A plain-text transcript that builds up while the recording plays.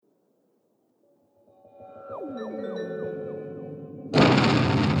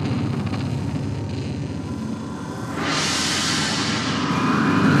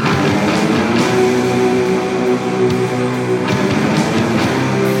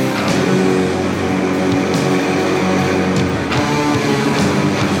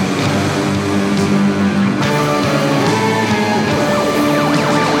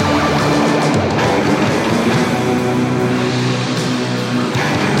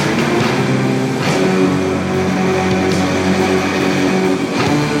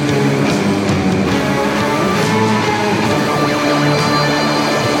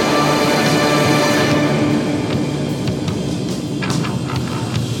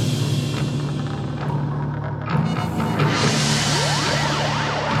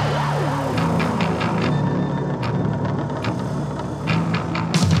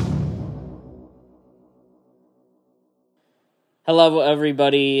Hello,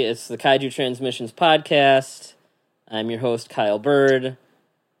 everybody. It's the Kaiju Transmissions podcast. I'm your host, Kyle Bird,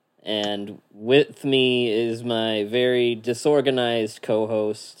 and with me is my very disorganized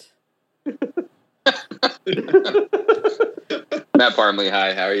co-host. Matt Parmley,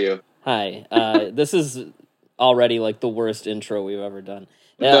 hi, how are you? Hi. This is already like the worst intro we've ever done.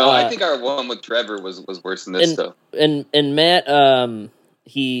 No, I think our one with Trevor was worse than this, though. And Matt,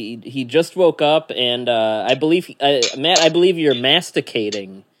 he just woke up, and I believe Matt, I believe you're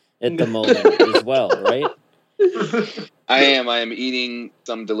masticating at the moment as well, right? I am eating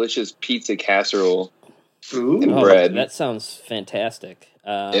some delicious pizza casserole and Oh, bread. that sounds fantastic.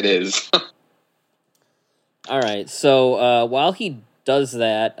 It is. All right, so while he does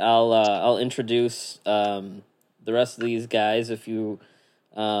that, I'll introduce the rest of these guys. If you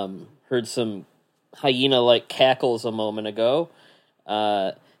heard some hyena-like cackles a moment ago,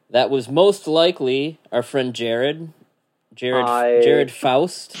 that was most likely our friend Jared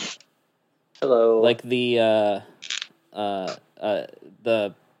Foust. Hello. Like the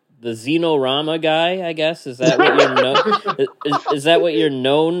Xenorama guy, I guess. Is that what you're known? Is that what you're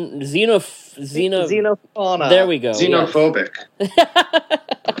known? Xenofauna. There we go. Xenophobic.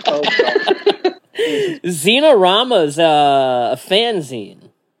 Oh, Xenorama's a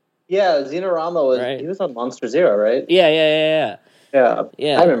fanzine. yeah, Xenorama was. Right. He was on Monster Zero, right? Yeah. Yeah.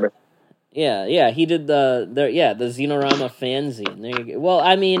 I remember. Yeah. He did the Xenorama fanzine. There you go. Well,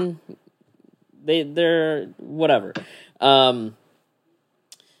 I mean, they're whatever. And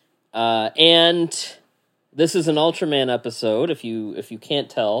this is an Ultraman episode. If you can't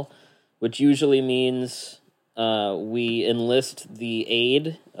tell, which usually means we enlist the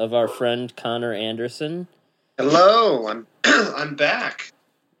aid of our friend Connor Anderson. Hello, I'm back.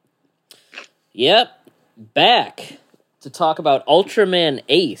 Yep, back to talk about Ultraman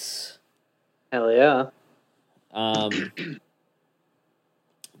Ace. Hell yeah.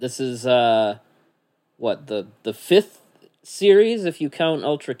 This is what the fifth series if you count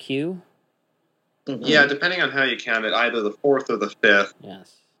Ultra Q. Mm-hmm. Yeah, depending on how you count it, either the fourth or the fifth.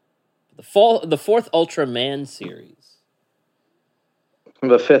 Yes, the fourth Ultraman series.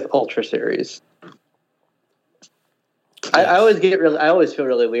 The fifth Ultra series. Yes. I always feel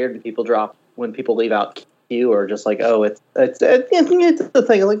really weird when people leave out Q or just like, oh, it's the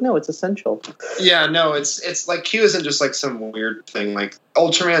thing. I'm like, no, it's essential. Yeah, no, it's like Q isn't just like some weird thing. Like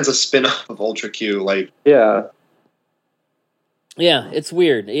Ultraman's a spin-off of Ultra Q. Like, Yeah, it's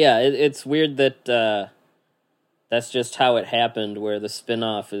weird. Yeah, it's weird that that's just how it happened. Where the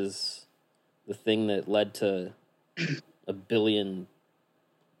spin-off is the thing that led to a billion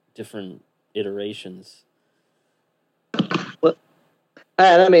different iterations.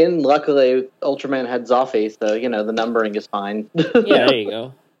 and I mean, luckily Ultraman had Zoffy, so the numbering is fine. Yeah, there you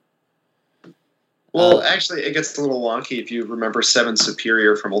go. well, actually, it gets a little wonky if you remember 7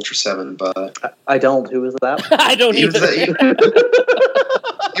 Superior from Ultra 7, but I don't. Who was that? I don't he was, either.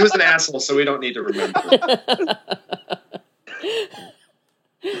 he was an asshole, so we don't need to remember.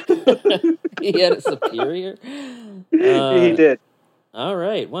 He had a superior. He did. All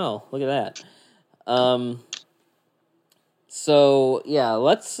right. Well, look at that. So yeah,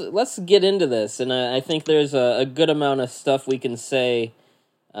 let's get into this, and I think there's a good amount of stuff we can say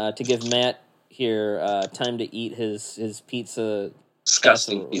to give Matt here time to eat his pizza.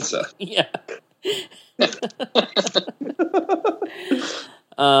 Disgusting casserole. pizza. Yeah.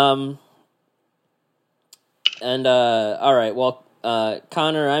 All right. Well,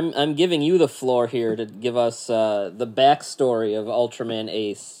 Connor, I'm giving you the floor here to give us the backstory of Ultraman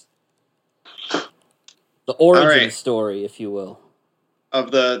Ace. The origin story, if you will.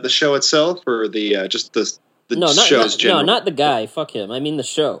 Of the show itself, or the just the show's general? No, not the guy. Fuck him. I mean the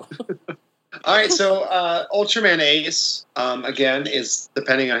show. All right, so Ultraman Ace, again, is,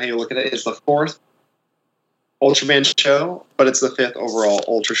 depending on how you look at it, is the fourth Ultraman show, but it's the 5th overall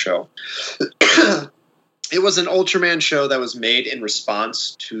Ultra show. It was an Ultraman show that was made in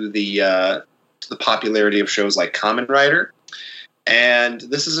response to the popularity of shows like Kamen Rider. And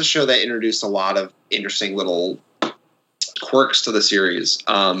this is a show that introduced a lot of interesting little quirks to the series.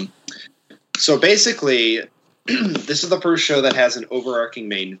 So basically, this is the first show that has an overarching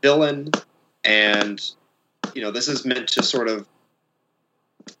main villain, and this is meant to sort of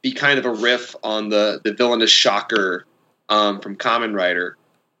be kind of a riff on the villainous Shocker from Kamen Rider.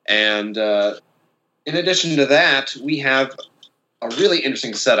 And in addition to that, we have a really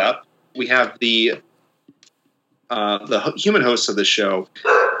interesting setup. We have the human hosts of the show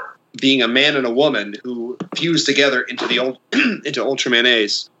being a man and a woman who fuse together into into Ultraman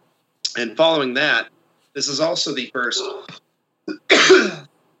Ace. And following that, this is also the first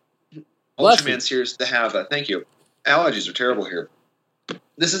Ultraman series to have thank you. Allergies are terrible here.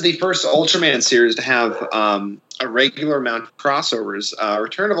 This is the first Ultraman series to have a regular amount of crossovers.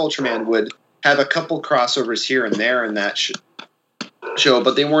 Return of Ultraman would have a couple crossovers here and there in that show,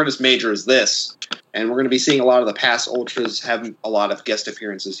 but they weren't as major as this. And we're going to be seeing a lot of the past Ultras having a lot of guest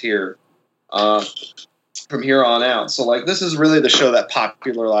appearances here from here on out. So, this is really the show that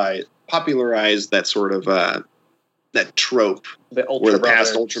popularized that sort of that trope where the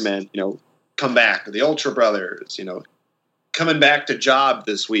past Ultramen, come back. The Ultra Brothers, coming back to job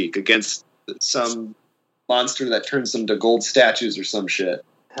this week against some monster that turns them to gold statues or some shit.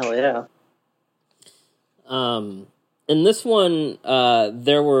 Hell yeah. In this one,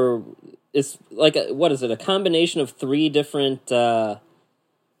 it's like, what is it? A combination of 3 different,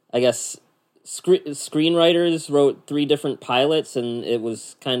 screenwriters wrote 3 different pilots, and it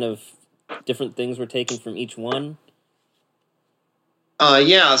was kind of different things were taken from each one.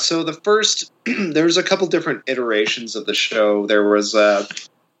 Yeah, so the first, there was a couple different iterations of the show. There was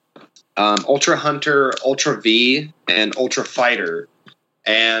Ultra Hunter, Ultra V, and Ultra Fighter.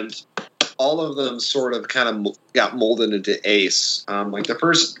 And all of them sort of kind of got molded into Ace. One of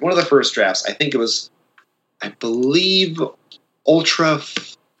the first drafts, I believe Ultra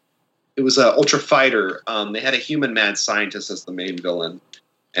Fighter. They had a human mad scientist as the main villain.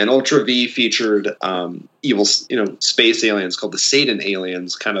 And Ultra V featured evil, space aliens called the Satan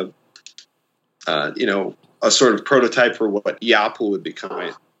aliens, kind of, a sort of prototype for what Yapu would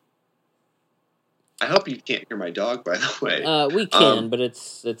become. I hope you can't hear my dog, by the way. We can, but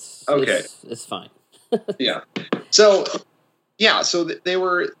it's okay. It's fine. Yeah. So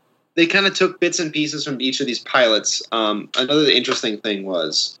they kind of took bits and pieces from each of these pilots. Another interesting thing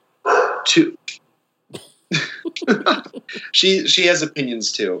was she has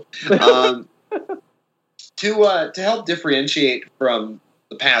opinions too. To help differentiate from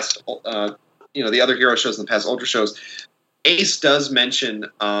the past, the other hero shows in the past Ultra shows, Ace does mention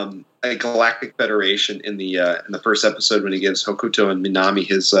a Galactic Federation in the first episode when he gives Hokuto and Minami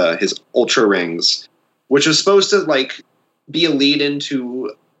his Ultra rings, which was supposed to be a lead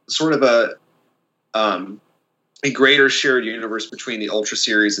into sort of a greater shared universe between the Ultra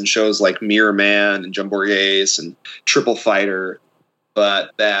series and shows like Mirror Man and Jumbo Ace and Triple Fighter,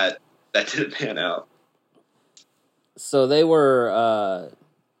 but that didn't pan out. So they were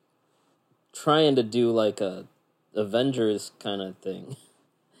trying to do like a Avengers kind of thing,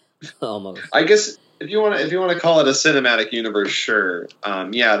 almost. I guess if you want to call it a cinematic universe, sure.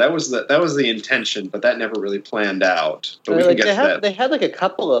 That was the intention, but that never really planned out. But we can get to that. They had a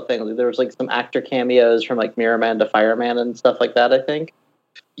couple of things. There was some actor cameos from Mirror Man to Fireman and stuff like that, I think.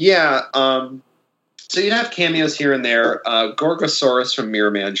 Yeah. So you'd have cameos here and there. Gorgosaurus from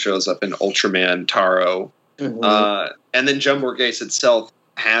Mirror Man shows up in Ultraman Taro, and then Jumbo Ace itself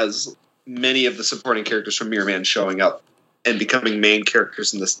has many of the supporting characters from Mirror Man showing up and becoming main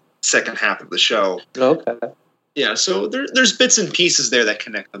characters in the second half of the show. Okay. Yeah, so there's bits and pieces there that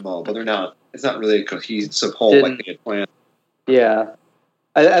connect them all, but it's not really a cohesive whole like they had planned. Yeah.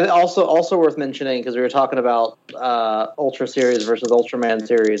 And also worth mentioning, because we were talking about Ultra series versus Ultraman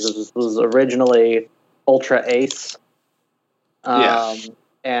series, this was originally Ultra Ace.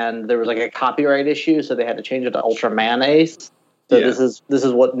 And there was a copyright issue, so they had to change it to Ultraman Ace. So this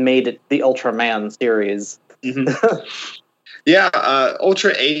is what made it the Ultraman series. Mm-hmm. Yeah,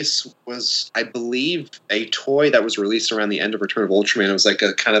 Ultra Ace was, I believe, a toy that was released around the end of Return of Ultraman. It was like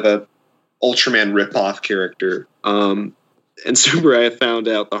a kind of a Ultraman ripoff character. And Super, I found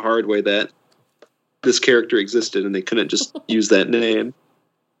out the hard way that this character existed, and they couldn't just use that name.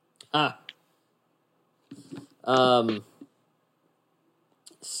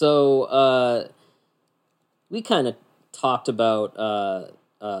 So we kind of talked about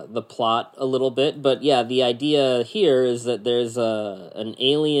the plot a little bit, but yeah, the idea here is that there's an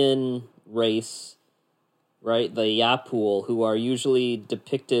alien race right? The Yapul, who are usually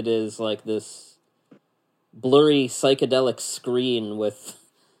depicted as like this blurry psychedelic screen with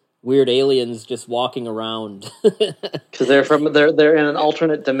weird aliens just walking around. Because they're in an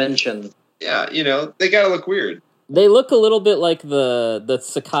alternate dimension. Yeah, they gotta look weird. They look a little bit like the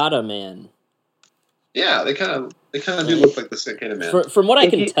Cicada Man. Yeah, they kind of do look like the Cicada Man. From what I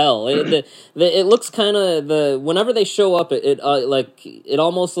can tell, it looks kind of whenever they show up, it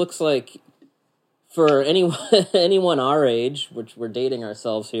almost looks like, for anyone our age, which we're dating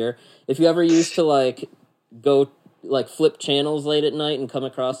ourselves here, if you ever used to like go like flip channels late at night and come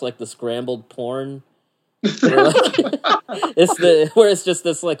across like the scrambled porn, where it's just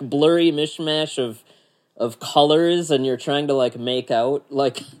this like blurry mishmash of colors, and you're trying to like make out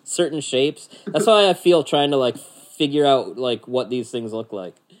like certain shapes. That's how I feel trying to like figure out like what these things look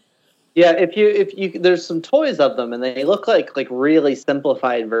like. Yeah, if you there's some toys of them, and they look like really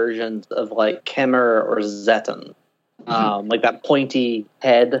simplified versions of like Kemmer or Zeton, like that pointy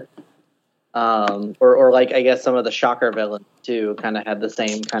head, or like I guess some of the Shocker villains too kind of had the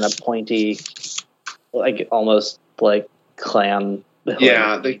same kind of pointy, like almost like clan.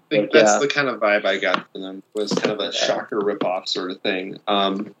 Yeah, that's the kind of vibe I got from them, was kind of a Shocker ripoff sort of thing.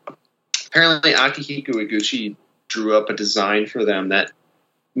 Apparently, Akihiko Iguchi drew up a design for them that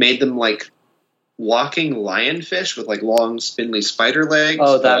made them like walking lionfish with like long, spindly spider legs.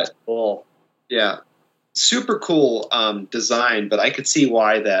 Oh, that's cool. Yeah, super cool design, but I could see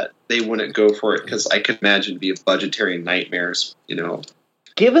why that they wouldn't go for it, because I could imagine it'd be a budgetary nightmares,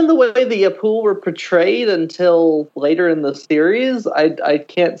 Given the way the Yapul were portrayed until later in the series, I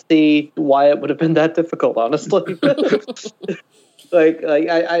can't see why it would have been that difficult, honestly.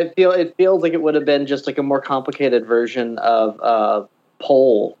 I feel it feels like it would have been just like a more complicated version of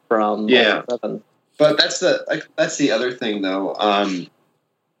Pole from 7. But that's the other thing though.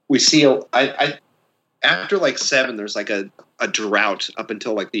 We see after like 7, there's like a drought up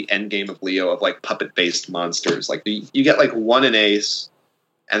until like the end game of Leo of like puppet based monsters. Like you get like one in Ace,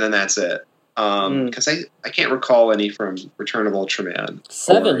 and then that's it. Because I can't recall any from Return of Ultraman.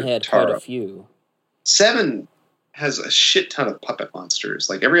 7 had quite a few. 7 has a shit ton of puppet monsters.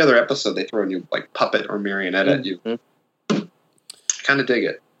 Like every other episode, they throw a new like puppet or marionette at you. Kind of dig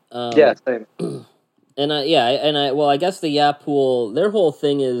it. Yeah, same. And I guess the Yapul, their whole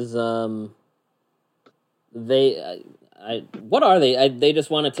thing is what are they? They just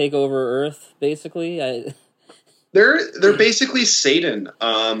want to take over Earth, basically. They're basically Satan.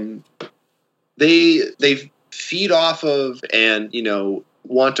 They feed off of and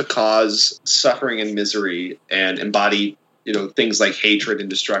want to cause suffering and misery and embody things like hatred and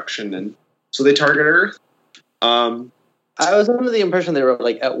destruction, and so they target Earth. I was under the impression they were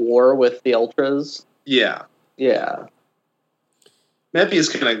like at war with the Ultras. Yeah.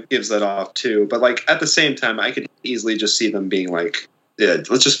 Mebius kind of gives that off too, but like at the same time, I could easily just see them being like, "Yeah,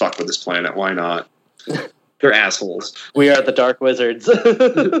 let's just fuck with this planet. Why not?" They're assholes. We are the Dark Wizards.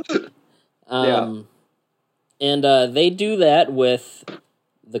 And they do that with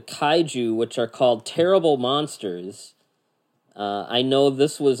the Kaiju, which are called terrible monsters. I know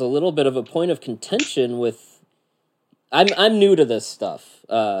this was a little bit of a point of contention with. I'm new to this stuff,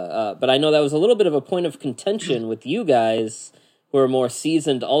 but I know that was a little bit of a point of contention with you guys who are more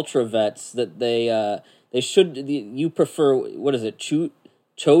seasoned Ultra vets, that you prefer, what is it, Choju?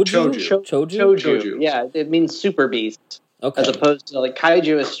 Yeah, it means super beast. Okay. As opposed to like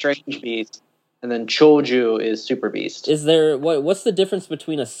Kaiju is strange beast, and then Choju is super beast. Is there what's the difference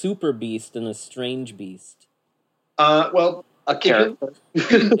between a super beast and a strange beast? Well, a character.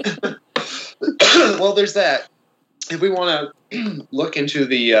 Well, there's that. If we want to look into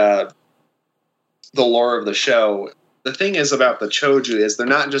the lore of the show, the thing is about the Choju is they're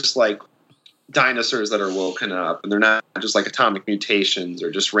not just like dinosaurs that are woken up, and they're not just like atomic mutations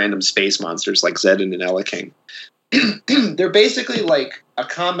or just random space monsters like Zedon and Eleking. They're basically like a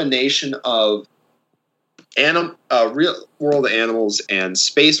combination of real world animals and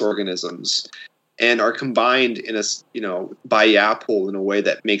space organisms, and are combined in a by Yapul in a way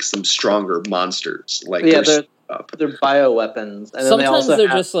that makes them stronger monsters. Like they're bioweapons. And sometimes they're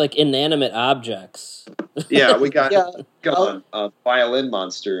just like inanimate objects. Yeah, we got a violin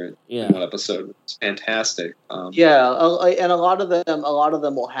monster in one episode. It's fantastic. And a lot of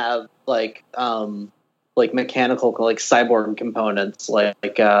them will have like mechanical like cyborg components.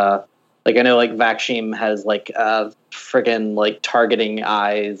 Like I know like Vakshim has like friggin' like targeting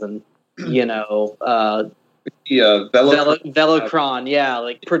eyes, and Velocron,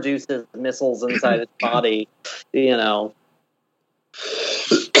 like produces missiles inside its body, they're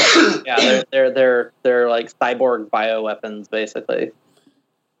like cyborg bioweapons basically.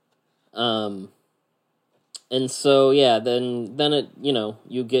 And so, yeah, then it,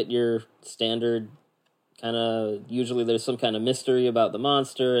 you get your standard kind of, usually there's some kind of mystery about the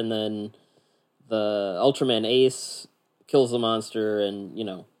monster, and then the Ultraman Ace kills the monster, and,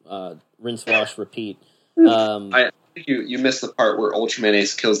 rinse, wash, repeat. I think you missed the part where Ultraman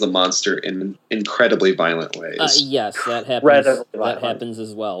Ace kills the monster in incredibly violent ways. Yes, that happens. That happens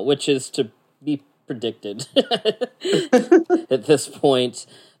as well, which is to be predicted at this point.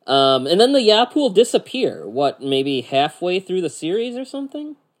 And then the Yapul disappear. What, maybe halfway through the series or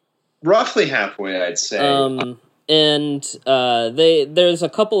something? Roughly halfway, I'd say. And there's a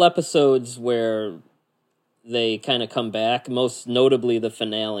couple episodes where they kind of come back, most notably the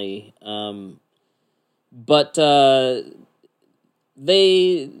finale. But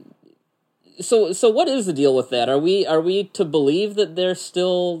they. So what is the deal with that? Are we to believe that they're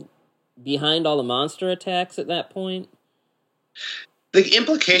still behind all the monster attacks at that point? The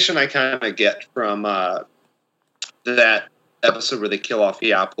implication I kind of get from that episode where they kill off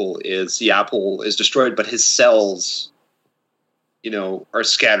Yapul is destroyed, but his cells, are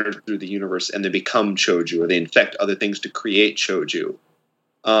scattered through the universe and they become Choju, or they infect other things to create Choju.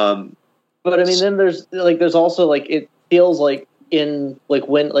 But I mean, then there's also it feels like when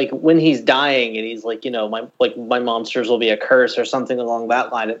he's dying and he's my monsters will be a curse or something along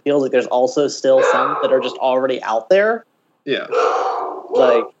that line. It feels like there's also still some that are just already out there. Yeah.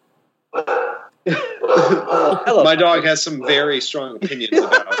 Hello. My dog has some very strong opinions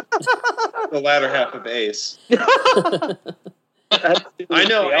about the latter half of Ace. I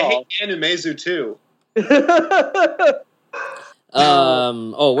know. I hate Animezu too. We're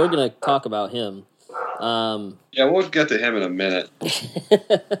gonna talk about him. Yeah, we'll get to him in a minute.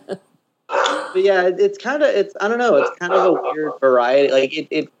 But yeah, I don't know. It's kind of a weird variety.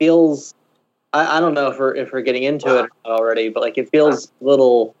 It feels. I don't know if we're getting into it already, but it feels a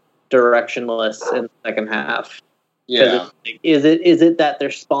little directionless in the second half. Yeah. Is it that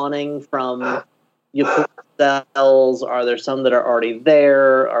they're spawning from cells? Are there some that are already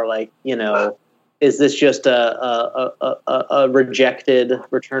there? Or is this just a rejected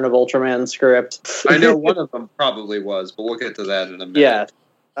Return of Ultraman script? I know one of them probably was, but we'll get to that in a minute. Yeah,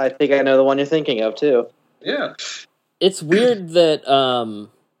 I think I know the one you're thinking of too. Yeah. It's weird that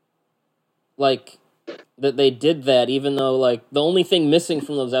that they did that, even though the only thing missing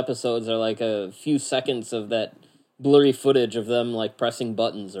from those episodes are a few seconds of that blurry footage of them pressing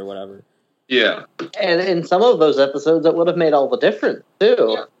buttons or whatever. Yeah. And in some of those episodes, that would have made all the difference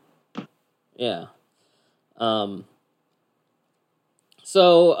too. Yeah.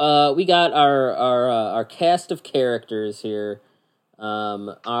 So we got our cast of characters here.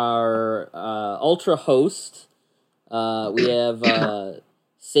 Our Ultra host. We have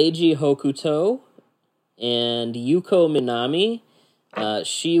Seiji Hokuto and Yuko Minami.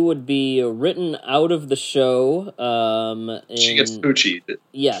 She would be written out of the show. She gets poochied.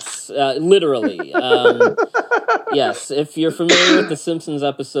 Yes, literally. Yes, if you're familiar with the Simpsons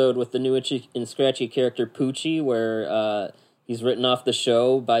episode with the new Itchy and Scratchy character Poochie, where he's written off the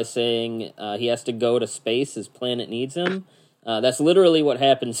show by saying he has to go to space, his planet needs him. That's literally what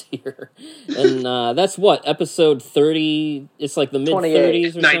happens here. And that's what, episode 30? It's the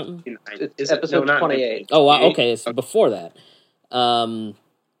mid-30s or something? It's episode 28. Oh, wow, okay, it's before that.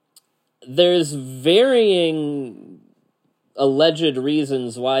 There's varying alleged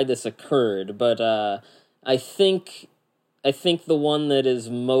reasons why this occurred, but I think the one that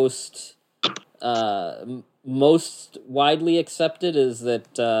is most widely accepted is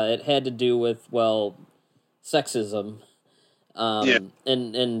that it had to do with sexism. And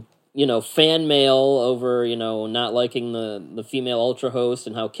fan mail over not liking the female Ultra host,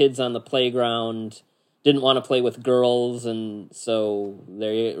 and how kids on the playground didn't want to play with girls, and so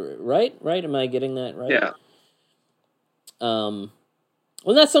they're right. Am I getting that right? Yeah.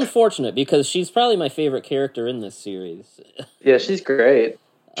 Well, that's unfortunate because she's probably my favorite character in this series. Yeah, she's great.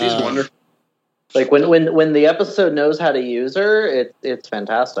 She's wonderful. When the episode knows how to use her, it's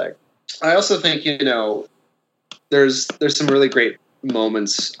fantastic. I also think there's some really great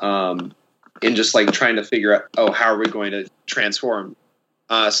moments in just trying to figure out how are we going to transform,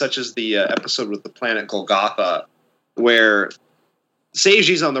 such as the episode with the planet Golgotha, where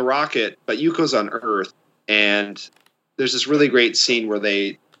Seiji's on the rocket but Yuko's on Earth, and there's this really great scene where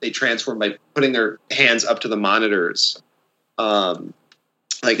they transform by putting their hands up to the monitors.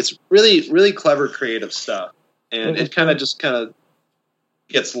 It's really, really clever, creative stuff, and it kind of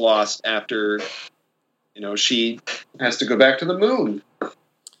gets lost after she has to go back to the moon.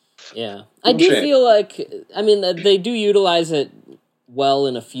 Yeah, I do feel they do utilize it well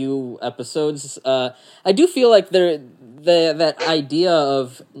in a few episodes. I do feel like that idea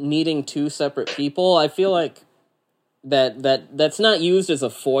of needing two separate people, I feel like that's not used as a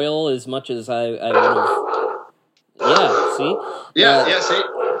foil as much as I would have. Yeah, see.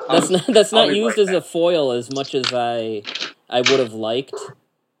 See. That's not used as a foil as much as I would have liked.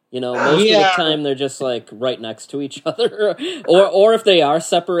 Most of the time they're just like right next to each other, or if they are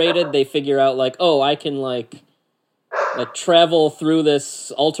separated, they figure out like, oh, I can like travel through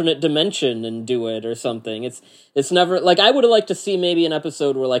this alternate dimension and do it or something. It's never like I would have liked to see maybe an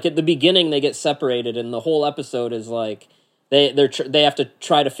episode where like at the beginning they get separated and the whole episode is like they have to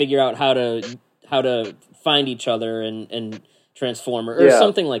try to figure out how to find each other and transform or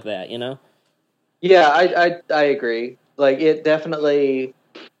something like that. Yeah, I agree. Like it definitely.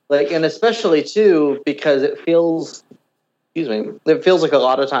 Like, and especially, too, because it feels like a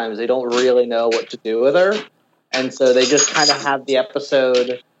lot of times they don't really know what to do with her. And so they just kind of have the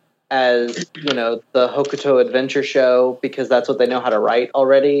episode as, the Hokuto Adventure Show because that's what they know how to write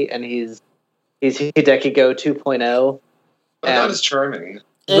already. And he's Hideki Go 2.0. But not as charming.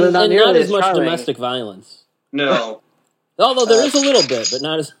 And not as much charming. Domestic violence. No. Although there is a little bit, but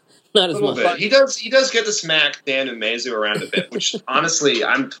not as much. Bit. He does get to smack Dan Umezu around a bit, which honestly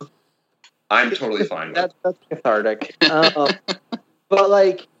I'm totally fine with. That's cathartic. But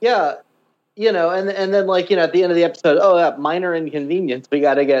like, yeah, and then like at the end of the episode, oh, that minor inconvenience. We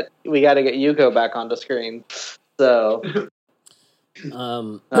gotta get Yuko back onto screen. So,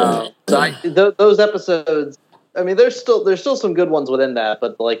 those episodes. I mean, there's still some good ones within that,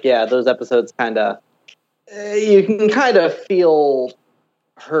 but like, yeah, those episodes kind of you can kind of feel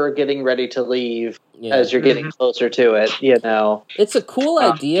her getting ready to leave as you're getting closer to it, It's a cool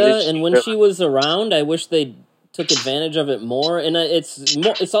idea, and when she was around, I wish they took advantage of it more, and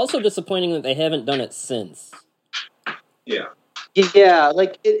it's also disappointing that they haven't done it since. Yeah. Yeah,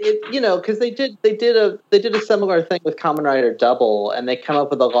 like it because they did a similar thing with Kamen Rider Double, and they come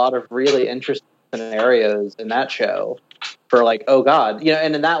up with a lot of really interesting scenarios in that show for like, oh god,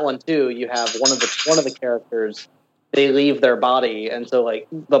 and in that one too, you have one of the characters. They leave their body, and so like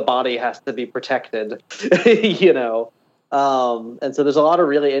the body has to be protected, and so there's a lot of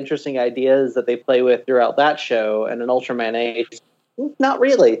really interesting ideas that they play with throughout that show. And in Ultraman Ace, not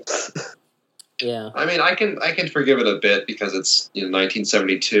really. Yeah, I mean, I can forgive it a bit because it's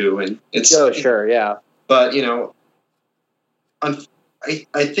 1972, and it's sure, yeah. But I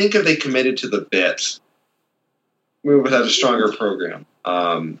think if they committed to the bit, we would have a stronger program.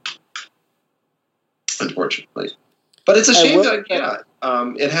 Unfortunately. But it's a shame that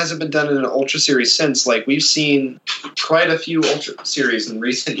it hasn't been done in an Ultra series since. Like, we've seen quite a few Ultra series in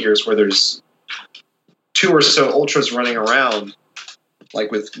recent years where there's 2 or so Ultras running around,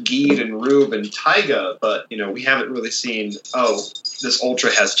 like with Geed and Rube and Taiga, but, we haven't really seen, this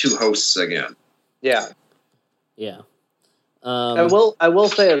Ultra has 2 hosts again. Yeah. Yeah. I will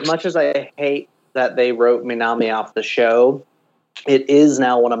say, as much as I hate that they wrote Minami off the show, it is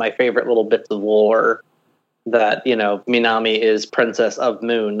now one of my favorite little bits of lore that Minami is Princess of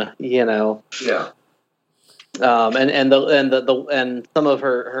Moon. Yeah. And some of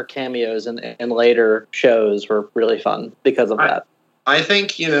her cameos in later shows were really fun because of that. I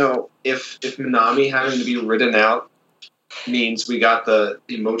think if Minami having to be written out means we got the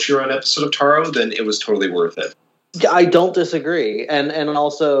Mochiron episode of Taro, then it was totally worth it. I don't disagree, and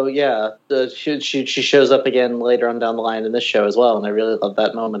also, she shows up again later on down the line in this show as well, and I really love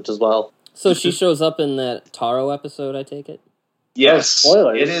that moment as well. So she shows up in that Taro episode, I take it? Yes,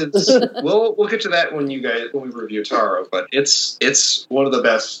 spoilers. It is. We'll get to that when we review Taro, but it's one of the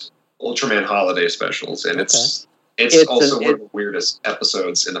best Ultraman holiday specials, and it's also one of the weirdest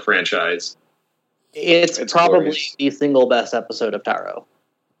episodes in the franchise. It's probably glorious. The single best episode of Taro.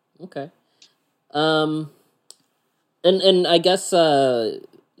 Okay. And I guess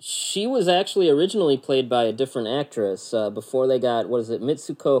she was actually originally played by a different actress before they got,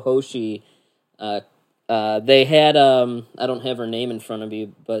 Mitsuko Hoshi. They had, I don't have her name in front of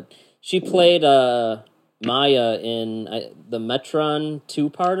me, but she played Maya in the Metron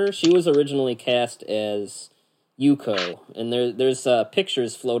 2-parter. She was originally cast as Yuko, and there's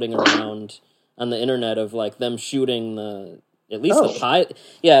pictures floating around on the internet of like them shooting the pilot.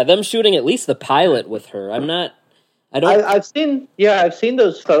 Yeah, them shooting at least the pilot with her. I've seen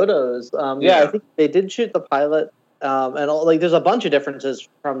those photos. I think they did shoot the pilot, and there's a bunch of differences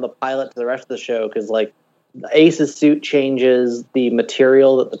from the pilot to the rest of the show because like Ace's suit changes, the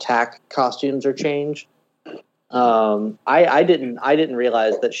material that the TAC costumes are changed. I didn't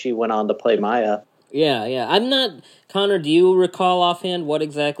realize that she went on to play Maya. Yeah. I'm not, Connor. Do you recall offhand what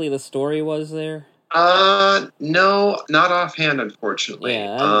exactly the story was there? No, not offhand, unfortunately.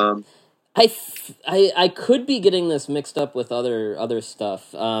 Yeah. I could be getting this mixed up with other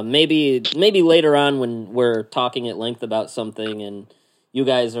stuff. Maybe later on when we're talking at length about something and you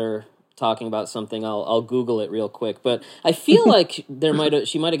guys are talking about something, I'll Google it real quick. But I feel like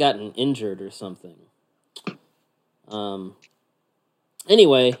she might have gotten injured or something.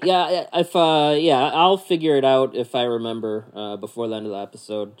 Anyway, I'll figure it out if I remember before the end of the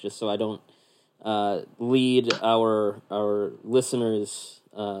episode, just so I don't lead our listeners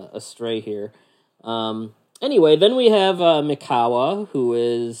astray here. Anyway, then we have Mikawa, who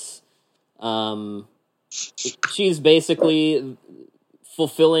is she's basically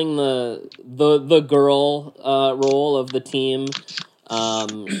fulfilling the girl role of the team.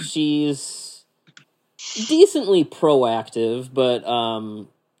 She's decently proactive, but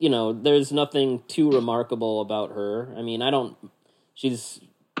there's nothing too remarkable about her. I mean, she's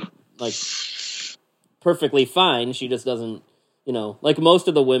like perfectly fine. She just doesn't, like most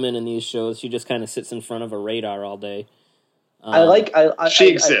of the women in these shows, she just kind of sits in front of a radar all day. She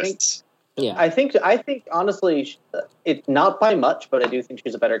exists. I think honestly, it's not by much, but I do think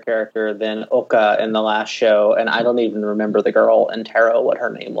she's a better character than Oka in the last show, and I don't even remember the girl in Taro what her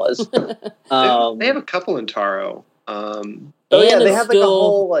name was. They have a couple in Taro. They have like a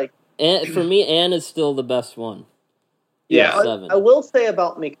whole like. For me, Anne is still the best one. Yeah, I will say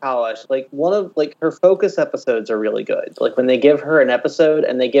about Mikawa, like one of like her focus episodes are really good. Like when they give her an episode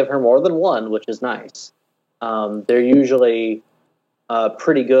and they give her more than one, which is nice. They're usually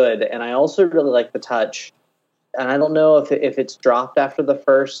pretty good, and I also really like the touch. And I don't know if it's dropped after the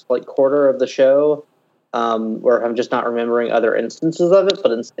first like quarter of the show, or if I'm just not remembering other instances of it.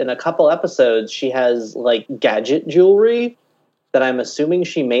 But in a couple episodes, she has like gadget jewelry that I'm assuming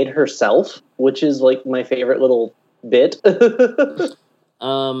she made herself, which is like my favorite little bit.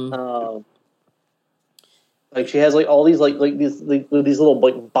 Like she has like all these like these little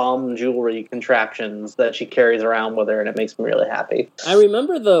like bomb jewelry contraptions that she carries around with her, and it makes me really happy. I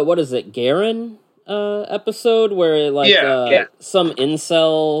remember the Garen episode where some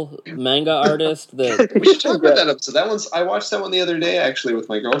incel manga artist that we should talk about that episode. I watched that one the other day actually with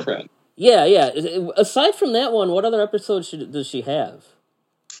my girlfriend. Yeah. Aside from that one, what other episodes does she have?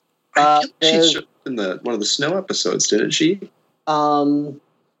 She showed in one of the snow episodes, didn't she?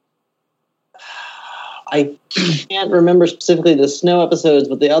 I can't remember specifically the snow episodes,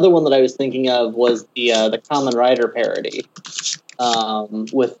 but the other one that I was thinking of was the Kamen Rider parody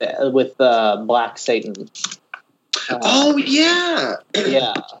with Black Satan. Oh yeah,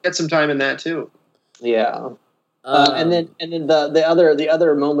 yeah. Had some time in that too. Yeah. And then the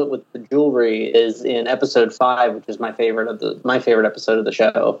other moment with the jewelry is in episode 5, which is my favorite episode of the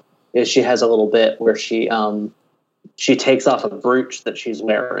show. Is she has a little bit where she takes off a brooch that she's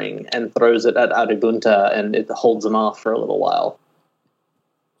wearing and throws it at Adegunta, and it holds him off for a little while.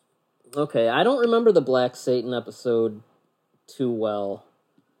 Okay, I don't remember the Black Satan episode too well.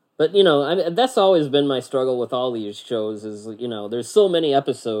 But, that's always been my struggle with all these shows is, there's so many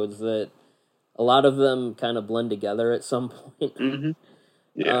episodes that a lot of them kind of blend together at some point. Mm-hmm.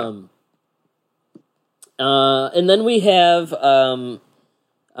 Yeah. And then we have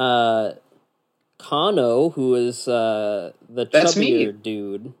Kano, who is the chubbier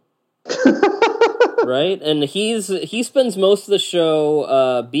dude, right? And he spends most of the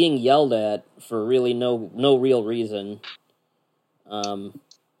show being yelled at for really no real reason.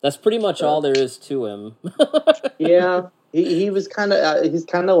 That's pretty much all there is to him. Yeah, he was kind of he's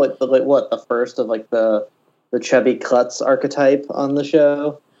kind of like the first of like the chubby klutz archetype on the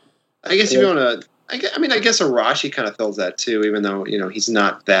show. I guess if you want to. I guess Arashi kind of fills that too, even though he's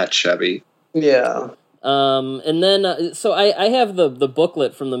not that chubby. Yeah. And then, so I have the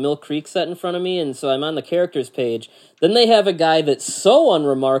booklet from the Mill Creek set in front of me, and so I'm on the characters page. Then they have a guy that's so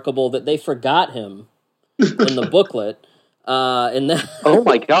unremarkable that they forgot him in the booklet. And then, oh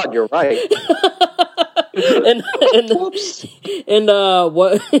my God, you're right.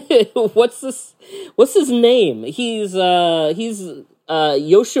 What's his name? He's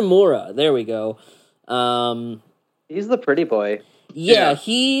Yoshimura. There we go. He's the pretty boy. Yeah,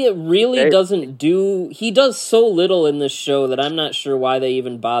 he really he does so little in this show that I'm not sure why they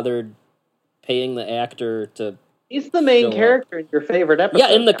even bothered paying the actor to. He's the main character in your favorite episode.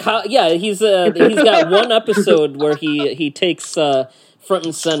 Yeah, he's got one episode where he takes front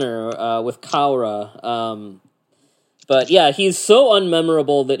and center with Kaura. But yeah, he's so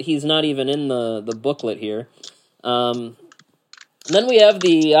unmemorable that he's not even in the booklet here. And then we have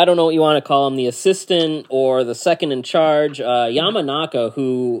I don't know what you want to call him, the assistant or the second in charge, Yamanaka,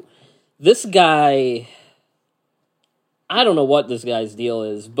 who, this guy, I don't know what this guy's deal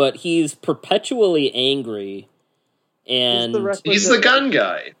is, but he's perpetually angry. And he's the gun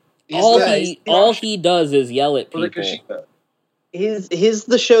guy. all he does is yell at people. Kushida. He's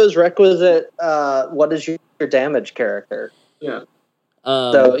the show's requisite. What is your damage character? Yeah.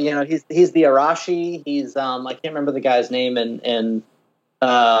 So he's the Arashi. He's I can't remember the guy's name in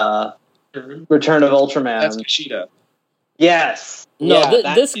Return of Ultraman. That's Kushida. Yes. No,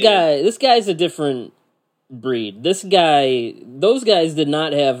 this guy's a different breed. Those guys did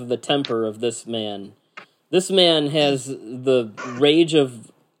not have the temper of this man. This man has the rage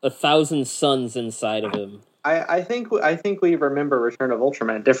of 1,000 suns inside of him. I think we remember Return of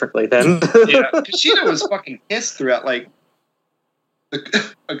Ultraman differently then. Yeah, Kushida was fucking pissed throughout like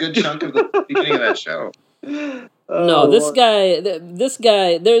a good chunk of the beginning of that show. No, this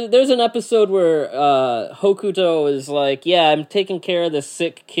guy. There's an episode where Hokuto is like, "Yeah, I'm taking care of this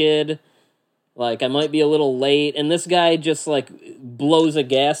sick kid. Like, I might be a little late," and this guy just like blows a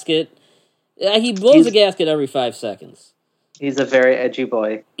gasket. He blows a gasket every 5 seconds. He's a very edgy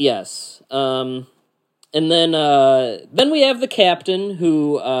boy. Yes. And then we have the captain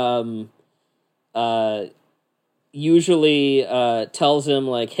who usually tells him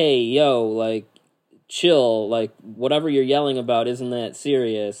like, "Hey, yo, like, chill, like, whatever you're yelling about isn't that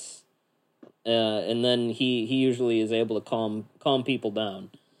serious." And then he usually is able to calm people down.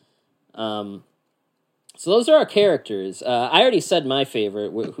 So those are our characters. I already said my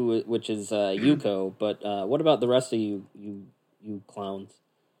favorite, which is Yuko. But what about the rest of you clowns?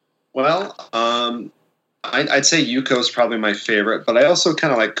 Well, I'd say Yuko's probably my favorite, but I also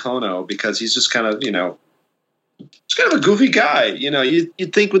kind of like Kono because he's just kind of just kind of a goofy guy.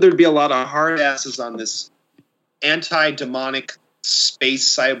 You'd think there'd be a lot of hard asses on this anti-demonic space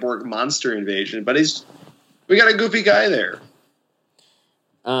cyborg monster invasion, but we got a goofy guy there.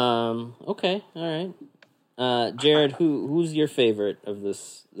 Okay, all right. Jared, who's your favorite of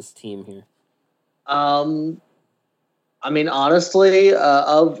this team here? I mean, honestly,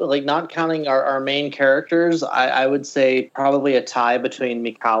 of like not counting our main characters, I would say probably a tie between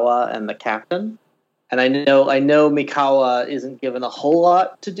Mikawa and the captain. And I know Mikawa isn't given a whole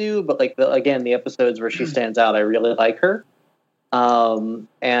lot to do, but like the episodes where she stands out, I really like her. And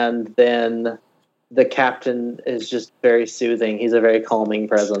then the captain is just very soothing. He's a very calming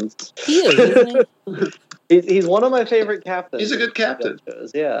presence. He is, isn't he? He's one of my favorite captains. He's a good captain.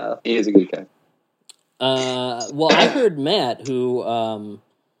 Yeah, He is a good guy. Well, I heard Matt, who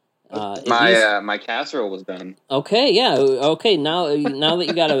My casserole was done. Okay, yeah, okay. Now that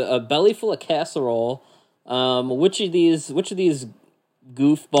you got a belly full of casserole, which of these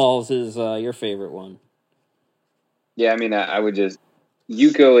goofballs is your favorite one? Yeah, I mean, I would just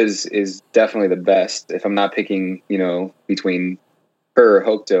Yuko is definitely the best. If I'm not picking, between her or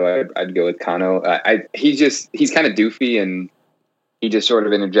Hokuto, I'd go with Kano. He's kind of doofy, and he just sort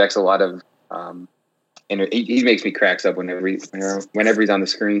of interjects a lot of. And he makes me cracks up whenever he's on the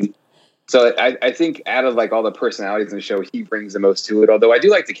screen. So I think out of like all the personalities in the show, he brings the most to it. Although I do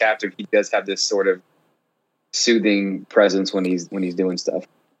like the captain; he does have this sort of soothing presence when he's doing stuff.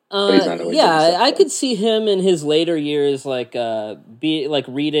 But he's not always doing stuff, I could see him in his later years, like be like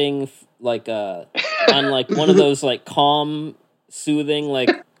reading like on like one of those like calm, soothing like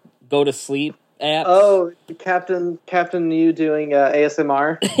go to sleep apps. Oh, Captain, you doing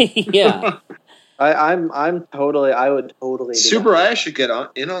ASMR? Yeah. I would totally do Super that. I should get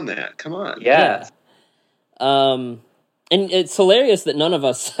in on that. Come on. Yeah. And it's hilarious that none of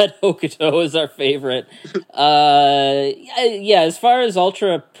us said Hokuto is our favorite. Yeah, as far as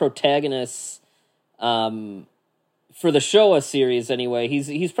Ultra protagonists, for the Showa series anyway,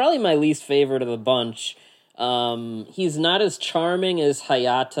 he's probably my least favorite of the bunch. He's not as charming as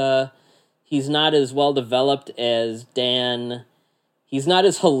Hayata. He's not as well developed as Dan. He's not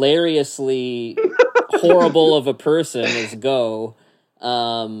as hilariously horrible of a person as Go.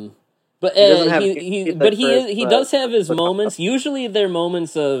 But he does have his moments. Usually they're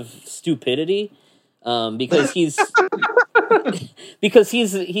moments of stupidity, because he's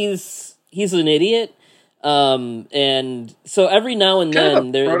an idiot. And so every now and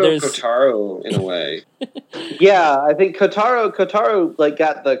then there's Kotaro in a way. Yeah, I think Kotaro like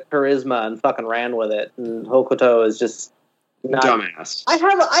got the charisma and fucking ran with it, and Hokuto is just dumbass. I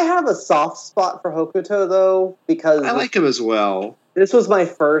have a soft spot for Hokuto though, because I like him as well. This was my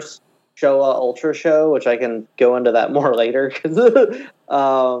first Showa Ultra show, which I can go into that more later.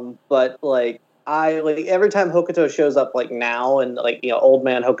 But like I like every time Hokuto shows up like now and like old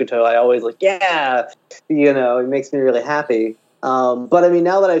man Hokuto, I always like he makes me really happy. But I mean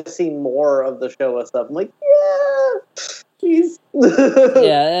now that I've seen more of the Showa stuff, I'm like he's there's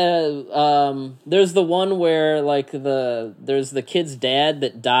the one where like there's the kid's dad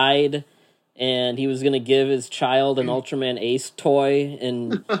that died and he was going to give his child an Ultraman Ace toy,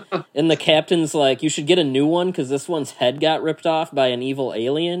 and the captain's like, you should get a new one because this one's head got ripped off by an evil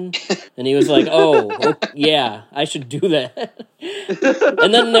alien. And he was like, oh yeah, I should do that.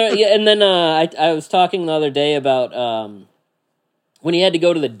 and then I was talking the other day about when he had to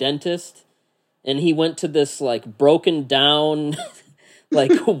go to the dentist, and he went to this like broken down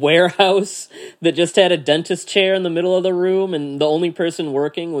like warehouse that just had a dentist chair in the middle of the room, and the only person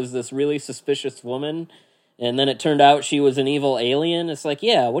working was this really suspicious woman, and then it turned out she was an evil alien. It's like,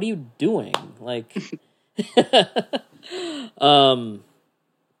 yeah, what are you doing? Like and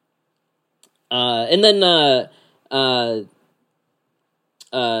then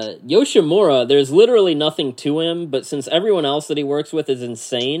Yoshimura, there's literally nothing to him, but since everyone else that he works with is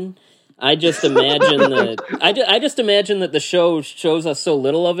insane, I just imagine that the show shows us so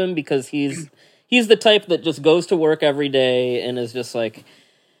little of him because he's the type that just goes to work every day and is just like,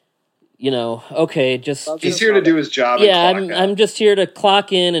 okay, he's here to do his job. Yeah, I'm just here to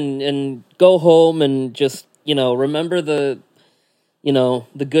clock in and go home and just remember the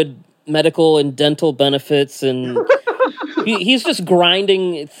good medical and dental benefits, and he's just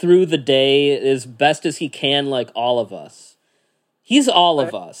grinding through the day as best as he can, like all of us. He's all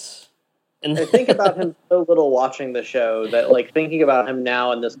of us. And I think about him so little watching the show that, like, thinking about him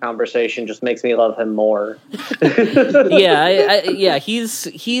now in this conversation just makes me love him more. Yeah,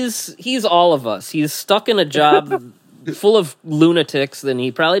 he's all of us. He's stuck in a job full of lunatics that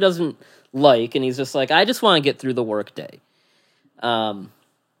he probably doesn't like, and he's just like, I just want to get through the workday. And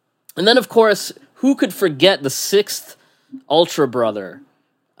then, of course, who could forget the sixth Ultra Brother,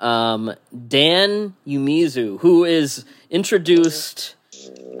 Dan Yumizu, who is introduced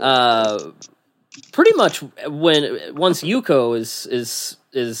pretty much once Yuko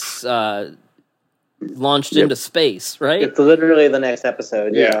is launched into space, right? It's literally the next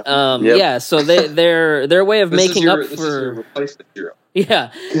episode. Yeah. Yeah. So their way of making up for replacement hero.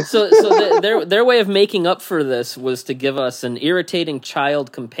 Yeah. So their way of making up for this was to give us an irritating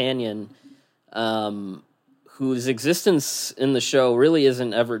child companion, whose existence in the show really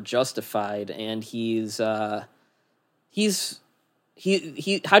isn't ever justified, and he's how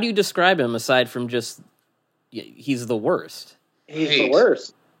do you describe him aside from just he's the worst? He's the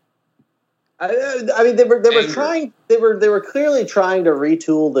worst. I mean, they were clearly trying to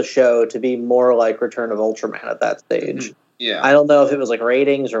retool the show to be more like Return of Ultraman at that stage. Mm-hmm. Yeah, I don't know if it was like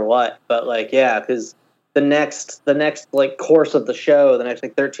ratings or what, but like, yeah, because the next like course of the show, the next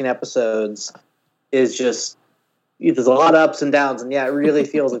like 13 episodes is just, there's a lot of ups and downs, and yeah, it really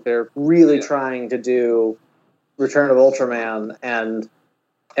feels like they're really trying to do Return of Ultraman, and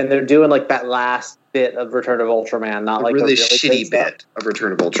they're doing like that last bit of Return of Ultraman, not like really the really shitty bit of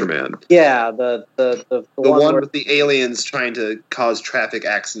Return of Ultraman. Yeah, the one with the aliens trying to cause traffic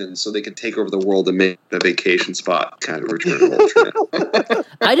accidents so they could take over the world and make it a vacation spot, kind of Return of Ultraman.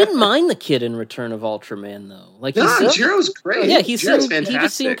 I didn't mind the kid in Return of Ultraman though. Like, Jiro's great. Yeah, Jiro's fantastic. He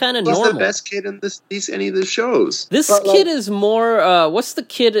just seemed kind of normal. The best kid in any of the shows. This kid is more. What's the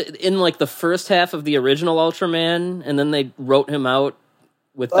kid in like the first half of the original Ultraman, and then they wrote him out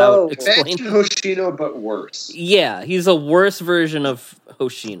without explaining. Hoshino, but worse. Yeah, he's a worse version of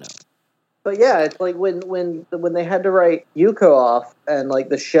Hoshino. But yeah, it's like when they had to write Yuko off, and like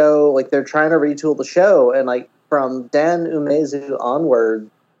the show, like they're trying to retool the show, and like from Dan Umezu onward,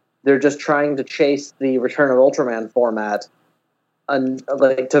 they're just trying to chase the Return of Ultraman format, and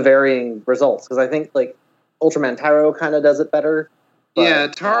like to varying results. Because I think like Ultraman Taro kind of does it better. But, yeah,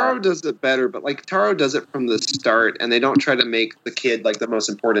 Taro does it better, but like Taro does it from the start, and they don't try to make the kid like the most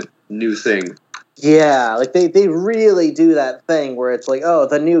important new thing. Yeah, like they really do that thing where it's like, oh,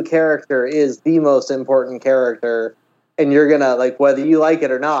 the new character is the most important character, and you're gonna, like, whether you like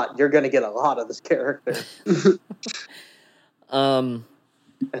it or not, you're gonna get a lot of this character. And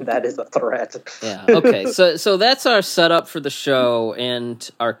that is a threat. Yeah. Okay. So that's our setup for the show and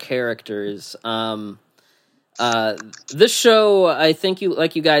our characters. This show, I think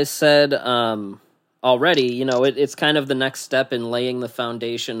like you guys said already, it's kind of the next step in laying the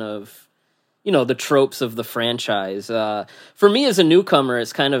foundation of, the tropes of the franchise. For me as a newcomer,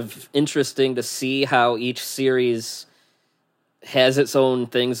 it's kind of interesting to see how each series has its own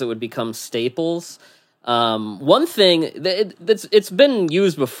things that would become staples. One thing it's been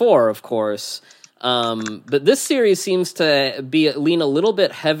used before, of course, but this series seems to lean a little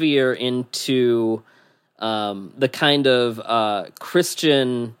bit heavier into the kind of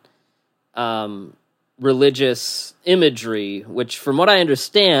Christian religious imagery, which, from what I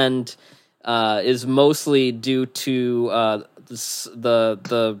understand, is mostly due to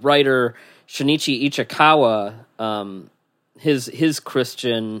the writer Shinichi Ichikawa, his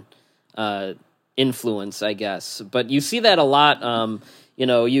Christian influence, I guess. But you see that a lot.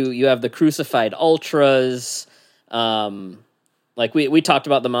 You have the crucified ultras. Like we talked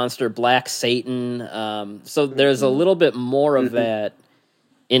about the monster Black Satan. So there's a little bit more of that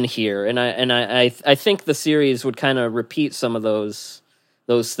in here, and I think the series would kind of repeat some of those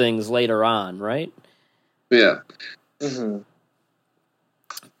things later on, right? Yeah. Mm-hmm.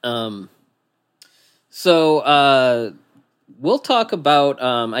 So we'll talk about.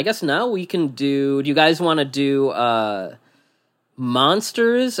 I guess now we can do. Do you guys want to do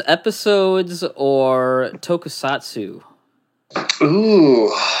monsters episodes or tokusatsu?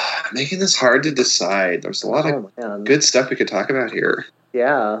 Ooh, making this hard to decide. There's a lot of good stuff we could talk about here.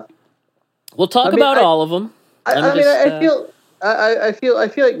 Yeah, we'll talk about all of them. I feel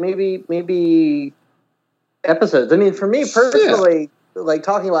like maybe episodes. I mean, for me personally, like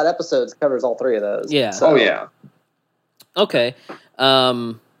talking about episodes covers all three of those. Yeah. So. Oh yeah. Okay.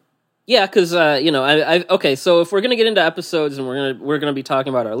 Yeah, because okay. So if we're gonna get into episodes, and we're gonna be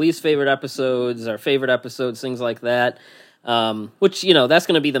talking about our least favorite episodes, our favorite episodes, things like that. Which that's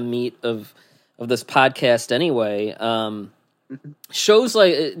gonna be the meat of this podcast anyway. Shows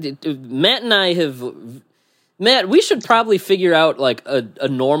like Matt and I have. Matt, we should probably figure out like a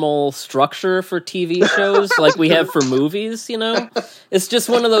normal structure for TV shows like we have for movies, It's just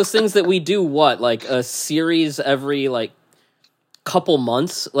one of those things that we do like a series every like couple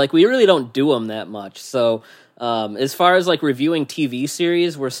months. Like we really don't do them that much. So as far as like reviewing TV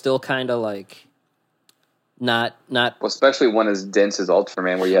series, we're still kind of like not well, especially one as dense as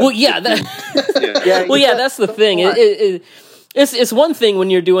Ultraman where you have that's the thing. It's one thing when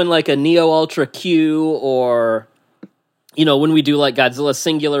you're doing like a Neo Ultra Q or when we do like Godzilla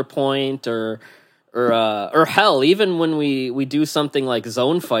Singular Point or hell, even when we do something like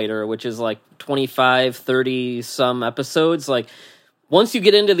Zone Fighter, which is like 25, 30 some episodes, like once you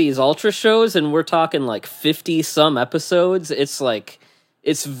get into these Ultra shows and we're talking like 50 some episodes, it's like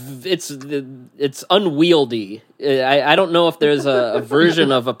it's unwieldy. I don't know if there's a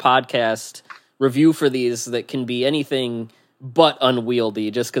version of a podcast review for these that can be anything but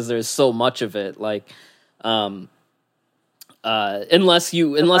unwieldy, just because there's so much of it. Like, unless we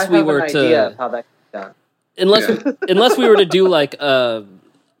were to how that done. unless we were to do like a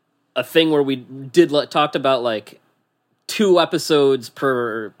thing where we talked about like 2 episodes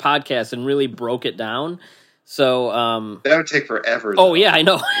per podcast and really broke it down. So that would take forever. Oh yeah, I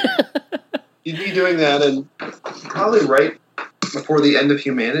know. You'd be doing that, and probably right before the end of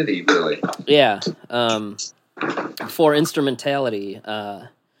humanity, really. Yeah. For instrumentality.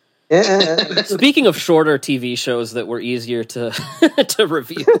 Speaking of shorter TV shows that were easier to to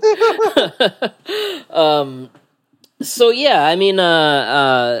review. So yeah, I mean,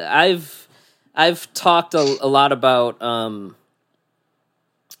 I've talked a lot about a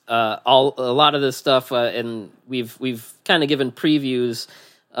lot of this stuff, and we've kind of given previews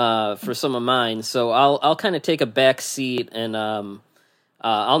for some of mine. So I'll kind of take a back seat and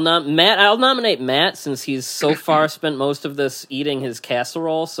I'll nominate Matt, since he's so far spent most of this eating his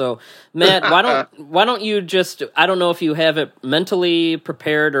casserole. So Matt, why don't you just, I don't know if you have it mentally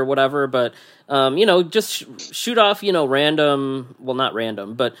prepared or whatever, but just shoot off, random, well, not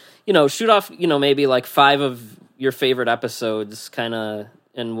random, but shoot off, maybe like 5 of your favorite episodes, kind of,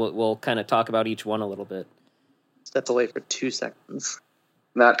 and we'll kind of talk about each one a little bit. Step away for 2 seconds.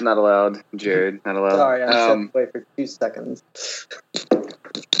 Not allowed, Jared. Not allowed. Sorry, I'm away for 2 seconds.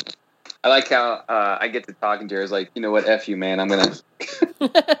 I like how I get to talk and Jared's like, you know what, F you, man. I'm gonna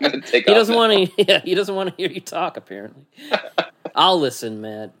take he off. Doesn't want to. Yeah, he doesn't want to hear you talk. Apparently, I'll listen,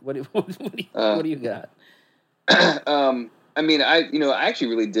 Matt. What do you got? I mean, I actually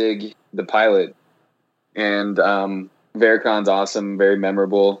really dig the pilot, and Vericron's awesome, very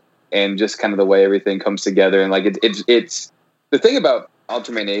memorable, and just kind of the way everything comes together, and like it's the thing about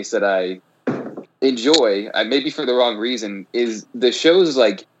Ultraman Ace that I enjoy, maybe for the wrong reason, is the show's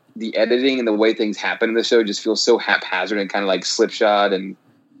like the editing and the way things happen in the show just feels so haphazard and kind of like slipshod and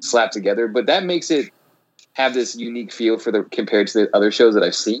slapped together. But that makes it have this unique feel compared to the other shows that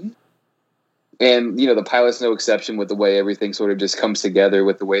I've seen. And the pilot's no exception with the way everything sort of just comes together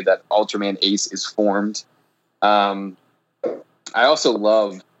with the way that Ultraman Ace is formed. I also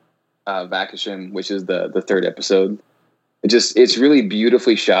love Vakishim, which is the 3rd episode. It's really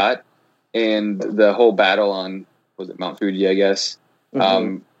beautifully shot, and the whole battle on, was it Mount Fuji, I guess,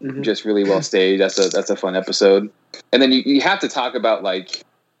 just really well staged. That's a fun episode. And then you have to talk about like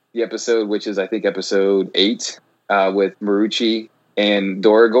the episode, which is I think episode 8 with Marucci and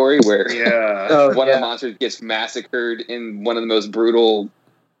Doragori, where one of the monsters gets massacred in one of the most brutal.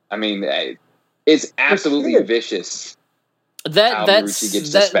 I mean, it's absolutely vicious. Marucci gets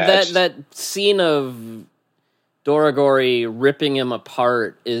dispatched. That scene of Doragori ripping him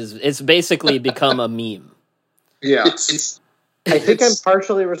apart it's basically become a meme. Yeah, I think I'm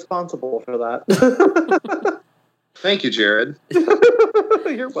partially responsible for that. Thank you, Jared.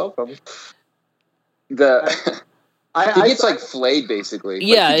 You're welcome. He gets like flayed basically.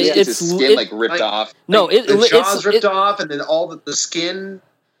 Yeah, like, he just gets his skin ripped off. No, the jaw's ripped off, and then all the skin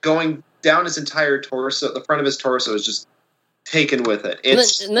going down his entire torso. The front of his torso is just taken with it.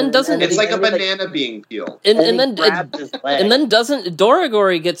 It's like a banana being peeled. And then doesn't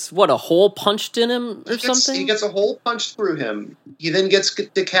Doragori gets a hole punched in him or something? He gets a hole punched through him. He then gets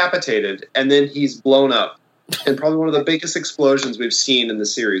decapitated, and then he's blown up. And probably one of the biggest explosions we've seen in the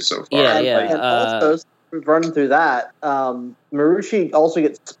series so far. And also, running through that, Marucci also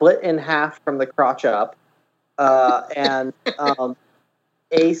gets split in half from the crotch up, and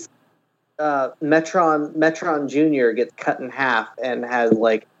Ace, Metron Jr. gets cut in half and has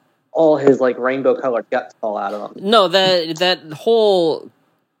all his rainbow colored guts fall out of him. No, that whole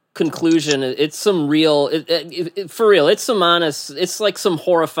conclusion, it's some real, for real, it's some honest, it's like some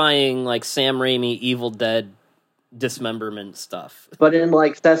horrifying Sam Raimi Evil Dead dismemberment stuff, but in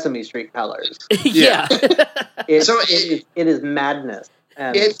Sesame Street colors. Yeah. It is madness,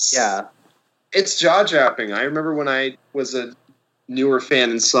 and it's jaw-dropping. I remember when I was a newer fan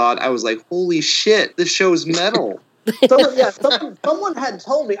and saw it, I was like, holy shit, this show's metal. Someone had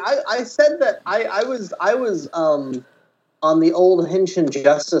told me. I said that I was on the old Henshin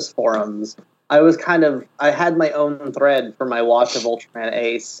Justice forums. I had my own thread for my watch of Ultraman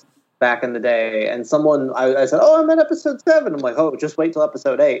Ace back in the day, and I said, "Oh, I'm at episode 7." I'm like, "Oh, just wait till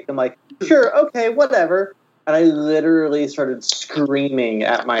episode 8." I'm like, "Sure, okay, whatever." And I literally started screaming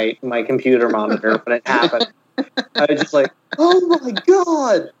at my computer monitor when it happened. I was just like, "Oh my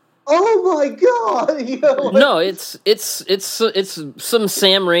god! Oh my god!" No, it's some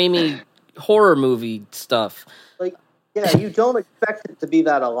Sam Raimi horror movie stuff. Yeah, you don't expect it to be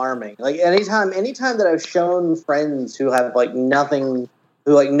that alarming. Anytime that I've shown friends who have nothing,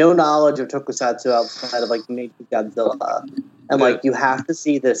 who no knowledge of Tokusatsu outside of Meiji Godzilla, and you have to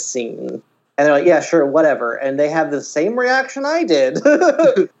see this scene, and they're like, yeah, sure, whatever, and they have the same reaction I did,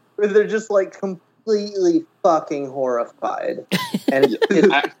 where they're just completely fucking horrified, and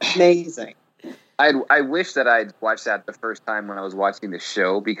it's amazing. I wish that I'd watched that the first time when I was watching the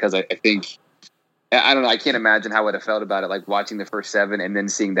show, because I think, I don't know, I can't imagine how I would have felt about it, watching the first 7 and then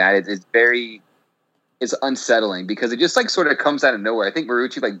seeing that. It's unsettling, because it just sort of comes out of nowhere. I think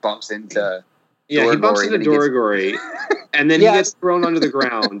Marucci bumps into Doragori, he bumps into Doragori, and then he gets thrown under the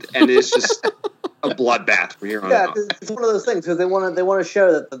ground, and it's just a bloodbath from here on out. It's one of those things, because they want to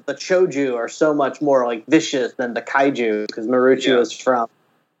show that the Choju are so much more vicious than the Kaiju, because Marucci was from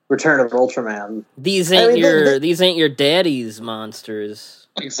Return of Ultraman. These ain't your daddy's monsters.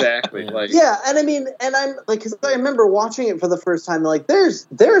 Exactly. And I'm because I remember watching it for the first time. There's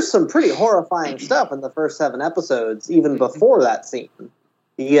some pretty horrifying stuff in the first 7 episodes, even before that scene.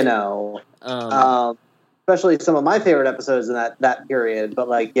 Especially some of my favorite episodes in that period. But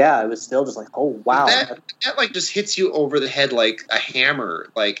it was still just oh wow, that just hits you over the head like a hammer.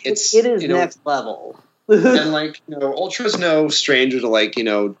 It is next level. And Ultra's no stranger to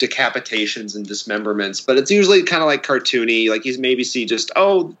decapitations and dismemberments, but it's usually kind of cartoony. He's maybe see just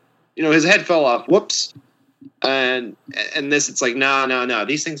his head fell off, whoops, and this it's no,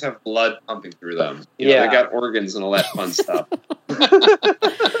 these things have blood pumping through them. They got organs and all that fun stuff.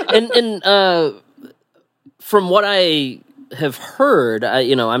 and from what I have heard,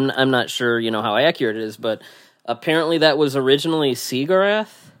 I'm not sure how accurate it is, but apparently that was originally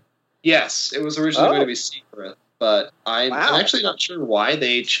Sigurath. Yes, it was originally going to be Secret, but I'm actually not sure why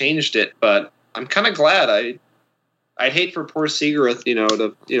they changed it, but I'm kind of glad. I hate for poor Sigurath,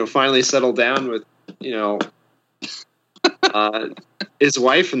 to finally settle down with, his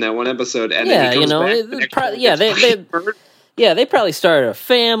wife in that one episode, and then he comes back. They probably started a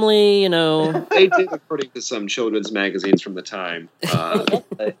family, They did, according to some children's magazines from the time.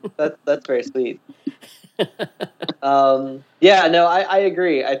 That's very sweet. I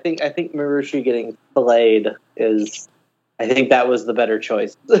agree. I think Marucci getting filleted is, I think that was the better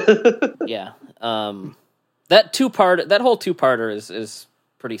choice. Yeah. That whole two-parter is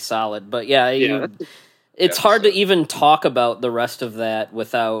pretty solid, but it's hard to even talk about the rest of that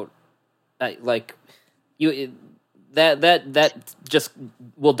without that just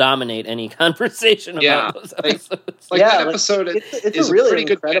will dominate any conversation about those episodes. That episode is a really pretty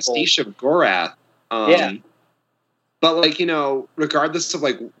good pastiche of Gorath. But regardless of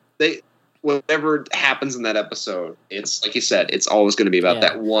whatever happens in that episode, it's like you said, it's always going to be about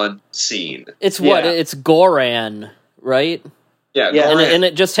that one scene. It's Goran, right? Yeah, Yeah. And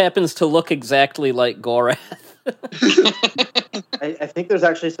it just happens to look exactly like Gorath. I think there's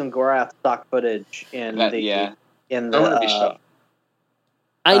actually some Gorath stock footage in I the. wouldn't be shocked.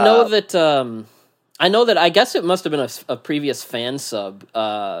 I know that. I know that. I guess it must have been a previous fan sub.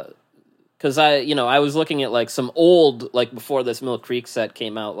 Because I was looking at like some old, like before this Mill Creek set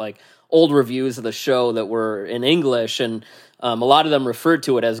came out, like old reviews of the show that were in English, and a lot of them referred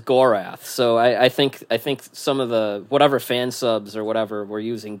to it as Gorath. So I think some of the whatever fan subs or whatever were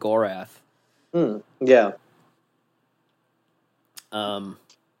using Gorath. Yeah.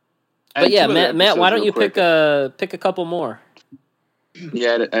 But yeah, Matt, why don't you pick a couple more?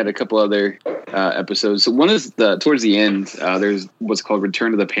 Yeah, I had a couple other episodes. So one is towards the end. There's what's called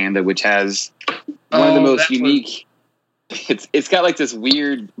Return of the Panda, which has one of the most unique. It's got like this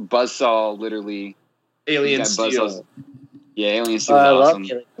weird buzzsaw, literally Alien Steel. Yeah, Alien Steel is awesome.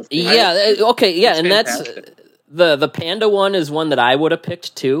 Yeah, okay, yeah, and fantastic. that's the panda one is one that I would have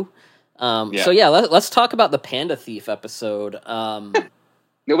picked too. So yeah, let's talk about the Panda Thief episode.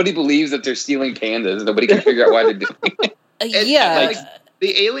 Nobody believes that they're stealing pandas. Nobody can figure out why they're doing it. Yeah,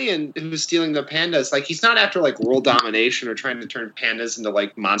 the alien who's stealing the pandas, like he's not after like world domination or trying to turn pandas into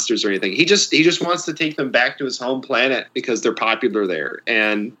like monsters or anything. He just wants to take them back to his home planet because they're popular there,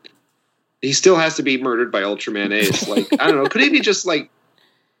 and he still has to be murdered by Ultraman Ace. Like I don't know, could he be just like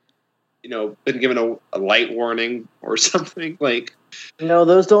been given a light warning or something? Like No,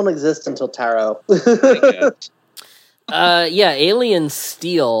 those don't exist until Taro. yeah, Alien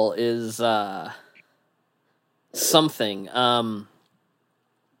Steel is something.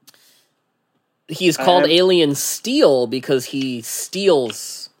 He's called Alien Steel because he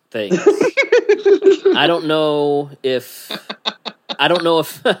steals things. I don't know if I don't know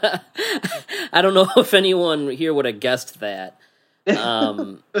if anyone here would have guessed that.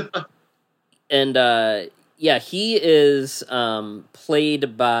 And yeah, he is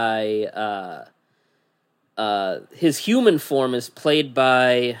played by his human form is played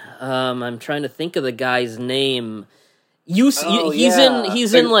by I'm trying to think of the guy's name. He's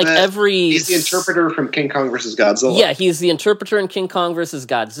in like every. He's the interpreter from King Kong vs. Godzilla. Yeah, he's the interpreter in King Kong vs.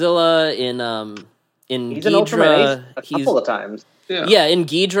 Godzilla. In He's Ghidra, an Ultraman Ace a couple of times. Yeah, in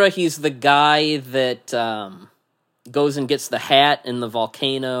Ghidra, he's the guy that goes and gets the hat in the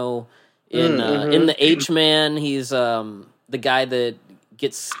volcano. In the H-Man, he's the guy that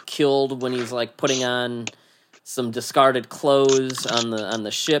gets killed when he's like putting on some discarded clothes on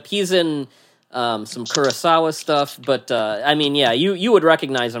the ship. He's in some Kurosawa stuff, but I mean, yeah, you would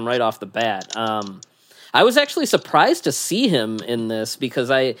recognize him right off the bat. I was actually surprised to see him in this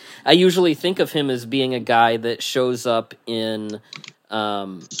because I usually think of him as being a guy that shows up in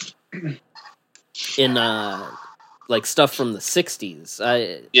like stuff from the 60s.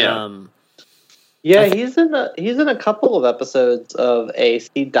 Yeah, he's in a couple of episodes of Ace.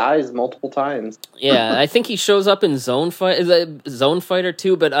 He dies multiple times. Yeah, I think he shows up in Zone Fighter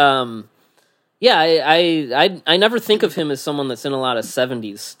too, but yeah, I never think of him as someone that's in a lot of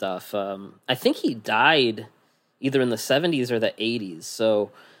 70s stuff. I think he died either in the 70s or the 80s.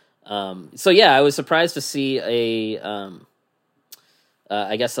 So yeah, I was surprised to see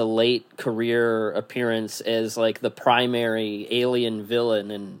I guess a late career appearance as like the primary alien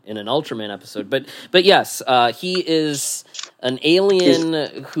villain in an Ultraman episode. But yes, he is an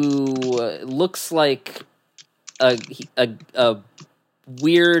alien who looks like a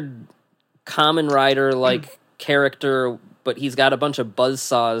weird Kamen Rider like character, but he's got a bunch of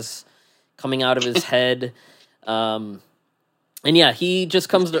buzzsaws coming out of his head. And yeah, he just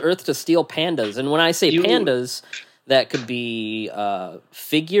comes to Earth to steal pandas. And when I say pandas, that could be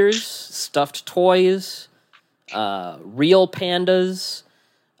figures, stuffed toys, real pandas.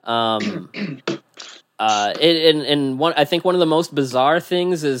 And I think one of the most bizarre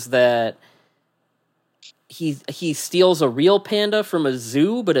things is that he steals a real panda from a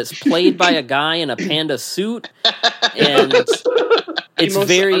zoo, but it's played by a guy in a panda suit, and it's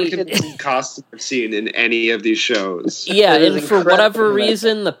very costume I've seen in any of these shows. Yeah, and for whatever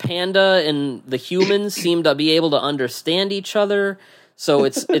reason, the panda and the humans seem to be able to understand each other. So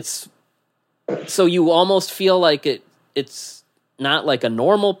it's so you almost feel like it's not like a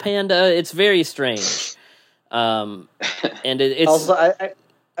normal panda. It's very strange. And it's also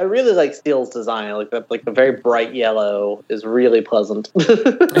I really like Steel's design. Like the very bright yellow is really pleasant.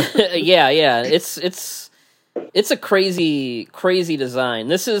 yeah. It's a crazy design.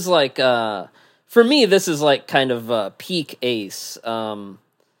 This is like for me, this is like kind of peak Ace.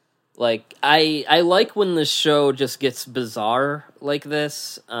 Like I like when the show just gets bizarre like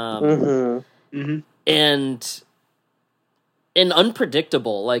this, and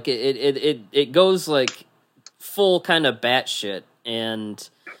unpredictable. Like it goes like full kind of batshit, and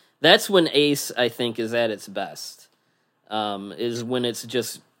that's when Ace, I think, is at its best. Is when it's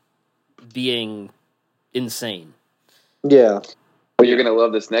just being insane. Yeah. Well, you're gonna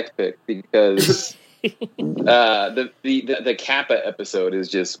love this next pick because the Kappa episode is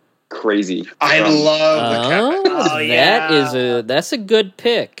just crazy. I love the Kappa. Oh, yeah. That's a good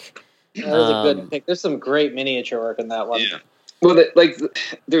pick. That was a good pick. There's some great miniature work in that one. Yeah. Well,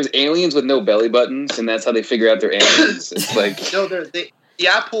 there's aliens with no belly buttons, and that's how they figure out they're aliens. It's like No,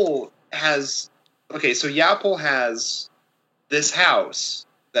 Yapple has... Okay, so Yapple has this house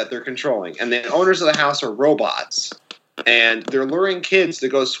that they're controlling, and the owners of the house are robots, and they're luring kids to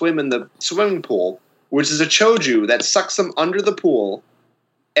go swim in the swimming pool, which is a choju that sucks them under the pool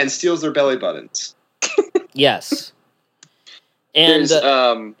and steals their belly buttons. Yes. And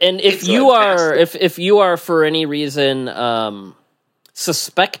if you are for any reason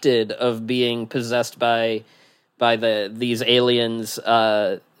suspected of being possessed by these aliens,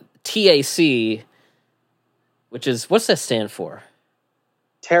 TAC, which is, what's that stand for?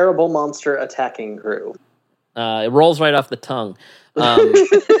 Terrible Monster Attacking Crew. It rolls right off the tongue.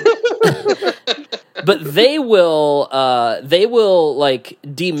 But they will like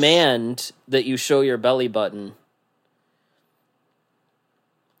demand that you show your belly button.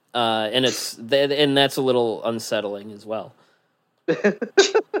 And that's a little unsettling as well.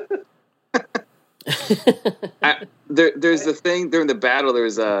 There's the thing during the battle.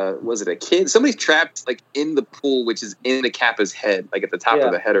 There's was it a kid? Somebody's trapped like in the pool, which is in the Kappa's head, like at the top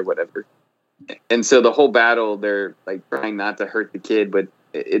of the head or whatever. And so the whole battle, they're like trying not to hurt the kid, but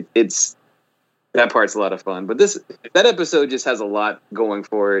it's that part's a lot of fun. But that episode just has a lot going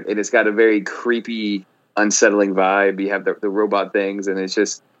for it, and it's got a very creepy, unsettling vibe. You have the robot things, and it's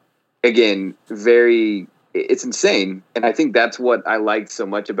just, again, it's insane. And I think that's what I liked so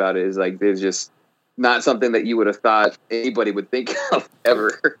much about it, is like there's just not something that you would have thought anybody would think of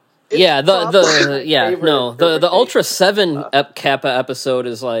ever. Yeah, the Ultra 7 Kappa episode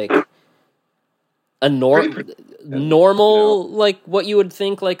is like a normal, like what you would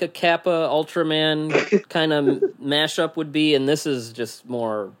think like a Kappa Ultraman kind of mashup would be, and this is just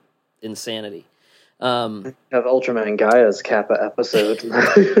more insanity. Have Ultraman Gaia's Kappa episode.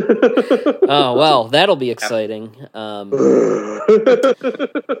 Oh well, that'll be exciting.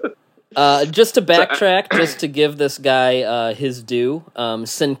 Just to backtrack, just to give this guy his due,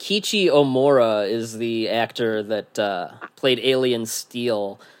 Senkichi Omura is the actor that played Alien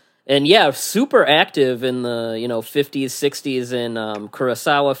Steel. And yeah, super active in the 50s, 60s in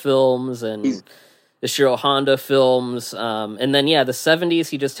Kurosawa films and the Shiro Honda films. And then, the 70s,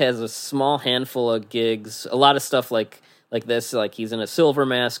 he just has a small handful of gigs. A lot of stuff like this, like he's in a Silver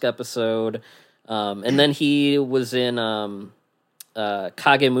Mask episode. And then he was in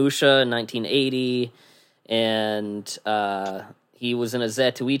Kagemusha in 1980. And he was in a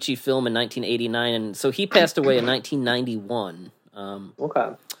Zatoichi film in 1989. And so he passed away in 1991.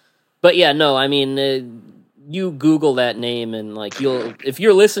 Okay. But yeah, no, I mean, you Google that name and like if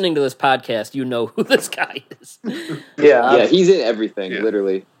you're listening to this podcast, you know who this guy is. Yeah, he's in everything,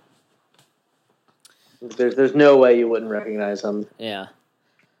 literally. There's no way you wouldn't recognize him. Yeah.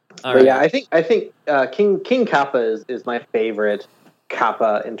 Yeah, I think King Kappa is my favorite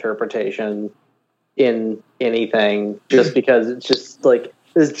Kappa interpretation in anything, just because it's just like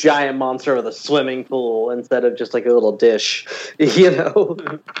this giant monster with a swimming pool instead of just like a little dish,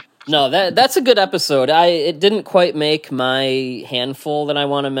 No, that's a good episode. It didn't quite make my handful that I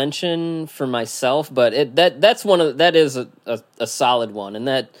want to mention for myself, but that is a solid one, and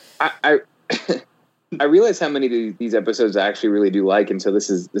that I realize how many of these episodes I actually really do like, and so this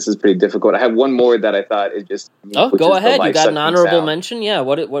is pretty difficult. I have one more that I thought it just. Go ahead. You got an honorable mention? Yeah.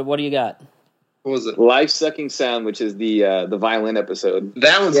 What do you got? What was it? Life Sucking Sound, which is the violin episode.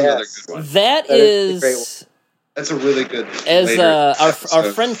 That one's another good one. That is. That's a really good. As our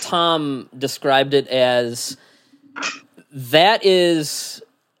friend Tom described it as, that is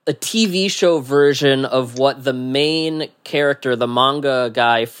a TV show version of what the main character, the manga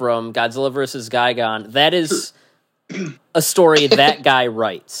guy from Godzilla vs. Gigan, that is a story that guy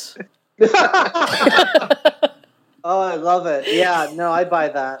writes. Oh, I love it. Yeah, no, I buy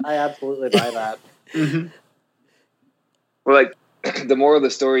that. I absolutely buy that. Mm-hmm. Well, like, the moral of the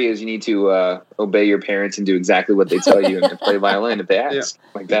story is you need to obey your parents and do exactly what they tell you and play violin if they ask.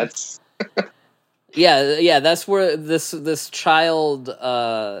 Yeah. Like, that's... yeah, that's where this child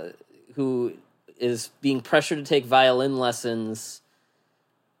who is being pressured to take violin lessons,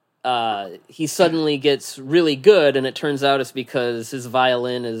 he suddenly gets really good, and it turns out it's because his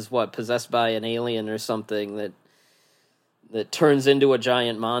violin is possessed by an alien or something that turns into a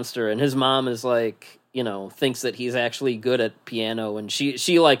giant monster, and his mom is like, thinks that he's actually good at piano, and she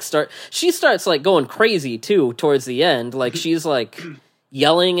starts like going crazy too towards the end. Like she's like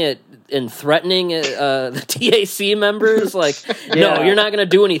yelling at and threatening the TAC members, like, no, you're not going to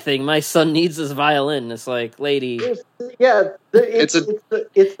do anything. My son needs his violin. It's like, lady. It's at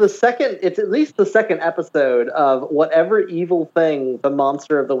least the second episode of whatever evil thing the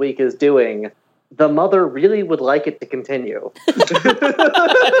monster of the week is doing. The mother really would like it to continue.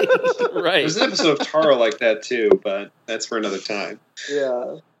 Right. There's an episode of Tara like that too, but that's for another time.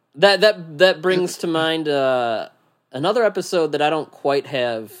 Yeah. That brings to mind another episode that I don't quite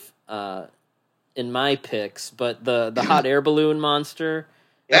have in my picks, but the hot air balloon monster.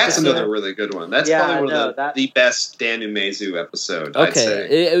 That's another really good one. That's probably one of the best Dan Umezu episode, I'd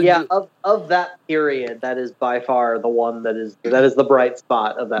say. Of that period, that is by far the one that is the bright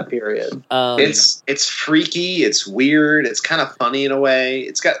spot of that period. It's freaky, it's weird, it's kind of funny in a way.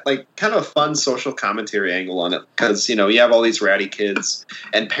 It's got like kind of a fun social commentary angle on it because you have all these ratty kids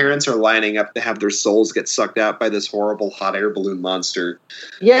and parents are lining up to have their souls get sucked out by this horrible hot air balloon monster.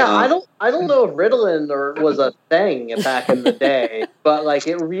 Yeah, I don't know if Ritalin was a thing back in the day, but like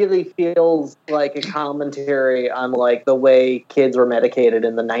it really feels like a commentary on like the way kids were medicated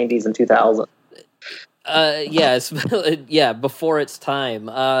in the 90s and 2000s. Before its time.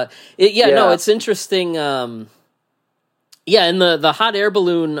 No, it's interesting. And the hot air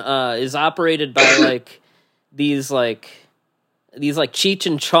balloon is operated by like these Cheech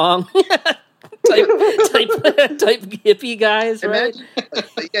and Chong type hippie guys, right?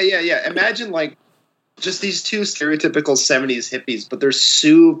 Imagine like just these two stereotypical 70s hippies, but they're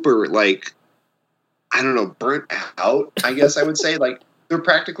super like, I don't know, burnt out, I guess I would say. Like they're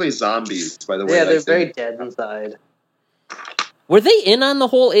practically zombies, by the way. Yeah, they're very dead inside. Were they in on the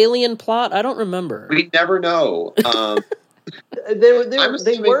whole alien plot? I don't remember. We never know. They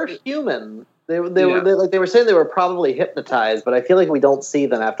were human. They were saying they were probably hypnotized, but I feel like we don't see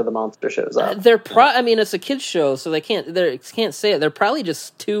them after the monster shows up. It's a kids show, so they can't say it. They're probably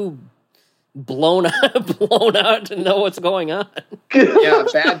just too blown out to know what's going on.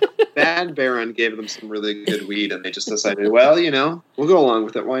 Yeah, Bad Baron gave them some really good weed, and they just decided, well, we'll go along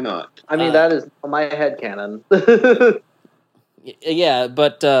with it. Why not? I mean, that is my headcanon. Yeah,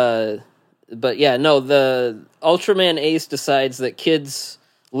 but the Ultraman Ace decides that kids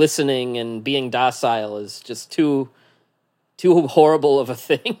listening and being docile is just too horrible of a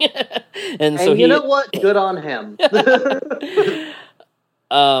thing, and so you know what? Good on him.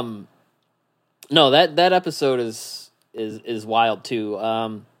 No, that episode is wild too.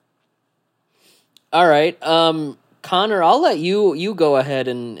 All right, Connor, I'll let you go ahead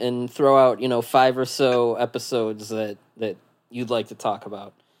and throw out 5 or so episodes that you'd like to talk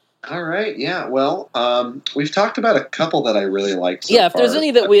about. All right, yeah. Well, we've talked about a couple that I really like.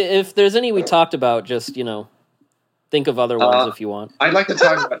 If there's any we talked about, just think of other ones if you want. I'd like to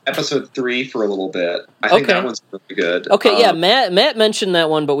talk about episode 3 for a little bit. I think that one's really good. Okay, Matt mentioned that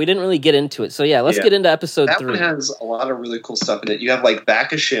one, but we didn't really get into it. So let's get into episode 3. That one has a lot of really cool stuff in it. You have like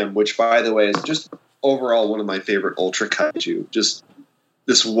Bakashim, which by the way is just overall one of my favorite Ultra Kaiju. Just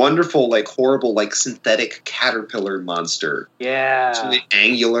this wonderful, like horrible, like synthetic caterpillar monster. Yeah. It's really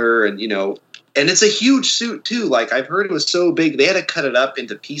angular and and it's a huge suit too. Like I've heard it was so big they had to cut it up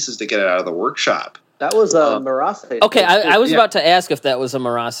into pieces to get it out of the workshop. That was a Marase. Okay, I was about to ask if that was a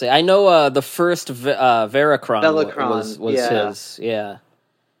Marase. I know the first Veracron was his. Yeah.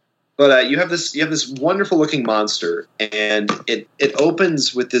 But you have this wonderful looking monster, and it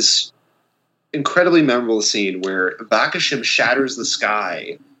opens with this incredibly memorable scene where Bakashim shatters the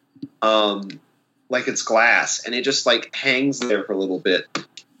sky, like it's glass, and it just like hangs there for a little bit,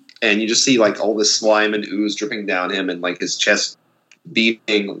 and you just see like all this slime and ooze dripping down him, and like his chest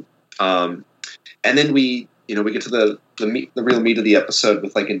beating. And then we get to the real meat of the episode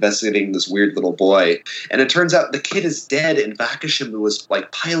with like investigating this weird little boy, and it turns out the kid is dead, and Bakashim was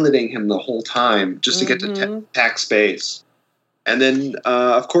like piloting him the whole time just to get to attack space. And then,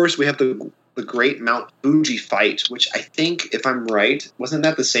 of course, we have the great Mount Fuji fight, which I think, if I'm right, wasn't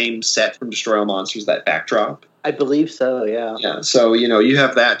that the same set from Destroy All Monsters, that backdrop? I believe so. Yeah. Yeah. So you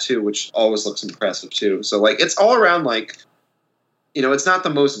have that too, which always looks impressive too. So like it's all around like. It's not the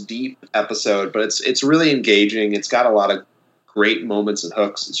most deep episode, but it's really engaging. It's got a lot of great moments and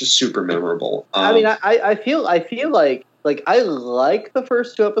hooks. It's just super memorable. I mean, I feel like I like the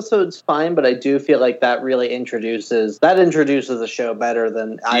first 2 episodes fine, but I do feel like that really introduces the show better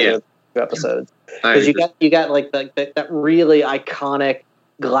than either of the 2 episodes. Because you got like that really iconic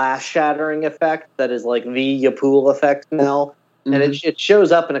glass shattering effect that is like the Yapul effect now, and it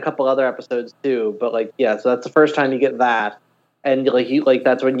shows up in a couple other episodes too. But so that's the first time you get that. and like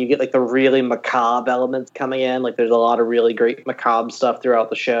that's when you get like the really macabre elements coming in. Like there's a lot of really great macabre stuff throughout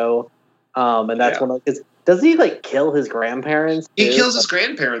the show, and that's one of because does he like kill his grandparents? He kills his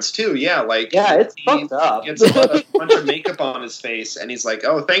grandparents too. Yeah, like it's fucked up. He gets a bunch of makeup on his face, and he's like,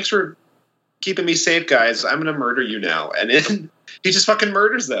 "Oh, thanks for keeping me safe, guys. I'm gonna murder you now," and then he just fucking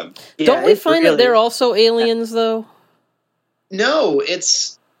murders them. Yeah, don't we find that they're also aliens though? No,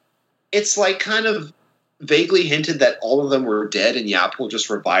 it's like kind of vaguely hinted that all of them were dead and Yapple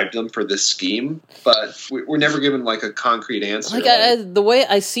just revived them for this scheme, but we're never given like a concrete answer. Like the way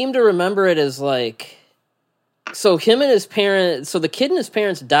I seem to remember it is like, so him and his parents, so the kid and his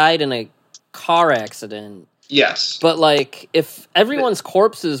parents died in a car accident. Yes. But like, if everyone's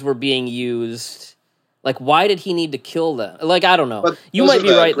corpses were being used, like why did he need to kill them? Like, I don't know. But you might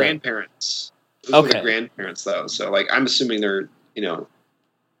be right. Grandparents. Those were the grandparents though. So like, I'm assuming they're,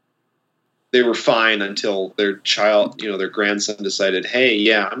 they were fine until their child, their grandson decided, hey,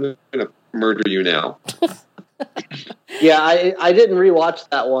 yeah, I'm going to murder you now. Yeah, I didn't rewatch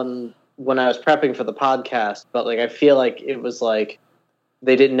that one when I was prepping for the podcast, but like I feel like it was like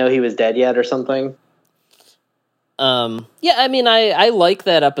they didn't know he was dead yet or something. Yeah, I mean, I like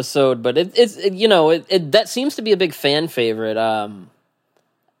that episode, but it's that seems to be a big fan favorite.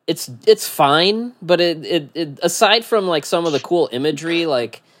 It's fine, but it aside from like some of the cool imagery,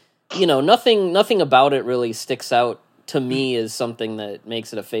 like, nothing about it really sticks out to me as something that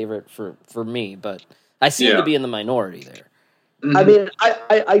makes it a favorite for me, but I seem to be in the minority there. Mm-hmm. I mean,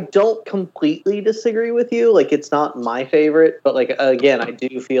 I don't completely disagree with you. Like, it's not my favorite, but like, again, I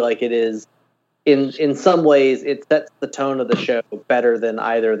do feel like it is, in some ways, it sets the tone of the show better than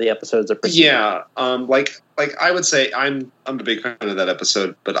either of the episodes are preceding. Yeah, like I would say I'm a big fan of that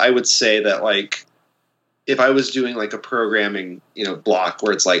episode, but I would say that like if I was doing like a programming, block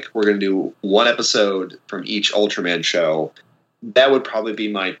where it's like we're going to do one episode from each Ultraman show, that would probably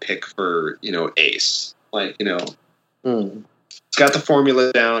be my pick for Ace. Like It's got the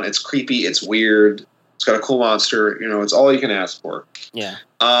formula down. It's creepy. It's weird. It's got a cool monster. It's all you can ask for. Yeah.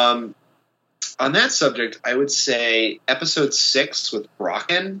 On that subject, I would say episode 6 with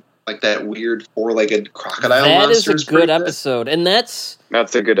Brocken, like that weird 4-legged crocodile monster. That is a good episode, and that's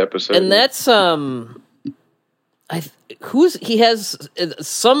a good episode. And that's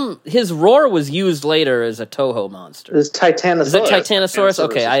his roar was used later as a Toho monster. It's Titanosaurus. Is it Titanosaurus?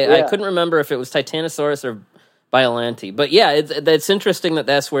 Okay, I couldn't remember if it was Titanosaurus or Biollante, but yeah, it's interesting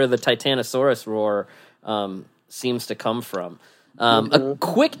that's where the Titanosaurus roar seems to come from. A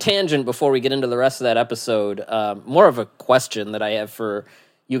quick tangent before we get into the rest of that episode. More of a question that I have for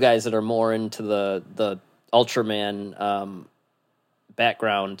you guys that are more into the Ultraman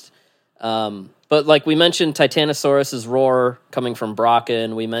background. But like we mentioned, Titanosaurus's roar coming from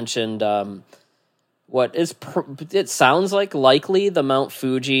Brocken. We mentioned what is it sounds like likely the Mount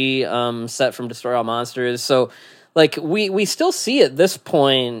Fuji set from Destroy All Monsters. So like we still see at this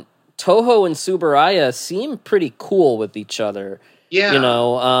point Toho and Tsuburaya seem pretty cool with each other. Yeah.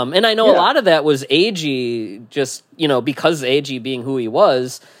 And I know a lot of that was Eiji, just, because Eiji being who he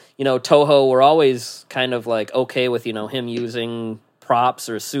was, Toho were always kind of like okay with, him using props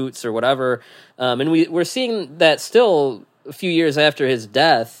or suits or whatever. And we're seeing that still a few years after his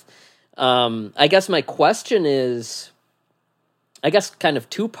death. I guess my question is, kind of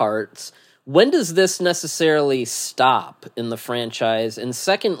two parts. When does this necessarily stop in the franchise? And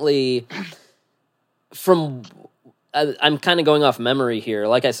secondly, I'm kind of going off memory here.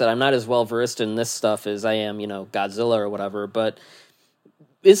 Like I said, I'm not as well versed in this stuff as I am, Godzilla or whatever. But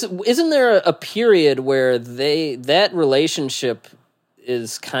isn't there a period where that relationship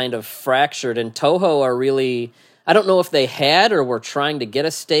is kind of fractured, and Toho are really, I don't know if they had or were trying to get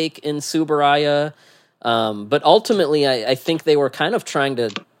a stake in Tsuburaya, but ultimately I think they were kind of trying to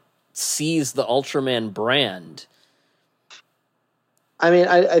seize the Ultraman brand. I mean,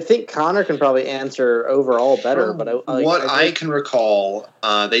 I think Connor can probably answer overall better, but I can recall,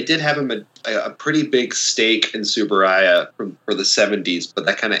 they did have a pretty big stake in Tsuburaya for the 70s, but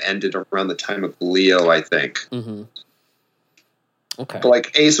that kind of ended around the time of Leo, I think. Mm-hmm. Okay. But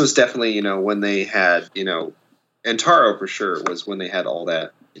like Ace was definitely, when they had, and Taro for sure was when they had all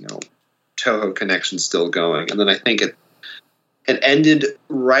that, Toho connection still going. And then I think it ended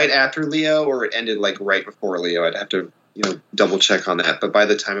right after Leo, or it ended like right before Leo. I'd have to, double check on that. But by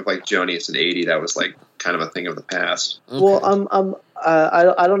the time of like Jonius and 80, that was like kind of a thing of the past. Okay. Well,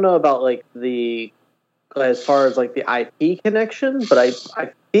 I don't know about like as far as like the IP connection, but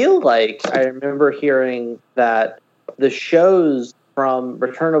I feel like I remember hearing that the shows from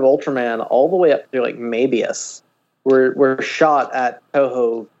Return of Ultraman all the way up through like Mabius were shot at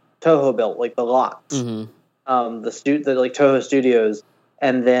Toho built, like the lots. Mm-hmm. the like Toho Studios,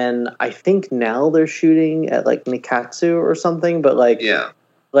 and then I think now they're shooting at like Nikatsu or something. But like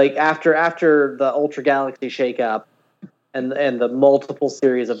after the Ultra Galaxy shakeup and the multiple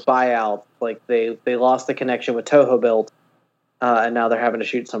series of buyouts, like they lost the connection with Toho Built, and now they're having to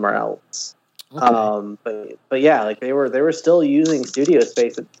shoot somewhere else. Okay. But yeah, like they were still using studio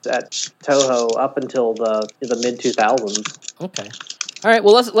space at Toho up until the mid 2000s. Okay. All right.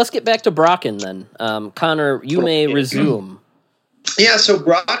 Well, let's get back to Brocken then. Connor, you may resume. Yeah. So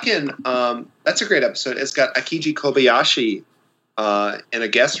Brocken, that's a great episode. It's got Akiji Kobayashi in a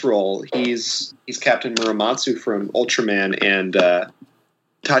guest role. He's Captain Muramatsu from Ultraman and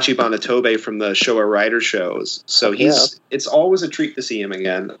Tachibana Tobe from the Showa Rider shows. So it's always a treat to see him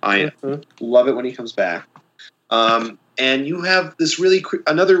again. I love it when he comes back. And you have this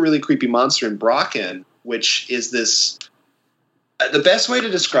another really creepy monster in Brocken, which is this. The best way to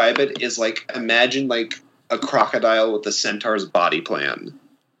describe it is like imagine like a crocodile with a centaur's body plan,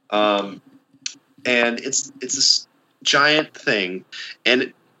 and it's this giant thing, and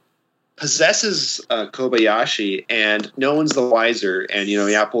it possesses Kobayashi, and no one's the wiser. And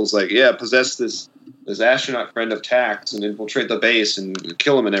Yapple's like, possess this astronaut friend of Tax and infiltrate the base and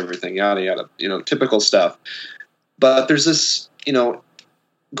kill him and everything, yada yada, typical stuff. But there's this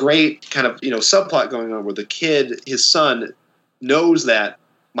great kind of subplot going on where the kid, his son, knows that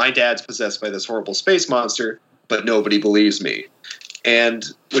my dad's possessed by this horrible space monster, but nobody believes me. And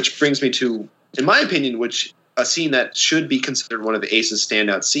which brings me to, in my opinion, a scene that should be considered one of Ace's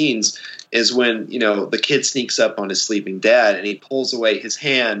standout scenes is when, the kid sneaks up on his sleeping dad and he pulls away his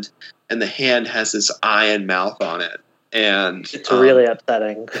hand, and the hand has this eye and mouth on it. And it's really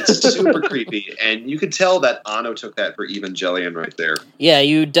upsetting. It's super creepy, and you could tell that Anno took that for Evangelion right there. Yeah,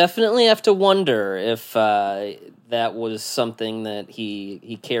 you definitely have to wonder if that was something that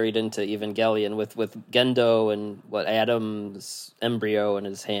he carried into Evangelion with Gendo and Adam's embryo in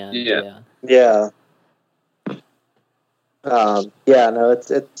his hand. Yeah. No,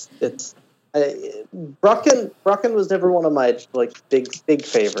 it's Brocken was never one of my big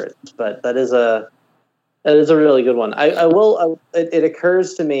favorites, but that is a really good one. It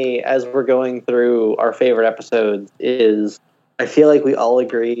occurs to me as we're going through our favorite episodes is I feel like we all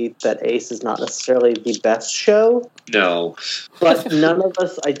agree that Ace is not necessarily the best show. No, but none of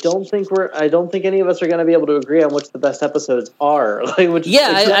us. I don't think any of us are going to be able to agree on which the best episodes are.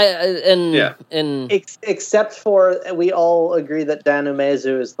 Except for we all agree that Danu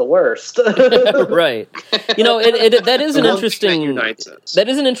Mezu is the worst. Right. That is an interesting. That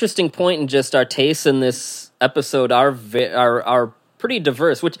is an interesting point in just our tastes in this episode are pretty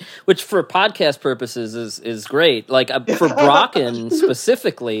diverse, which for podcast purposes is great. Like for Brocken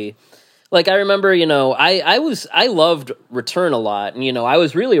specifically, like I remember, I loved Return a lot, and I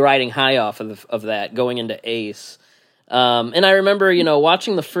was really riding high off of that going into Ace. And I remember,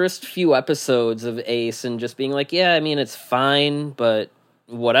 watching the first few episodes of Ace and just being like, yeah, I mean it's fine, but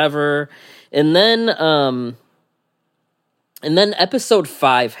whatever. And then episode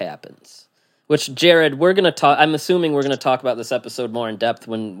 5 happens. Which, Jared, we're going to talk... I'm assuming we're going to talk about this episode more in depth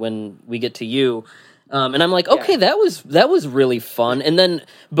when we get to you. And I'm like, okay, that was really fun. And then...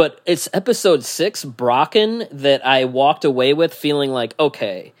 But it's episode 6, Brocken, that I walked away with feeling like,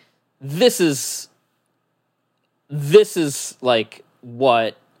 okay, this is like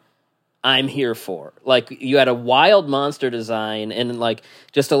what I'm here for. Like, you had a wild monster design and like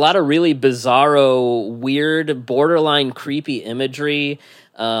just a lot of really bizarro, weird, borderline creepy imagery.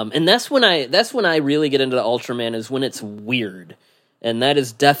 And that's when I really get into the Ultraman, is when it's weird, and that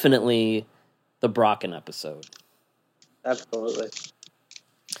is definitely the Brocken episode. Absolutely.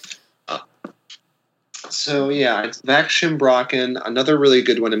 So yeah, it's Vakshin Brocken, another really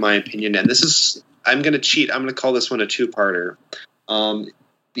good one in my opinion. And this is, I'm going to cheat. I'm going to call this one a two-parter.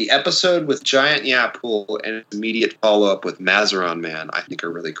 The episode with Giant Yapple and its immediate follow-up with Mazaron Man, I think,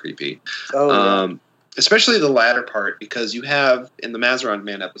 are really creepy. Especially the latter part, because you have, in the Mazaron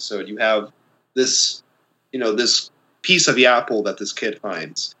Man episode, you have this, this piece of Yapple that this kid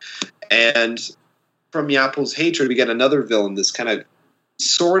finds. And from Yapple's hatred, we get another villain, this kind of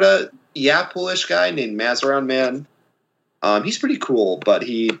sort of Yapple-ish guy named Mazaron Man. He's pretty cool, but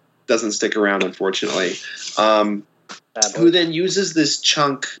he doesn't stick around, unfortunately. Who then uses this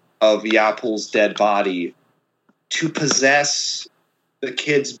chunk of Yapple's dead body to possess the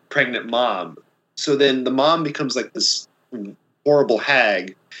kid's pregnant mom. So then the mom becomes like this horrible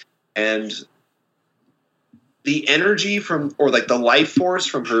hag, and the energy the life force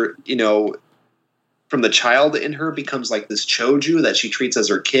from her, from the child in her becomes like this choju that she treats as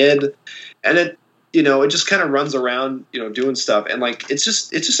her kid. And it just kind of runs around, doing stuff, and like it's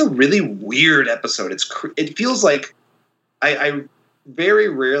just a really weird episode. It feels like I very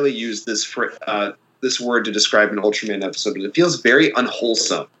rarely use this word to describe an Ultraman episode, but it feels very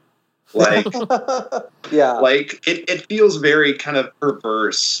unwholesome. Like, yeah, like it feels very kind of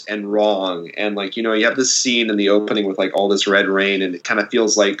perverse and wrong, and like you have this scene in the opening with like all this red rain, and it kind of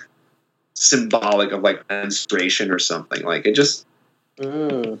feels like symbolic of like menstruation or something. Like it just.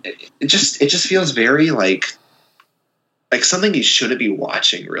 It just feels very like something you shouldn't be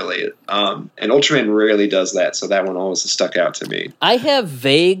watching, really. And Ultraman rarely does that, so that one always stuck out to me. I have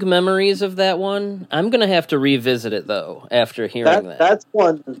vague memories of that one. I'm gonna have to revisit it though after hearing that. That's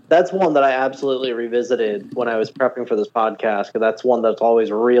one that I absolutely revisited when I was prepping for this podcast, because that's one that's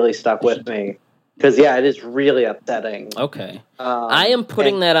always really stuck with me. Because it is really upsetting. Okay, I am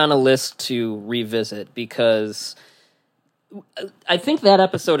putting that on a list to revisit because. I think that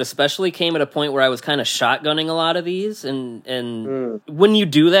episode especially came at a point where I was kind of shotgunning a lot of these, and when you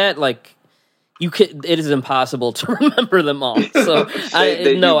do that, like it is impossible to remember them all. So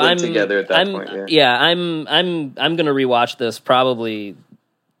I'm together at that point. I'm gonna rewatch this probably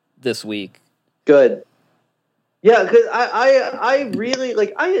this week. Good, yeah, because I really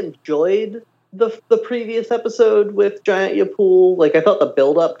I enjoyed the previous episode with Giant Yapul. Like I thought the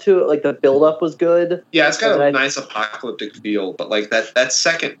build up to it, like the build up was good. Yeah, it's got a nice apocalyptic feel, but like that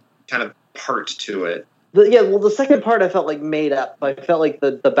second kind of part to it. The second part I felt like made up. I felt like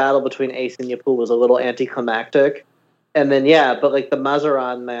the battle between Ace and Yapul was a little anticlimactic. And then but like the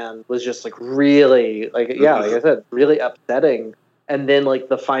Mazaran man was just like really like like I said, really upsetting. And then like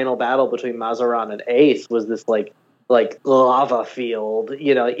the final battle between Mazaran and Ace was this like lava field,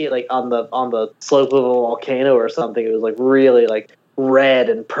 like on the slope of a volcano or something. It was like really like red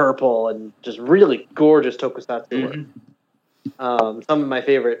and purple and just really gorgeous tokusatsu work. Some of my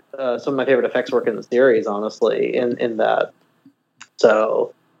favorite effects work in the series, honestly, in that.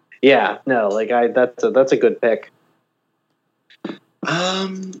 So, that's a good pick.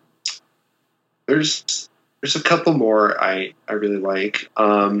 There's a couple more I really like.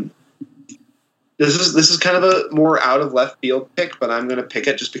 This is kind of a more out of left field pick, but I'm going to pick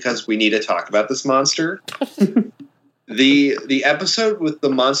it just because we need to talk about this monster. The episode with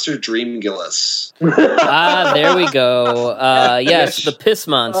the monster Dreamgillis. There we go. Yes, the piss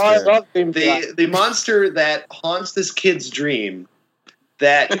monster. I love Dreamgillis. The monster that haunts this kid's dream,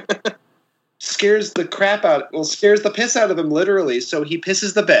 that scares the piss out of him, literally. So he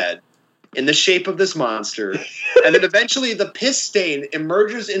pisses the bed in the shape of this monster, and then eventually the piss stain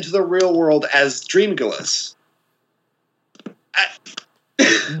emerges into the real world as Dreamgillis.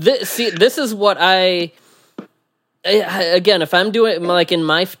 This is what again, if I'm doing like in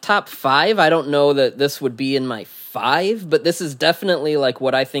my top 5, I don't know that this would be in my 5, but this is definitely like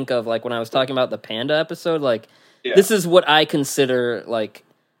what I think of like when I was talking about the panda episode. Like this is what I consider like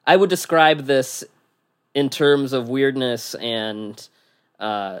I would describe this in terms of weirdness and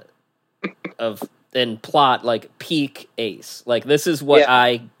and plot, like peak Ace. Like this is what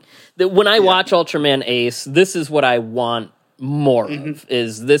when I watch Ultraman Ace, this is what I want more of.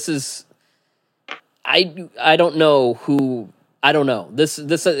 I don't know who. I don't know. This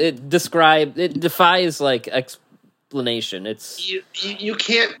it defies like explanation. It's you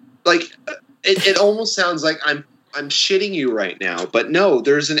can't like it almost sounds like I'm shitting you right now, but no,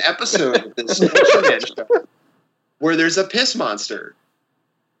 there's an episode of this Ultraman show where there's a piss monster.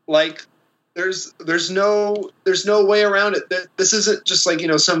 Like there's no way around it. This isn't just like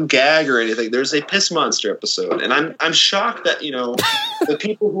some gag or anything. There's a piss monster episode, and I'm shocked that the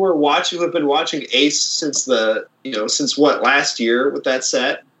people who have been watching Ace since last year with that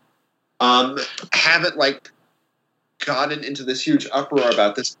set haven't like gotten into this huge uproar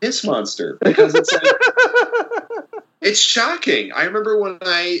about this piss monster, because it's like it's shocking. I remember when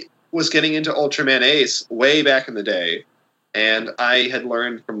I was getting into Ultraman Ace way back in the day, and I had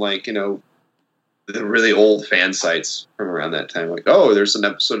learned from the really old fan sites from around that time, like, oh, there's an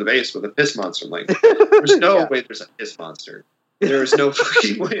episode of Ace with a piss monster. I'm like, there's no way there's a piss monster. There's no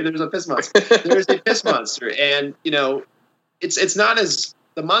fucking way there's a piss monster. There's a piss monster, and it's not as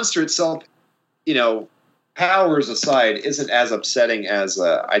the monster itself, powers aside, isn't as upsetting as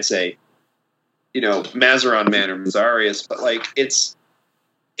I'd say, Mazaran Man or Mazarius, but like it's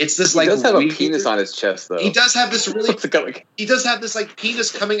this like he does have a penis on his chest though. He does have this really he does have this like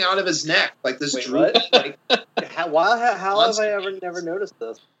penis coming out of his neck, like this droop. Like, how have I never noticed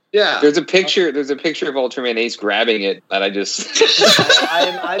this? Yeah, there's a picture of Ultraman Ace grabbing it that I just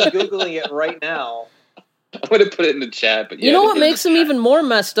I'm googling it right now. I'm gonna put it in the chat, but what makes him even more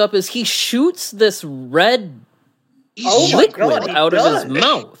messed up is he shoots this red liquid out of his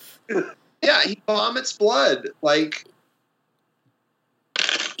mouth. Yeah, he vomits blood. Like,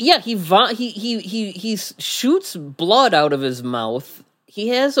 yeah, he shoots blood out of his mouth. He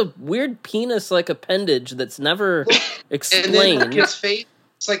has a weird penis-like appendage that's never explained. And then his face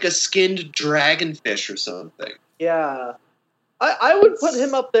is like a skinned dragonfish or something. Yeah. I would put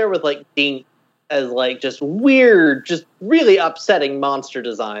him up there with, like, Dink as, like, just weird, just really upsetting monster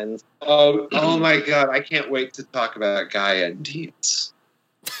designs. Oh my god, I can't wait to talk about Gaia and Deeds.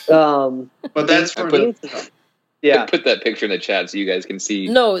 But that's for yeah. Put that picture in the chat so you guys can see.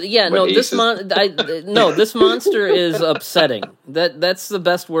 This monster is upsetting. That's the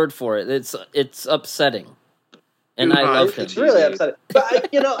best word for it. It's upsetting, and I love him. It's really upsetting. But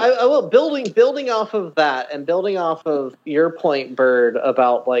I will building off of that and building off of your point, Bird,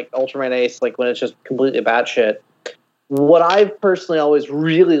 about like Ultraman Ace, like when it's just completely batshit. What I've personally always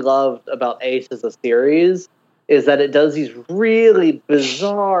really loved about Ace as a series is that it does these really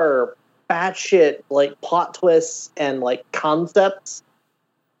bizarre, batshit like plot twists and like concepts.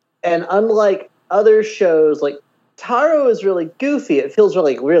 And unlike other shows, like Taro is really goofy. It feels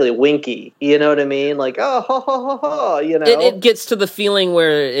really winky. You know what I mean? Like, oh, ha, ha, ha, ha, you know? It gets to the feeling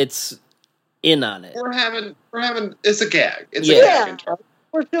where it's in on it. We're having it's a gag. It's a gag.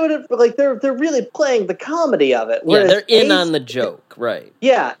 We're doing it for, like, they're really playing the comedy of it. Yeah, they're in on the joke, right?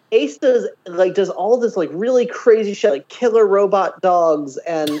 Yeah, Ace does all this like really crazy shit, like killer robot dogs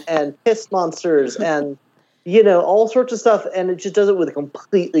and piss monsters and all sorts of stuff, and it just does it with a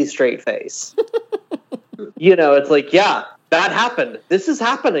completely straight face. It's like, yeah, that happened. This is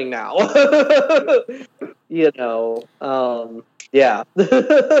happening now. Yeah.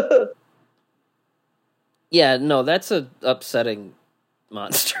 Yeah, no, that's a upsetting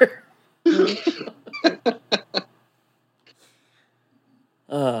monster. Did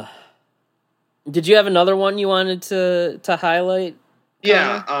you have another one you wanted to highlight?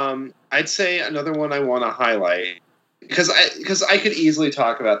 Yeah, I'd say another one I want to highlight because I could easily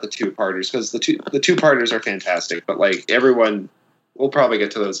talk about the two-parters because the two-parters are fantastic, but like everyone, we'll probably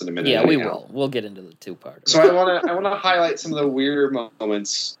get to those in a minute. Yeah, we will. We'll get into the two-parters. So I want to highlight some of the weirder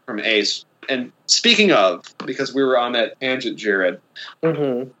moments from Ace. And speaking of, because we were on that tangent, Jared,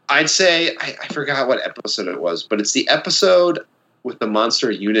 I'd say, I forgot what episode it was, but it's the episode with the monster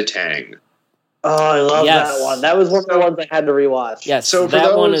Unitang. Oh, I love that one. That was one of the ones I had to rewatch. Yes, so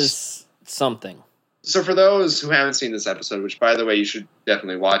that one is something. So for those who haven't seen this episode, which, by the way, you should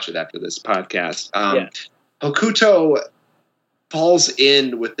definitely watch it after this podcast, Hokuto falls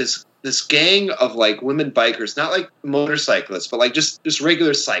in with this gang of like women bikers, not like motorcyclists, but like just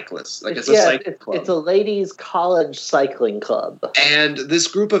regular cyclists. Like it's a cycling club. It's a ladies' college cycling club. And this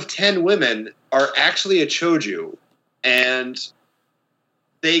group of 10 women are actually a choju, and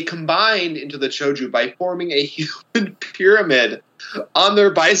they combined into the choju by forming a human pyramid on their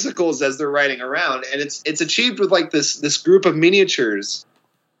bicycles as they're riding around, and it's achieved with like this group of miniatures.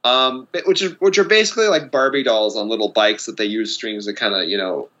 Which are basically like Barbie dolls on little bikes that they use strings to kind of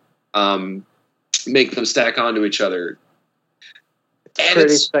make them stack onto each other. It's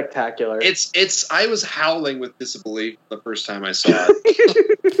pretty spectacular. I was howling with disbelief the first time I saw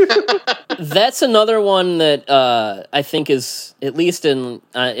it. That's another one that I think is, at least in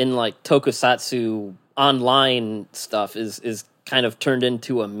like tokusatsu online stuff, is kind of turned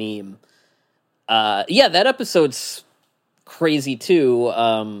into a meme. That episode's crazy too.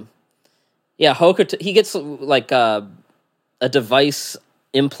 Hokuto, he gets like a device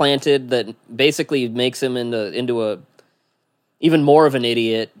implanted that basically makes him into a even more of an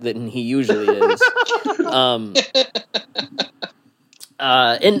idiot than he usually is.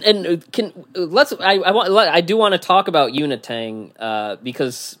 I do want to talk about Unitang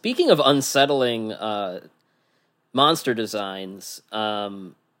because speaking of unsettling monster designs,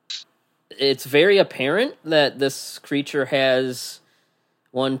 it's very apparent that this creature has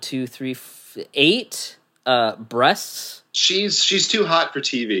 8 breasts. She's too hot for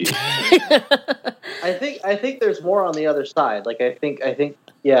TV. I think there's more on the other side. Like I think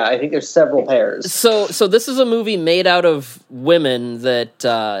there's several pairs. So this is a movie made out of women that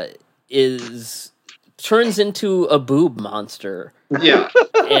turns into a boob monster. Yeah,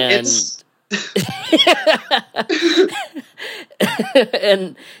 and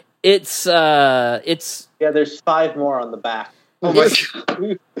and it's there's 5 more on the back. Oh my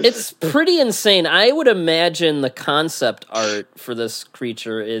God. It's pretty insane. I would imagine the concept art for this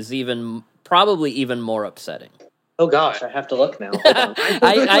creature is probably even more upsetting. Oh gosh, I have to look now.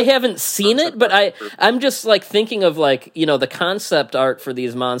 I haven't seen it, but I'm just like thinking of like, the concept art for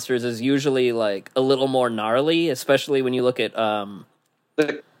these monsters is usually like a little more gnarly, especially when you look at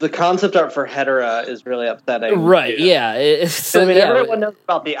The concept art for Hedera is really upsetting. Right, yeah. Everyone knows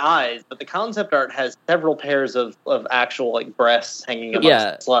about the eyes, but the concept art has several pairs of actual like breasts hanging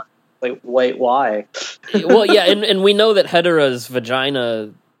amongst the sluts. Like, wait, why? Well, yeah, and we know that Hedera's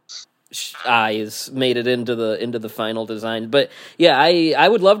vagina eyes made it into the final design. But yeah, I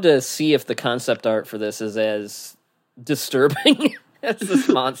would love to see if the concept art for this is as disturbing as this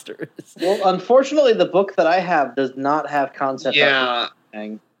monster is. Well, unfortunately, the book that I have does not have concept art.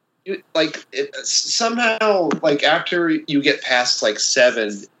 Somehow, like after you get past like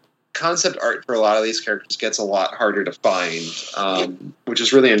 7, concept art for a lot of these characters gets a lot harder to find, which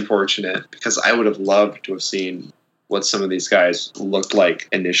is really unfortunate because I would have loved to have seen what some of these guys looked like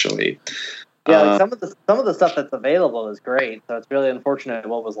initially. Yeah, some of the stuff that's available is great, so it's really unfortunate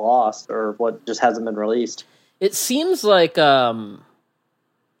what was lost or what just hasn't been released. It seems like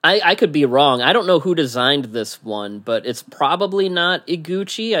I could be wrong. I don't know who designed this one, but it's probably not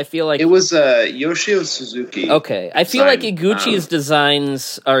Iguchi. I feel like it was Yoshio Suzuki. Okay, I feel like Iguchi's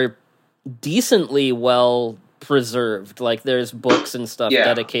designs are decently well preserved. Like there's books and stuff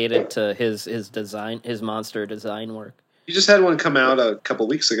dedicated to his design, his monster design work. You just had one come out a couple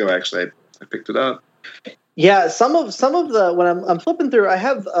weeks ago. Actually, I picked it up. Yeah, some of the when I'm flipping through, I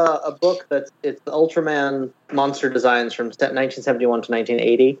have a book it's the Ultraman monster designs from 1971 to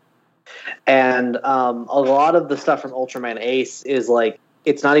 1980, and a lot of the stuff from Ultraman Ace is like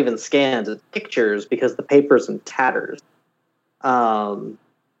it's not even scans; it's pictures because the paper's in tatters.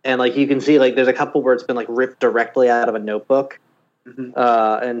 And like you can see, like there's a couple where it's been like ripped directly out of a notebook,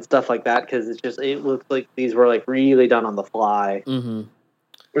 and stuff like that because it looks like these were like really done on the fly. Mm-hmm.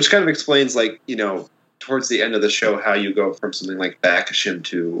 Which kind of explains, like, towards the end of the show, how you go from something like Bakishim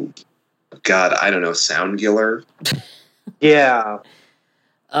to, God, I don't know, Soundgiller. Yeah.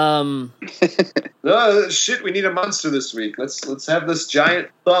 Shit, we need a monster this week. Let's have this giant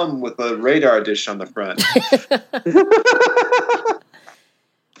thumb with a radar dish on the front.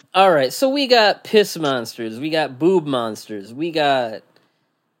 All right, so we got piss monsters, we got boob monsters, we got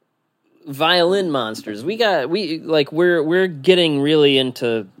violin monsters. We're getting really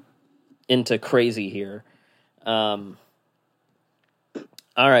into crazy here. All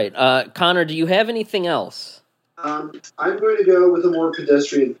right, Connor, do you have anything else? I'm going to go with a more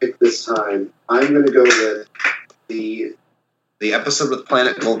pedestrian pick this time. I'm going to go with the episode with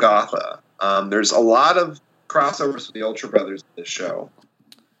Planet Golgotha. There's a lot of crossovers with the Ultra Brothers in this show.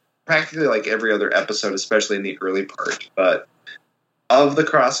 Practically like every other episode, especially in the early part. But of the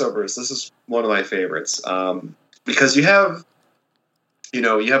crossovers, this is one of my favorites. Because you have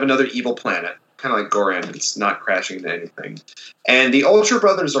another evil planet, kind of like Goran, but it's not crashing into anything. And the Ultra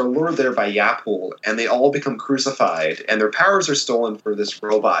Brothers are lured there by Yapul, and they all become crucified, and their powers are stolen for this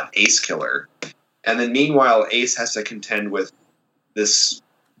robot, Ace Killer. And then meanwhile, Ace has to contend with this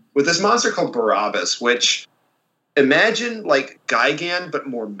monster called Barabbas, which... Imagine like Gigan, but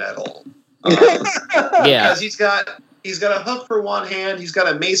more metal. Yeah, because he's got a hook for one hand, he's got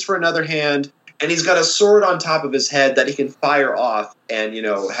a mace for another hand, and he's got a sword on top of his head that he can fire off and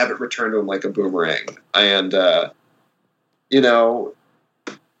have it return to him like a boomerang. And and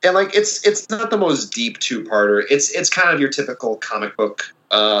like it's not the most deep 2-parter. It's kind of your typical comic book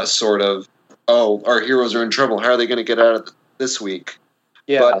sort of. Oh, our heroes are in trouble. How are they going to get out of this week?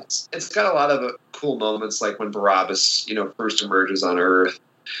 Yeah, but it's got a lot of cool moments, like when Barabbas, first emerges on Earth.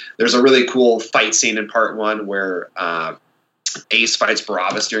 There's a really cool fight scene in part 1 where Ace fights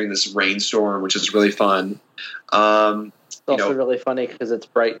Barabbas during this rainstorm, which is really fun. It's also really funny because it's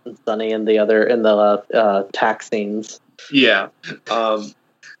bright and sunny in the tack scenes. Yeah, and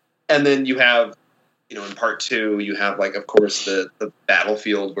then you have, in part 2, you have like, of course, the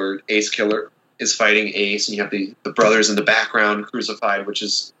battlefield where Ace Killer is fighting Ace, and you have the brothers in the background crucified, which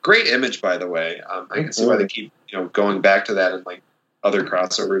is great image, by the way. I can see why they keep going back to that in like other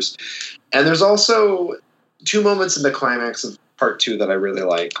crossovers. And there's also 2 moments in the climax of part 2 that I really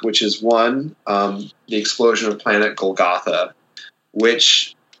like, which is one, the explosion of Planet Golgotha,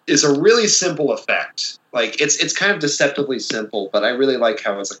 which is a really simple effect. Like it's kind of deceptively simple, but I really like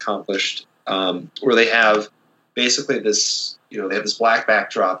how it's accomplished. Where they have basically this. They have this black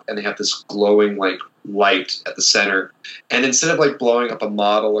backdrop and they have this glowing like light at the center. And instead of like blowing up a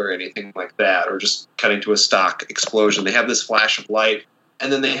model or anything like that, or just cutting to a stock explosion, they have this flash of light,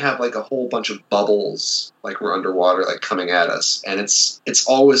 and then they have like a whole bunch of bubbles, like we're underwater, like coming at us. And it's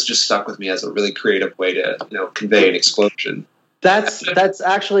always just stuck with me as a really creative way to convey an explosion. That's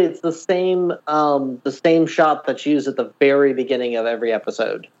actually it's the same shot that's used at the very beginning of every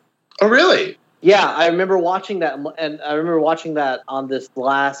episode. Oh, really? Yeah, I remember watching that, and I remember watching that on this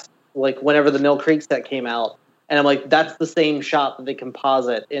last, like, whenever the Mill Creek set came out, And I'm like, that's the same shot that they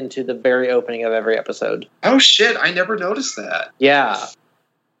composite into the very opening of every episode. Oh shit! I never noticed that. Yeah.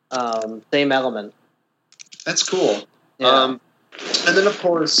 Same element. That's cool. Yeah. And then, of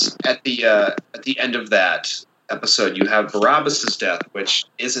course, at the end of that episode, you have Barabbas's death, which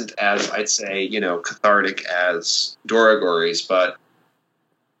isn't as, I'd say, cathartic as Doragori's, but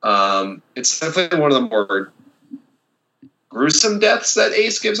it's definitely one of the more gruesome deaths that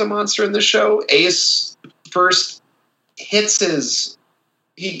Ace gives a monster in the show. Ace first hits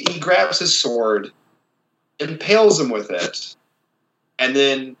he grabs his sword, impales him with it, and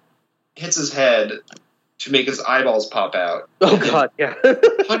then hits his head to make his eyeballs pop out. Oh god, yeah.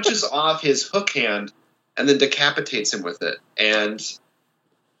 Punches off his hook hand and then decapitates him with it. And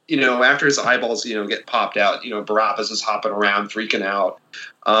after his eyeballs get popped out, Barabbas is hopping around freaking out.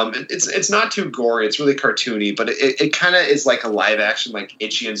 It's not too gory, it's really cartoony, but it kind of is like a live action, like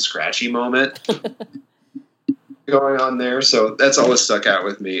itchy and scratchy moment going on there. So that's always stuck out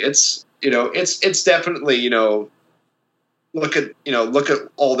with me. It's definitely look at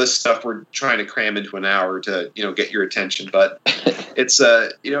all this stuff we're trying to cram into an hour to get your attention, but it's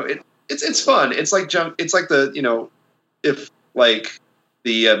it's fun. It's like the if like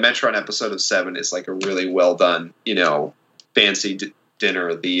the Metron episode of 7 is like a really well done fancy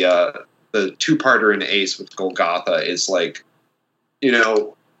dinner. The 2-parter in Ace with Golgotha is like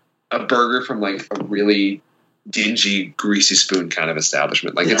a burger from like a really dingy greasy spoon kind of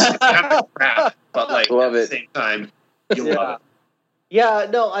establishment. Like it's kind of crap, but like Love at the it. same time you love it. Yeah,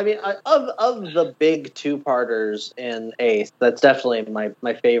 no, I mean, of the big 2-parters in Ace, that's definitely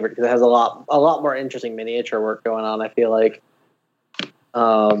my favorite because it has a lot more interesting miniature work going on. I feel like,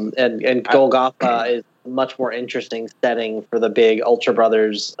 and Golgotha is a much more interesting setting for the big Ultra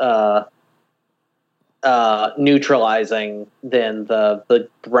Brothers neutralizing than the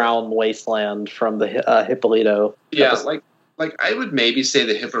brown wasteland from the Hippolyto. Yeah, episode. like I would maybe say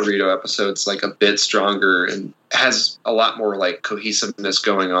the Hippolyto episode's like a bit stronger and has a lot more like cohesiveness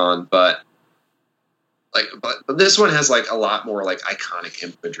going on, but this one has like a lot more like iconic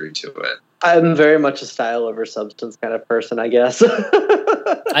imagery to it. I'm very much a style over substance kind of person, I guess.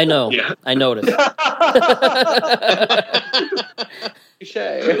 I know. Yeah. I noticed.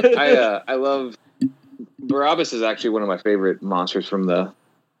 I love Barabbas is actually one of my favorite monsters from the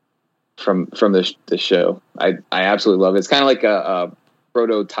show. I absolutely love it. It's kind of like a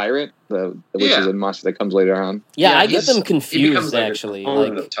proto tyrant, which is a monster that comes later on. Yeah, I get them he confused becomes, like, actually. a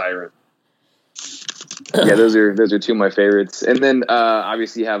component Like of tyrant. Yeah, those are two of my favorites. And then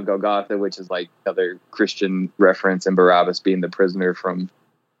obviously you have Golgotha, which is like another Christian reference, and Barabbas being the prisoner from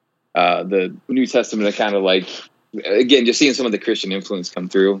the New Testament. Kind of like, again, just seeing some of the Christian influence come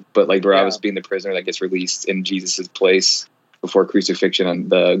through, but like Barabbas being the prisoner that gets released in Jesus's place before crucifixion on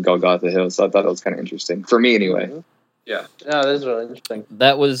the Golgotha Hill. So I thought that was kind of interesting for me, anyway. Mm-hmm. Yeah. No, this is really interesting.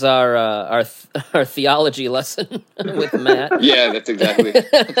 that was our theology lesson with Matt. Yeah, that's exactly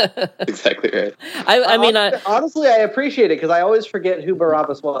right. I mean, honestly, I appreciate it because I always forget who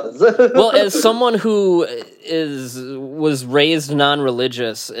Barabbas was. well, as someone who was raised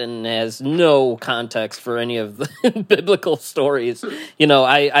non-religious and has no context for any of the biblical stories,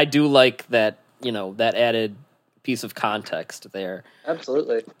 I do like that. That added piece of context there.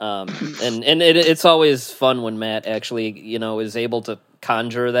 Absolutely. And it's always fun when Matt actually, is able to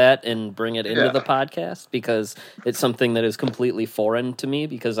conjure that and bring it into the podcast, because it's something that is completely foreign to me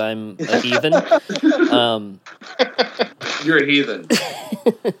because I'm a heathen. You're a heathen.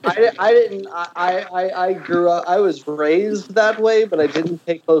 I grew up, I was raised that way, but I didn't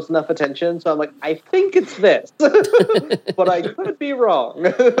pay close enough attention. So I'm like, I think it's this, but I could be wrong.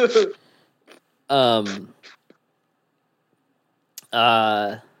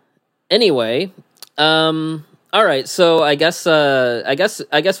 Anyway, all right. So I guess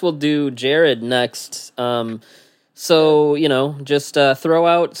we'll do Jared next. So just throw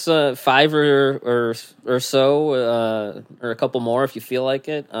out 5 or so, or a couple more if you feel like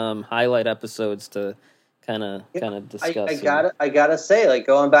it. Highlight episodes to kind of discuss. I gotta say, like,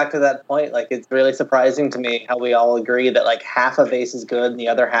 going back to that point, like, it's really surprising to me how we all agree that like half of Ace is good and the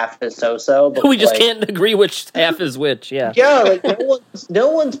other half is so. But we just can't agree which half is which. Yeah. Yeah, like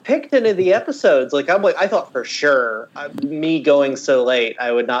no one's picked any of the episodes. Like I thought for sure, me going so late,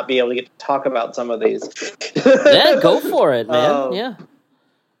 I would not be able to get to talk about some of these. Yeah, go for it, man. Yeah.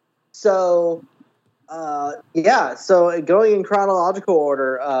 So, So going in chronological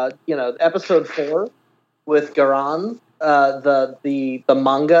order, episode 4 with Garan, the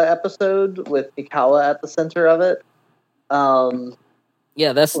manga episode with Ikawa at the center of it.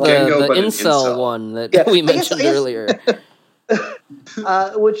 Yeah, that's the but an incel incel one that we mentioned earlier.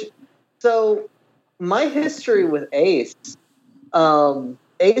 my history with Ace,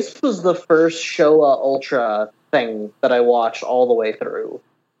 Ace was the first Showa Ultra thing that I watched all the way through.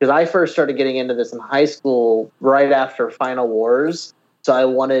 Because I first started getting into this in high school right after Final Wars. So I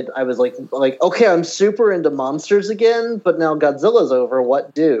was like, okay, I'm super into monsters again, but now Godzilla's over.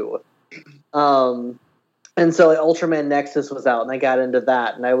 What do? And so Ultraman Nexus was out, and I got into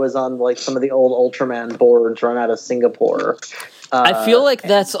that, and I was on like some of the old Ultraman boards run out of Singapore. I feel like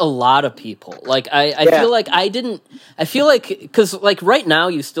that's a lot of people. Like I feel like I feel like because like right now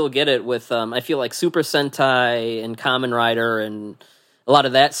you still get it with I feel like Super Sentai and Kamen Rider and a lot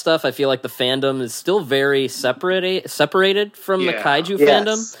of that stuff. I feel like the fandom is still very separated from the kaiju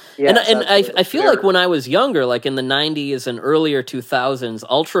fandom. Yes, and I feel like when I was younger, like in the 90s and earlier 2000s,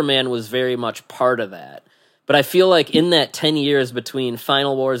 Ultraman was very much part of that. But I feel like in that 10 years between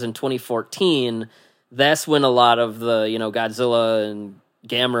Final Wars and 2014, that's when a lot of the, Godzilla and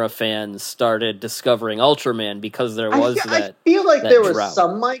Gamera fans started discovering Ultraman because there was I feel like there was drought.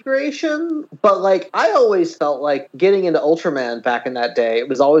 Some migration, but like I always felt like getting into Ultraman back in that day, it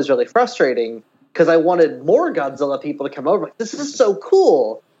was always really frustrating because I wanted more Godzilla people to come over. Like, this is so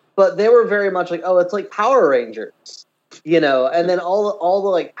cool. But they were very much like, oh, it's like Power Rangers. And then all the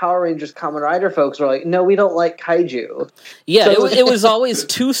like Power Rangers Kamen Rider folks were like, no, we don't like kaiju. Yeah, so it was always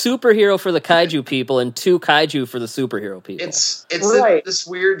 2 superhero for the kaiju people and 2 kaiju for the superhero people. It's right. This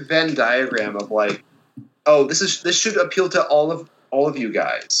weird Venn diagram of like, oh, this should appeal to all of you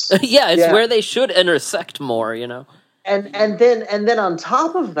guys. It's where they should intersect more, And then on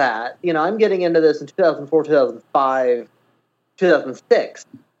top of that, I'm getting into this in 2004, 2005, 2006.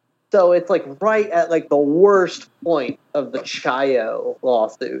 So it's like right at like the worst point of the Chayo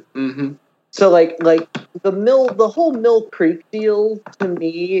lawsuit. Mm-hmm. So like the whole Mill Creek deal to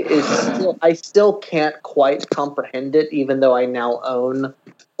me is I still can't quite comprehend it, even though I now own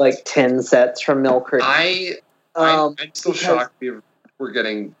like 10 sets from Mill Creek. I'm still shocked we're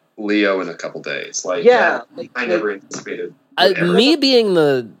getting Leo in a couple days. Like I never anticipated. Me being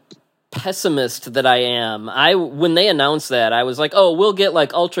the pessimist that I am, when they announced that, I was like, oh, we'll get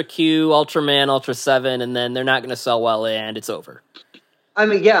like Ultra Q, Ultraman, Ultra 7, and then they're not going to sell well and it's over. I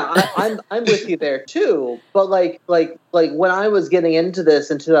mean, I'm with you there too. But like when I was getting into this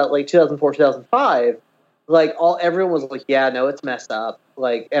in 2004, 2005, like everyone was like, yeah, no, it's messed up.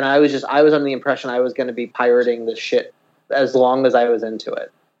 Like, and I was under the impression I was going to be pirating this shit as long as I was into it.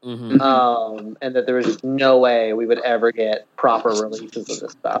 Mm-hmm. And that there was just no way we would ever get proper releases of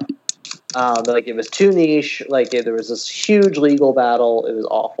this stuff. Like it was too niche. Like there was this huge legal battle. It was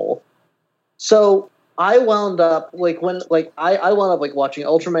awful. So I wound up watching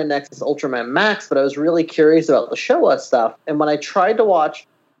Ultraman Nexus, Ultraman Max, but I was really curious about the Showa stuff. And when I tried to watch,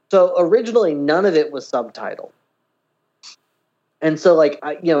 so originally none of it was subtitled. And so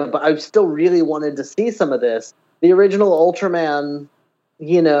but I still really wanted to see some of this. The original Ultraman,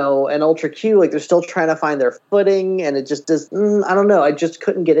 and Ultra Q, like they're still trying to find their footing, and it just does. I don't know. I just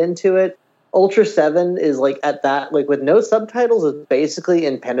couldn't get into it. Ultra 7 is like at that, like with no subtitles, it's basically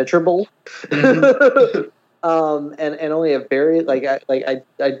impenetrable. And only a very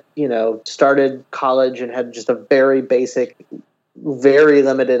I started college and had just a very basic, very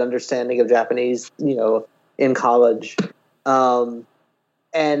limited understanding of Japanese, in college. Similar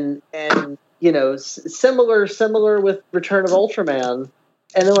with Return of Ultraman.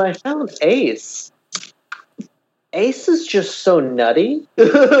 And then when I found Ace is just so nutty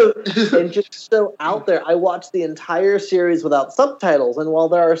and just so out there. I watched the entire series without subtitles, and while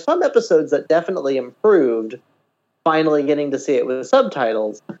there are some episodes that definitely improved, finally getting to see it with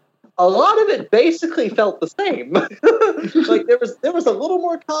subtitles, a lot of it basically felt the same. Like there was a little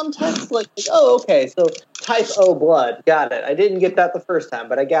more context, like oh, okay, so type O blood, got it. I didn't get that the first time,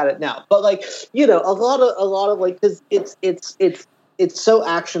 but I got it now. But a lot of like, because it's so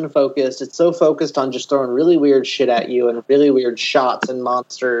action focused. It's so focused on just throwing really weird shit at you and really weird shots and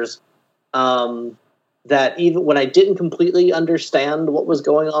monsters, that even when I didn't completely understand what was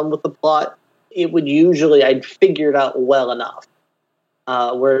going on with the plot, I'd figure it out well enough.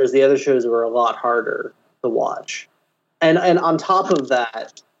 Whereas the other shows were a lot harder to watch. And on top of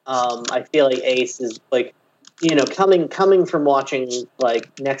that, I feel like Ace is like, coming from watching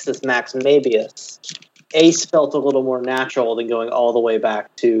like Nexus, Max, Mabius, Ace felt a little more natural than going all the way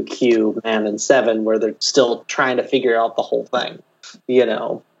back to Q, Man, and 7, where they're still trying to figure out the whole thing,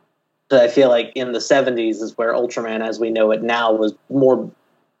 So I feel like in the 70s is where Ultraman, as we know it now, was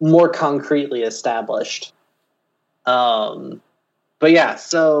more concretely established. But yeah,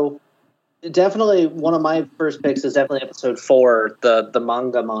 so definitely one of my first picks is definitely episode 4, the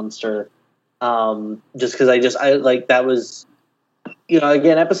manga monster. Just because I like that was,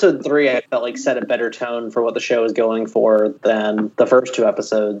 again, episode 3, I felt like set a better tone for what the show was going for than the first 2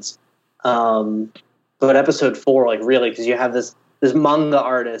 episodes. But episode 4, like, really, because you have this manga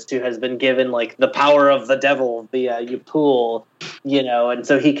artist who has been given, like, the power of the devil via Yapul, and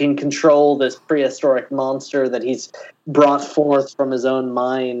so he can control this prehistoric monster that he's brought forth from his own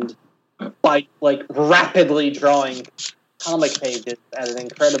mind by, like, rapidly drawing comic pages at an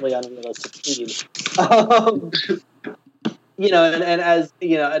incredibly unrealistic speed. And as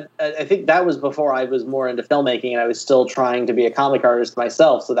I think that was before I was more into filmmaking, and I was still trying to be a comic artist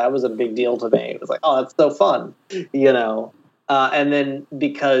myself. So that was a big deal to me. It was like, oh, that's so fun, And then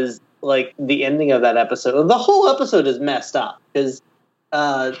because like the ending of that episode, the whole episode is messed up because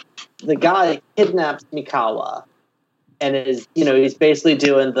the guy kidnaps Mikawa, and he's basically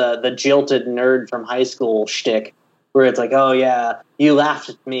doing the jilted nerd from high school shtick, where it's like, oh yeah, you laughed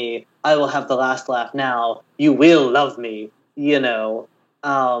at me, I will have the last laugh now. You will love me.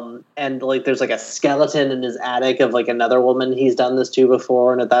 And like there's like a skeleton in his attic of like another woman he's done this to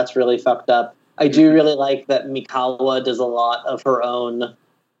before, and that's really fucked up. I do really like that Mikawa does a lot of her own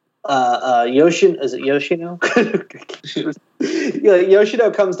is it Yoshino? Yoshino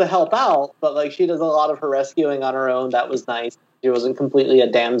comes to help out, but like she does a lot of her rescuing on her own. That was nice. She wasn't completely a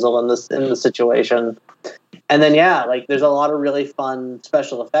damsel in the situation. And then like there's a lot of really fun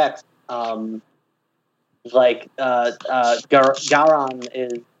special effects. Garan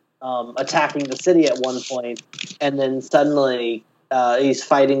is attacking the city at one point, and then suddenly he's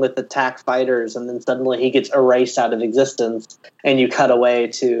fighting with the TAC fighters, and then suddenly he gets erased out of existence, and you cut away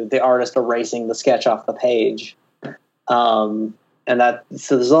to the artist erasing the sketch off the page. So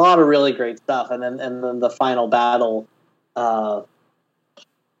there's a lot of really great stuff, and then the final battle, with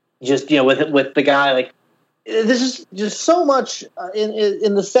the guy, like, this is just so much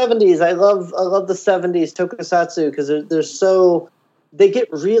in the 70s. I love the 70s tokusatsu because they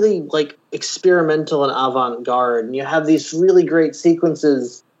get really like experimental and avant-garde, and you have these really great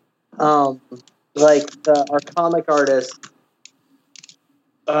sequences, our comic artist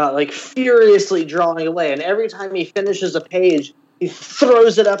like furiously drawing away, and every time he finishes a page, he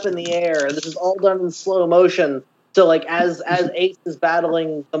throws it up in the air, and this is all done in slow motion. So like as Ace is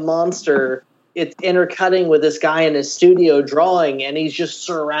battling the monster, it's intercutting with this guy in his studio drawing, and he's just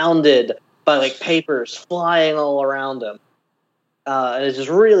surrounded by like papers flying all around him. And it's just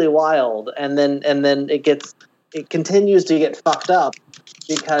really wild. And then it continues to get fucked up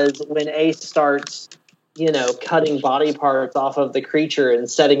because when Ace starts, cutting body parts off of the creature and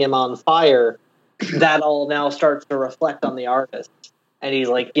setting him on fire, that all now starts to reflect on the artist. And he's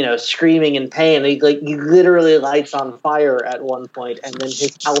like, screaming in pain. He literally lights on fire at one point, and then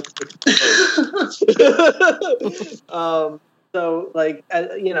his house explodes. So like,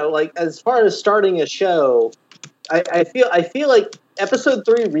 as far as starting a show, I feel like episode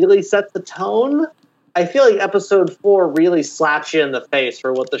 3 really sets the tone. I feel like episode 4 really slaps you in the face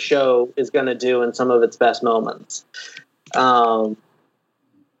for what the show is going to do in some of its best moments.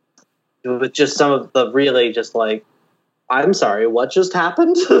 With just some of the really just like, I'm sorry, what just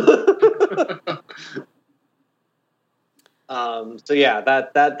happened? So yeah,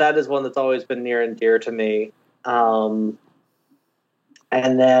 that is one that's always been near and dear to me. And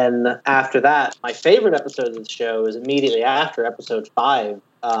then after that, my favorite episode of the show is immediately after episode 5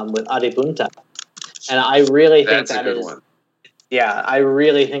 with Adibunta. And I really think that is one. Yeah, I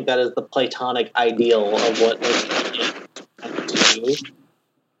really think that is the platonic ideal of what it's do.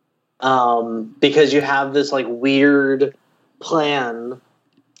 Because you have this like weird plan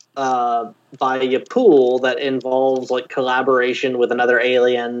by Yapul that involves like collaboration with another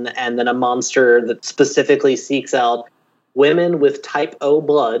alien and then a monster that specifically seeks out women with type O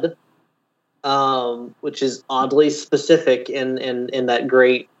blood, which is oddly specific in that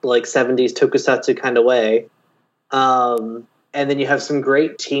great like 70s tokusatsu kind of way. And then you have some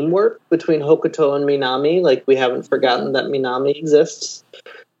great teamwork between Hokuto and Minami. Like, we haven't forgotten that Minami exists.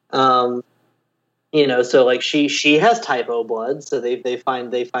 So like she has type O blood, so they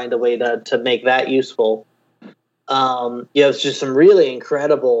find a way to make that useful. You have just some really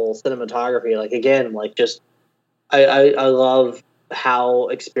incredible cinematography. Like, again, like just I love how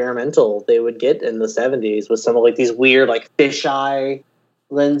experimental they would get in the 70s with some of like these weird like fisheye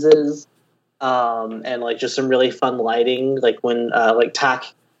lenses, and like just some really fun lighting. Like when like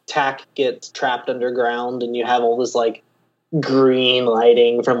TAC gets trapped underground, and you have all this like green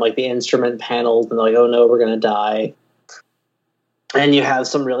lighting from like the instrument panels, and they're like, oh no, we're gonna die. And you have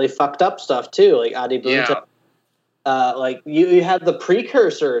some really fucked up stuff too, like Adibunta. Yeah. Like you have the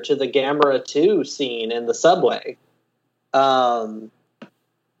precursor to the Gamera 2 scene in the subway,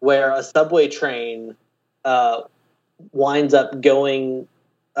 where a subway train winds up going.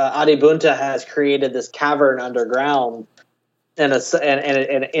 Adibunta has created this cavern underground, and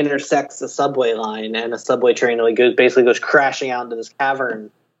it intersects a subway line, and a subway train like basically goes crashing out into this cavern,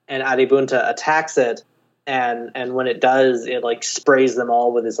 and Adibunta attacks it, and when it does, it like sprays them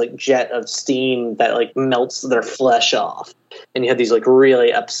all with this like jet of steam that like melts their flesh off, and you have these like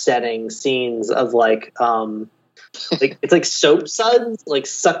really upsetting scenes of like it's like soap suds like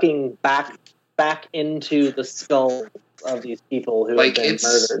sucking back into the skull of these people who have been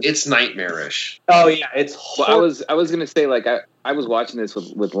murdered. It's nightmarish. Oh yeah, it's horrible. Well, I was gonna say, like, I was watching this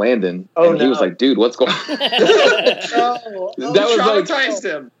with Landon, and he was like, "Dude, what's going on?" that was traumatized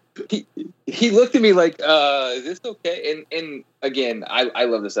him. He looked at me like, "Is this okay?" And again, I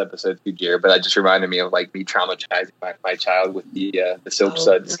love this episode too, Jared, but it just reminded me of like me traumatizing my child with the soap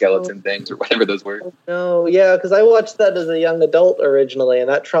sud skeleton things or whatever those were. Oh, no, yeah, because I watched that as a young adult originally, and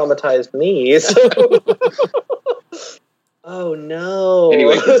that traumatized me. So. Oh no!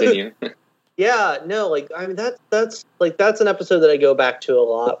 Anyway, continue. Yeah, no, like I mean that's an episode that I go back to a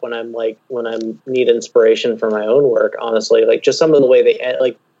lot when I need inspiration for my own work. Honestly, like just some of the way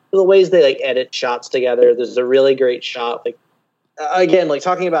the ways they like edit shots together. There's a really great shot. Like again, like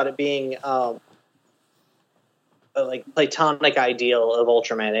talking about it being like platonic ideal of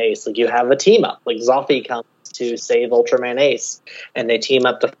Ultraman Ace. Like you have a team up. Like Zoffy comes to save Ultraman Ace, and they team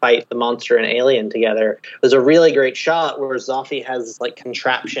up to fight the monster and alien together. There's a really great shot where Zoffy has this like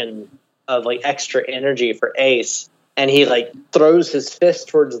contraption of like extra energy for Ace, and he like throws his fist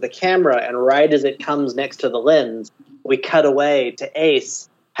towards the camera, and right as it comes next to the lens, we cut away to Ace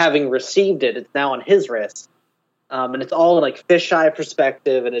having received it. It's now on his wrist, and it's all in like fisheye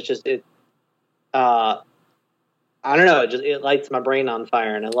perspective, and it's just I don't know, it lights my brain on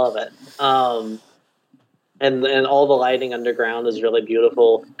fire, and I love it. And all the lighting underground is really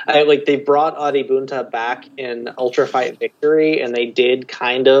beautiful. They brought Adibunta back in Ultra Fight Victory, and they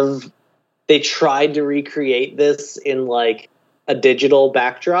tried to recreate this in like a digital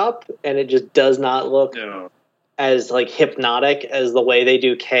backdrop, and it just does not look as like hypnotic as the way they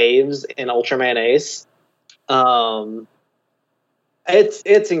do caves in Ultraman Ace.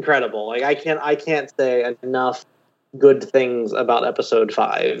 It's incredible. Like I can't say enough good things about episode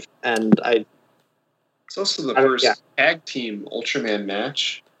 5, and it's also the first tag team Ultraman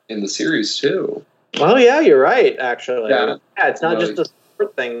match in the series too. Oh yeah, you're right. Actually, yeah, it's not just a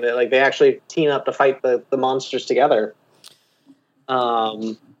sport thing that like they actually team up to fight the monsters together.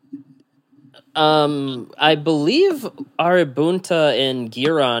 I believe Aribunta and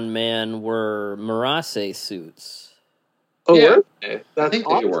Giron Man were Murase suits. Oh, yeah. were they? I think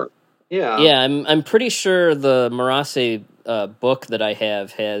awesome. they were. Yeah, yeah. I'm pretty sure the Murase book that I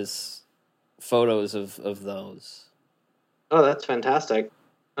have has photos of those. Oh, that's fantastic.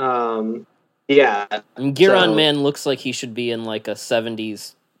 Yeah. And Giron Man looks like he should be in like a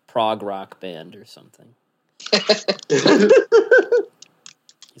 70s prog rock band or something.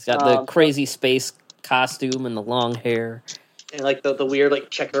 He's got the crazy space costume and the long hair. And like the weird like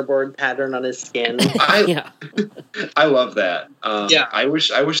checkerboard pattern on his skin. I love that. Yeah. I wish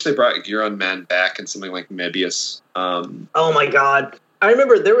they brought Giron Man back in something like Mebius. Oh my god. I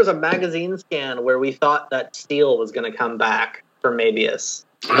remember there was a magazine scan where we thought that Steel was going to come back for Mebius.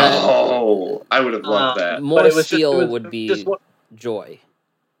 I would have loved that. More Steel would be joy.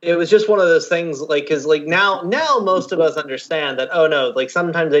 It was just one of those things, like, because like now most of us understand that. Oh no, like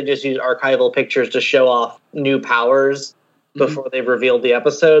sometimes they just use archival pictures to show off new powers before they've revealed the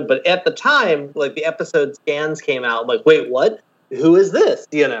episode. But at the time, like the episode scans came out, like, wait, what? Who is this?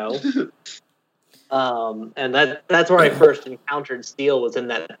 You know. And that's where I first encountered Steel, was in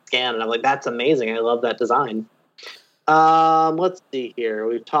that scan, and I'm like, that's amazing. I love that design. Let's see here.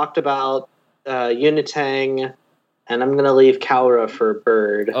 We've talked about Unitang, and I'm gonna leave Kaura for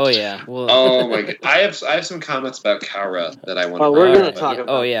Bird. Oh yeah. Well, oh my god. I have some comments about Kaura that I want to we're gonna talk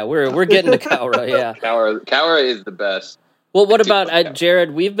about. Oh yeah, we're getting to Kaura, yeah. Kaura is the best. Well, what about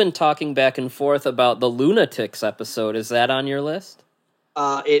Jared? We've been talking back and forth about the Lunatics episode. Is that on your list?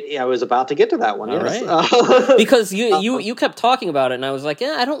 I was about to get to that one. All yes. Right. Because you kept talking about it, and I was like,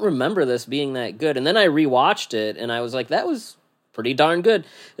 yeah, I don't remember this being that good. And then I rewatched it, and I was like, that was pretty darn good.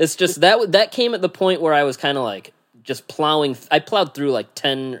 It's just that came at the point where I was kind of like just plowing. I plowed through like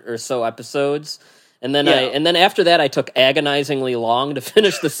 10 or so episodes, and then then after that I took agonizingly long to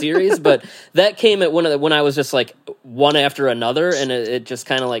finish the series. But that came at when I was just like one after another, and it just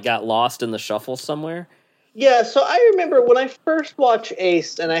kind of like got lost in the shuffle somewhere. Yeah, so I remember when I first watched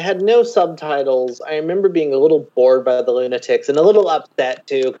Ace and I had no subtitles, I remember being a little bored by the Lunatics and a little upset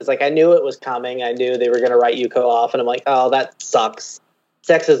too, because like I knew it was coming. I knew they were going to write Yuko off, and I'm like, oh, that sucks.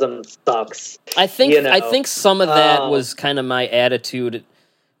 sexism sucks. I think you know? I think some of that was kind of my attitude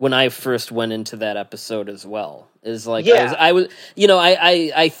when I first went into that episode as well. Is like I was you know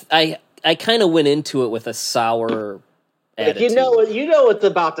I kind of went into it with a sour attitude. You know what's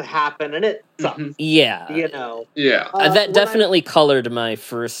about to happen, and it sucks. Mm-hmm. Yeah, you know. Yeah, that definitely colored my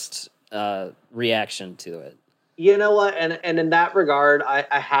first reaction to it. You know what? And in that regard, I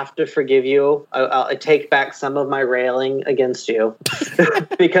have to forgive you. I take back some of my railing against you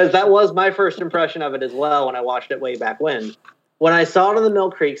because that was my first impression of it as well when I watched it way back when. When I saw it on the Mill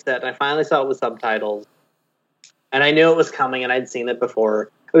Creek set, and I finally saw it with subtitles, and I knew it was coming, and I'd seen it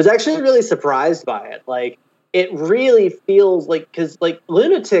before. I was actually really surprised by it. Like, it really feels like, because like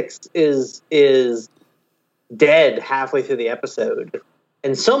Lunatics is dead halfway through the episode.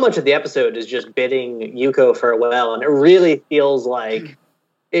 And so much of the episode is just bidding Yuko farewell, and it really feels like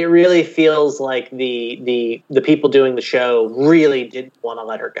the people doing the show really didn't want to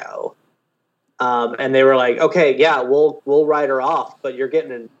let her go, and they were like, "Okay, yeah, we'll write her off, but you're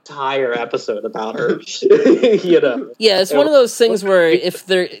getting an entire episode about her." you know? Yeah, it's one of those things where if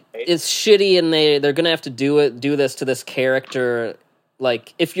it's shitty and they're gonna have to do this to this character,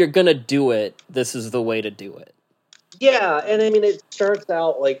 like if you're gonna do it, this is the way to do it. Yeah, and I mean, it starts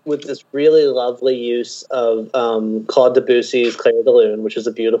out like with this really lovely use of Claude Debussy's "Clair de Lune," which is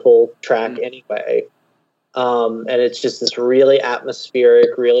a beautiful track anyway. And it's just this really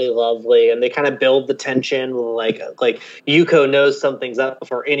atmospheric, really lovely, and they kind of build the tension. Like Yuko knows something's up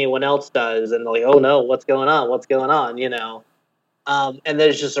before anyone else does, and they're like, "Oh no, what's going on? What's going on?" You know. And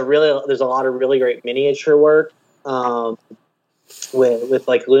there's a lot of really great miniature work with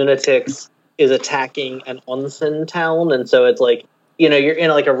like Lunatics is attacking an onsen town, and so it's like, you know, you're in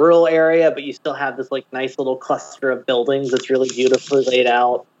like a rural area, but you still have this like nice little cluster of buildings that's really beautifully laid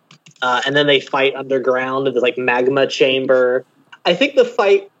out. And then they fight underground in this like magma chamber. I think the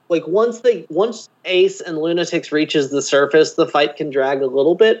fight, like once Ace and Lunatics reaches the surface, the fight can drag a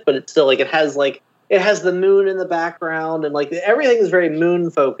little bit, but it's still like it has the moon in the background, and like everything is very moon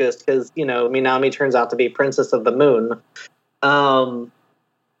focused because, you know, Minami turns out to be Princess of the Moon.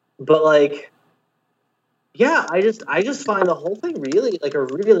 But like, yeah, I just find the whole thing really like a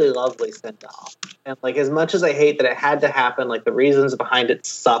really lovely send off. And like, as much as I hate that it had to happen, like the reasons behind it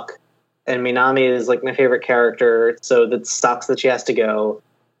suck. And Minami is like my favorite character, so that sucks that she has to go.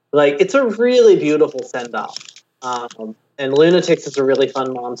 Like, it's a really beautiful send off. And Lunatics is a really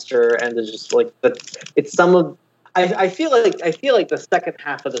fun monster, and it's just like it's some of. I feel like the second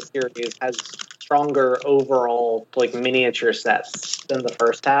half of the series has stronger overall like miniature sets than the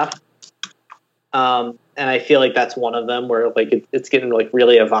first half. And I feel like that's one of them where like it's getting like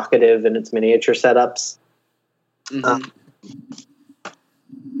really evocative in its miniature setups. Mm-hmm.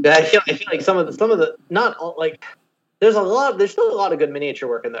 I feel like some of the not all, like there's still a lot of good miniature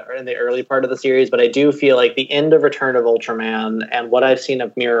work in the early part of the series, but I do feel like the end of Return of Ultraman and what I've seen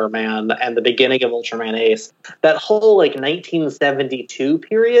of Mirror Man and the beginning of Ultraman Ace, that whole like 1972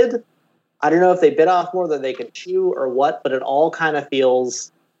 period, I don't know if they bit off more than they could chew or what, but it all kind of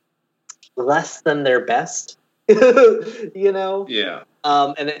feels less than their best, you know? Yeah.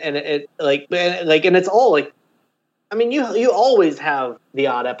 And it's all like, I mean, you always have the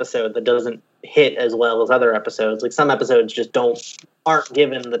odd episode that doesn't hit as well as other episodes. Like some episodes just aren't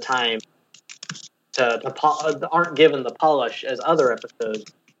given the time aren't given the polish as other episodes.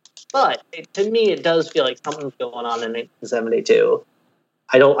 But to me, it does feel like something's going on in 1972.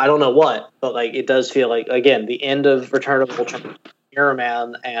 I don't know what, but like it does feel like, again, the end of Return of Ultraman, Mirror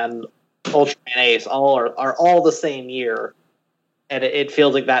Man, and Ultraman Ace are all the same year. And it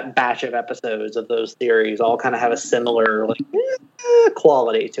feels like that batch of episodes of those series all kind of have a similar like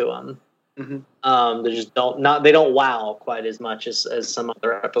quality to them. Mm-hmm. They just don't wow quite as much as some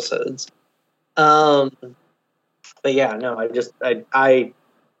other episodes. But yeah, no, I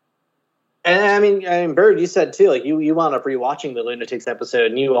mean, Bird, you said too, like you wound up rewatching the Lunatics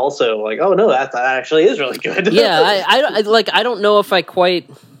episode, and you also like, oh no, that actually is really good. Yeah, I don't know if I quite.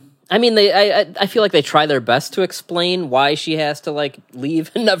 I mean, I feel like they try their best to explain why she has to like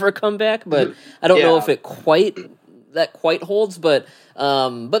leave and never come back, but I don't know if it quite holds. But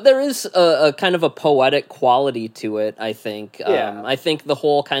there is a kind of a poetic quality to it. I think. I think the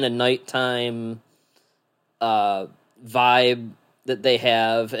whole kind of nighttime vibe that they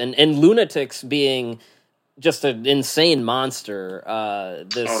have, and Lunatics being just an insane monster.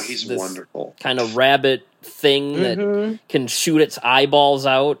 He's wonderful. Kind of rabbit thing that can shoot its eyeballs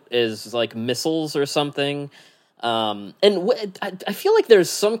out as like missiles or something. And I feel like there's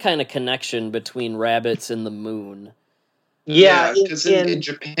some kind of connection between rabbits and the moon. Yeah, because in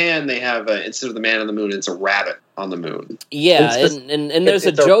Japan they have instead of the man on the moon, it's a rabbit on the moon. Yeah, and there's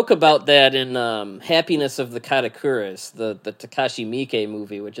a joke about that in Happiness of the Katakuris, the Takashi Miike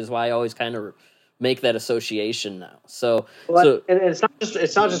movie, which is why I always kind of make that association now. So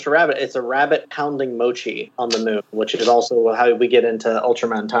it's not just a rabbit; it's a rabbit pounding mochi on the moon, which is also how we get into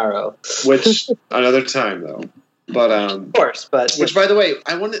Ultraman Taro. Which another time though, but of course, but which by the way,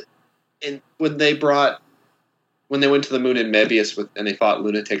 I wanted when they went to the moon in Mebius and they fought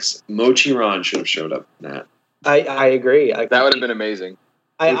lunatics, Mochi-ron should have showed up in that. I agree. That would have been amazing.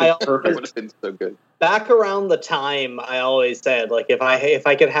 It would have been so good. Back around the time, I always said, like, if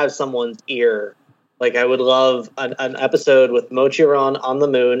I could have someone's ear, like, I would love an episode with Mochi-ron on the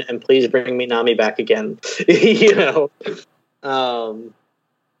moon, and please bring Minami back again. You know, and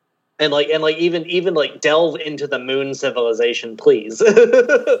even delve into the moon civilization, please.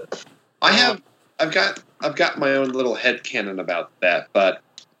 I've got my own little headcanon about that, but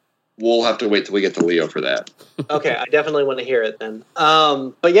we'll have to wait till we get to Leo for that. Okay, I definitely want to hear it then.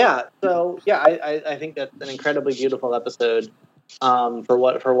 But yeah, so yeah, I think that's an incredibly beautiful episode for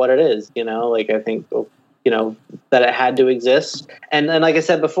what it is. You know, like I think that it had to exist, and like I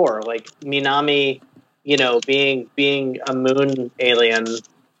said before, like Minami, being a moon alien.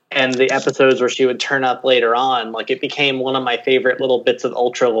 And the episodes where she would turn up later on, like it became one of my favorite little bits of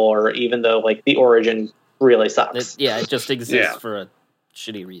Ultra lore, even though like the origin really sucks. It just exists for a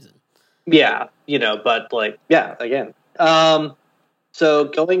shitty reason. Yeah, but like, yeah, again. So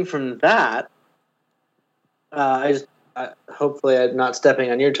going from that, hopefully I'm not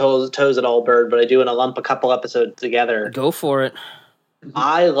stepping on your toes at all, Bird, but I do want to lump a couple episodes together. Go for it.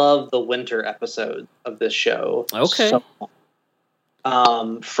 I love the winter episodes of this show. Okay. So much.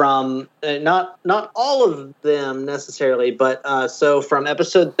 From not all of them necessarily, but so from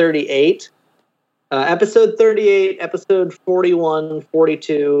episode 38, episode 41,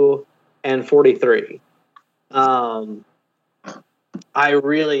 42, and 43. I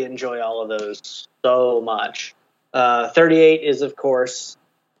really enjoy all of those so much. 38 is, of course,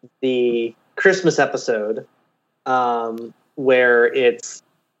 the Christmas episode, where it's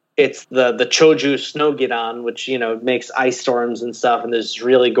the Choju Snow Gidan, which, makes ice storms and stuff, and there's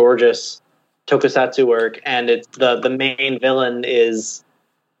really gorgeous tokusatsu work, and it's the main villain is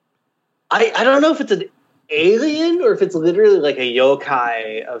I don't know if it's an alien or if it's literally like a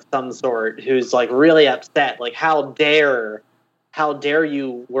yokai of some sort who's like really upset, like how dare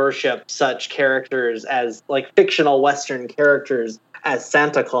you worship such characters as like fictional Western characters as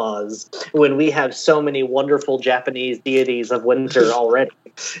Santa Claus when we have so many wonderful Japanese deities of winter already.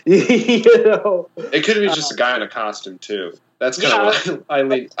 It could be just a guy in a costume too. That's kind of what I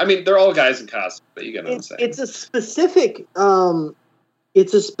mean. I mean, they're all guys in costume, but you get what I'm saying. It's a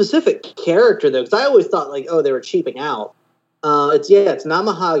specific character though, because I always thought like, oh, they were cheaping out. It's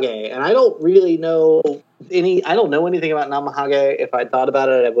Namahage, and I don't really know I don't know anything about Namahage. If I'd thought about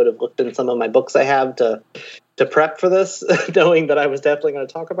it, I would have looked in some of my books I have to prep for this, knowing that I was definitely going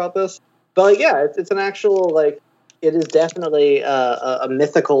to talk about this. But like, yeah, it's an actual, like, it is definitely a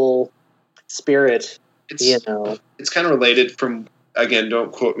mythical spirit. It's kind of related from, again,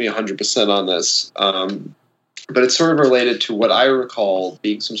 don't quote me 100% on this, but it's sort of related to what I recall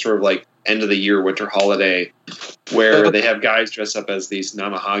being some sort of like end of the year winter holiday where they have guys dress up as these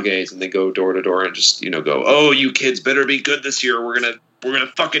Namahages and they go door to door and just, go, oh, you kids better be good this year. We're gonna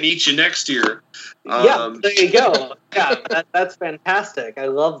fucking eat you next year. Yeah, there you go. Yeah, that's fantastic. I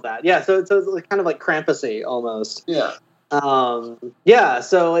love that. Yeah, so it's kind of like Krampus-y almost. Yeah.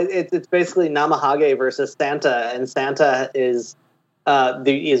 So it's basically Namahage versus Santa, and Santa is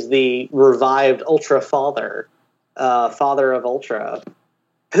the revived Ultra Father, Father of Ultra,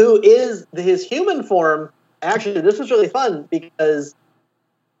 who is his human form. Actually, this was really fun because,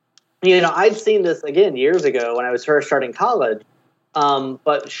 I'd seen this again years ago when I was first starting college.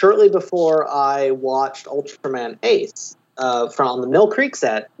 But shortly before I watched Ultraman Ace from the Mill Creek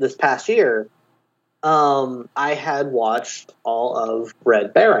set this past year, I had watched all of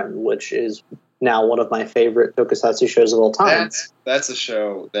Red Baron, which is now one of my favorite tokusatsu shows of all time. That's a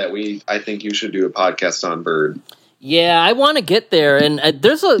show that I think you should do a podcast on, Bird. Yeah, I want to get there, and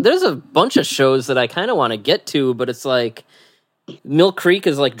there's a bunch of shows that I kind of want to get to, but it's like Mill Creek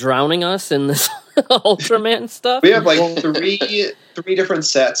is like drowning us in this Ultraman stuff. We have like three different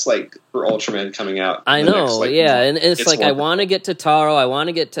sets like for Ultraman coming out. I know, and it's like I want to get to Taro, I want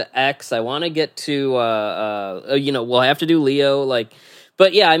to get to X, I want to get to we'll have to do Leo, like.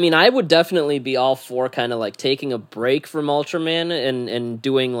 But yeah, I mean, I would definitely be all for kind of like taking a break from Ultraman and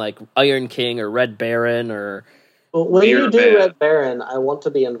doing like Iron King or Red Baron or. Well, when you do Red Baron, I want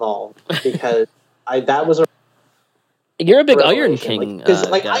to be involved because that was a. You're a big Iron revelation. King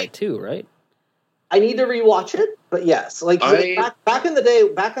Like, guy too, right? I need to rewatch it, but yes, like back in the day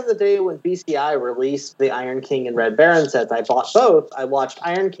when BCI released the Iron King and Red Baron sets, I bought both. I watched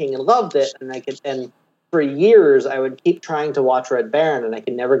Iron King and loved it, and for years I would keep trying to watch Red Baron, and I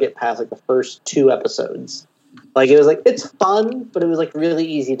could never get past like the first 2 episodes. Like it was like it's fun, but it was like really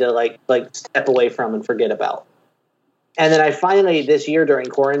easy to like step away from and forget about. And then I finally this year during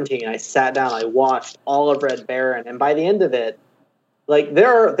quarantine, I sat down, I watched all of Red Baron, and by the end of it. Like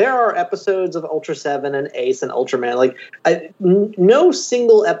there are episodes of Ultra 7 and Ace and Ultraman. Like no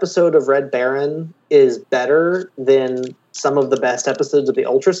single episode of Red Baron is better than some of the best episodes of the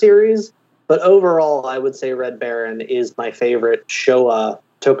Ultra series. But overall, I would say Red Baron is my favorite Showa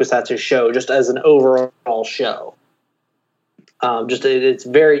Tokusatsu show, just as an overall show. It's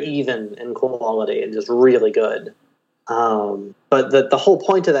very even in quality and just really good. But the whole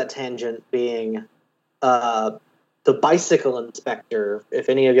point of that tangent being. The bicycle inspector, if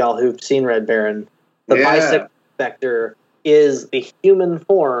any of y'all who've seen Red Baron, bicycle inspector is the human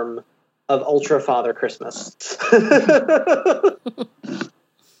form of Ultra Father Christmas. And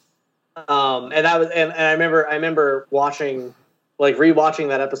I remember watching, like rewatching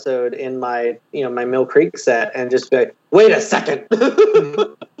that episode in my my Mill Creek set and just be like, wait a second,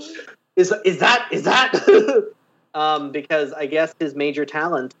 is that? Because I guess his major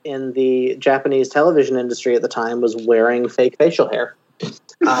talent in the Japanese television industry at the time was wearing fake facial hair.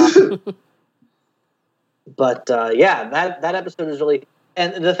 But that episode is really,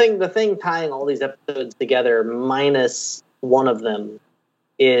 and the thing tying all these episodes together, minus one of them,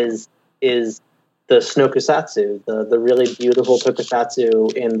 is the Snokusatsu, the really beautiful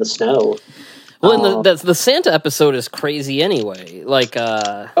tokusatsu in the snow. Well, and the Santa episode is crazy anyway. Like,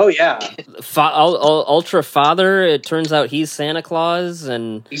 Ultra Father. It turns out he's Santa Claus,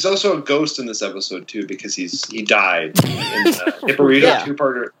 and he's also a ghost in this episode too because he died in Hipporyta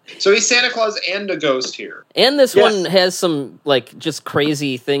 2-parter. So he's Santa Claus and a ghost here. And this one has some like just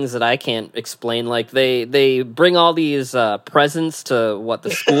crazy things that I can't explain. Like they bring all these presents to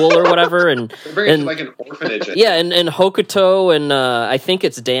the school or whatever, and they bring it to like an orphanage. And Hokuto and I think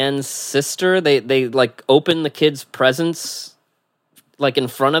it's Dan's sister. They like open the kids' presents like in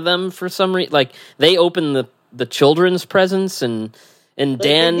front of them for some reason. Like they open the children's presents and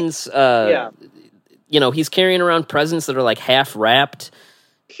Dan's he's carrying around presents that are like half wrapped.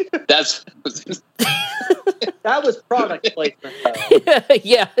 That was product placement, though.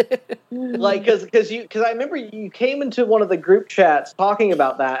 Yeah. Like, because I remember you came into one of the group chats talking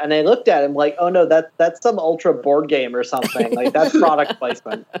about that, and I looked at him like, oh no, that's some Ultra board game or something. Like, that's product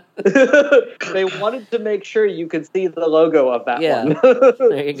placement. They wanted to make sure you could see the logo of that one.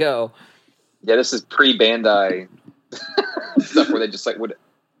 There you go. Yeah, this is pre-Bandai stuff where they just like would.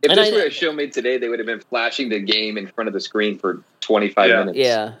 If this were a show made today, they would have been flashing the game in front of the screen for 25 minutes.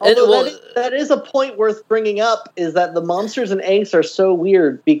 Yeah. Although that is a point worth bringing up, is that the monsters in Ace are so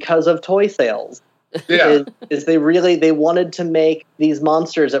weird because of toy sales. Yeah. They wanted to make these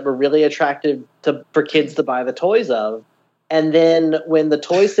monsters that were really attractive for kids to buy the toys of. And then when the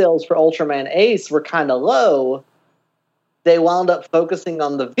toy sales for Ultraman Ace were kind of low, they wound up focusing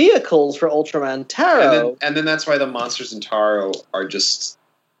on the vehicles for Ultraman Taro. And then that's why the monsters in Taro are just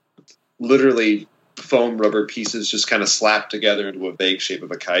literally foam rubber pieces just kind of slapped together into a vague shape of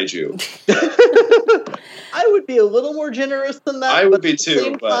a kaiju. I would be a little more generous than that. I would be too. At the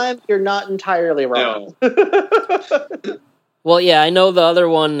same time, you're not entirely wrong. No. Well, yeah, I know the other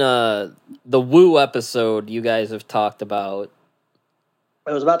one, the Woo episode you guys have talked about.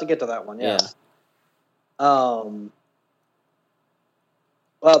 I was about to get to that one, yes. Yeah.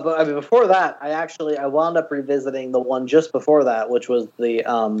 Well, but I mean, before that, I wound up revisiting the one just before that, which was the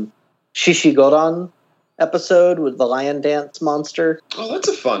Shishigoran episode with the lion dance monster. Oh, that's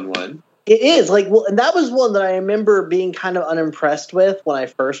a fun one. It is and that was one that I remember being kind of unimpressed with when I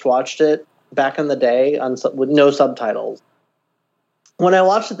first watched it back in the day with no subtitles. When I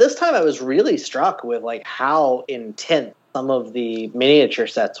watched it this time, I was really struck with like how intense some of the miniature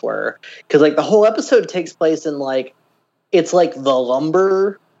sets were, because like the whole episode takes place in like it's like the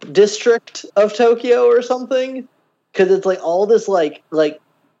lumber district of Tokyo or something, because it's like all this like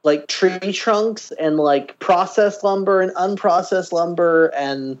tree trunks and like processed lumber and unprocessed lumber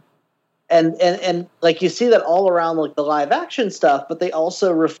and like you see that all around like the live action stuff, but they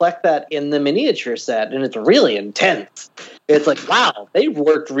also reflect that in the miniature set, and it's really intense. It's like, wow, they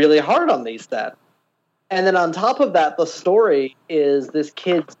worked really hard on these sets. And then on top of that, the story is this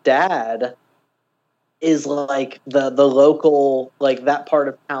kid's dad is like the local, like that part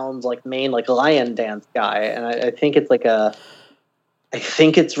of town's like main like lion dance guy, and I think it's like I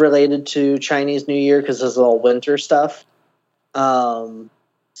think it's related to Chinese New Year because this is all winter stuff.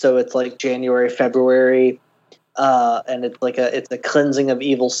 So it's like January, February, and it's like it's a cleansing of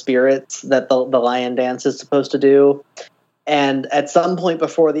evil spirits that the lion dance is supposed to do. And at some point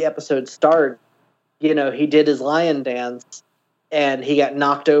before the episode starts, you know, he did his lion dance, and he got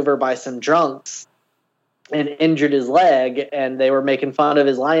knocked over by some drunks and injured his leg, and they were making fun of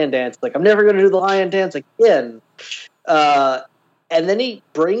his lion dance. Like, I'm never going to do the lion dance again. And then he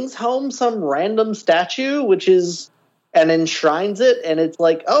brings home some random statue, and enshrines it, and it's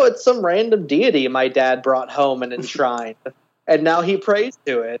like, oh, it's some random deity my dad brought home and enshrined. And now he prays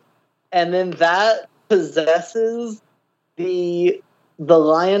to it. And then that possesses the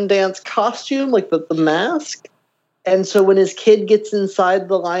lion dance costume, like the mask. And so when his kid gets inside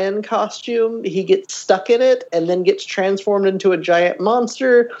the lion costume, he gets stuck in it and then gets transformed into a giant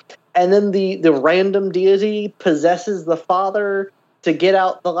monster. And then the random deity possesses the father to get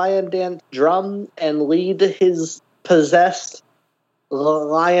out the lion dance drum and lead his possessed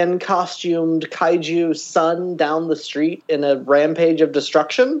lion costumed kaiju son down the street in a rampage of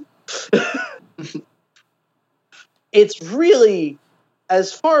destruction. It's really,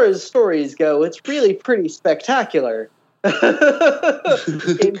 as far as stories go, it's really pretty spectacular. I'd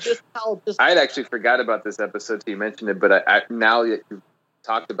actually forgot about this episode till you mentioned it, but I now that you've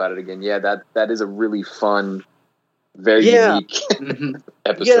talked about it again, that is a really fun, very unique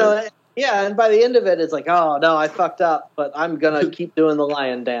episode. You know, yeah, and by the end of it, it's like, oh no, I fucked up, but I'm gonna keep doing the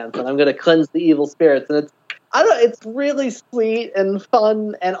lion dance, and I'm gonna cleanse the evil spirits, and it's really sweet and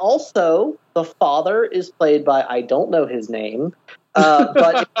fun, and also the father is played by, I don't know his name,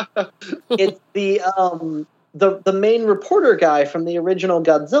 but it's the main reporter guy from the original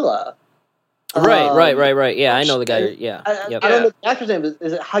Godzilla. Right. Yeah, I know the guy. Yeah, I don't know the actor's name.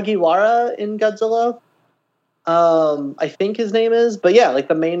 Is it Hagiwara in Godzilla? I think his name is, but yeah, like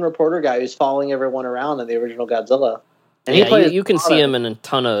the main reporter guy who's following everyone around in the original Godzilla. And you can see him in a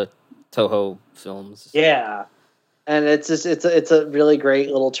ton of Toho films. Yeah, and it's a really great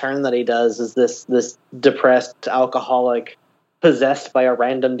little turn that he does. Is this depressed alcoholic possessed by a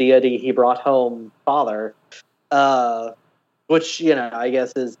random deity he brought home father, which, you know, I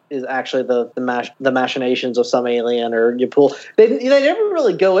guess is actually the machinations of some alien or you pull. They never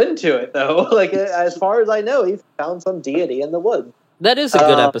really go into it though. Like, as far as I know, he found some deity in the woods. That is a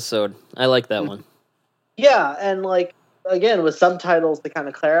good episode. I like that one. Yeah, and like again with subtitles to kind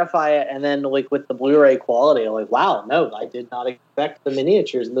of clarify it, and then like with the Blu-ray quality, I'm like, wow, no, I did not expect the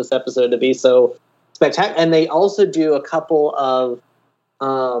miniatures in this episode to be so spectacular. And they also do a couple of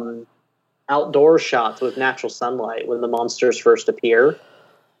outdoor shots with natural sunlight when the monsters first appear.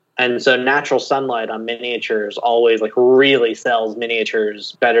 And so natural sunlight on miniatures always like really sells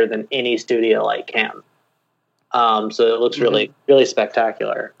miniatures better than any studio like can. So it looks really, really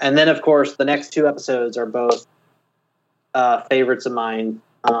spectacular. And then of course the next two episodes are both favorites of mine.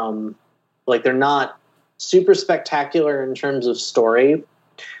 Like they're not super spectacular in terms of story,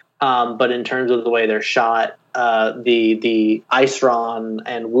 but in terms of the way they're shot, the Iceron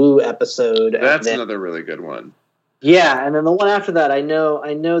and Wu episode. That's another really good one. Yeah, and then the one after that, I know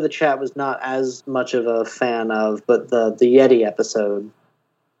the chat was not as much of a fan of, but the Yeti episode.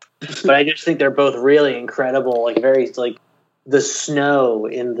 But I just think they're both really incredible, like very like the snow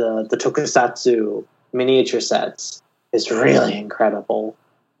in the tokusatsu miniature sets is really incredible.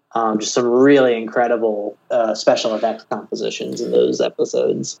 Just some really incredible special effects compositions in those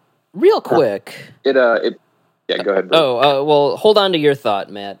episodes. Real quick. Yeah, go ahead. Well, hold on to your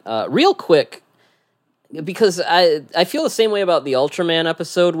thought, Matt. Real quick, because I feel the same way about the Ultraman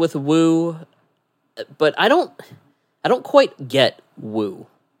episode with Wu, but I don't quite get Wu.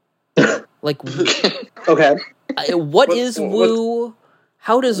 Like, okay, what is Wu?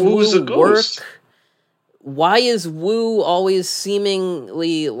 How does Wu work? Why is Wu always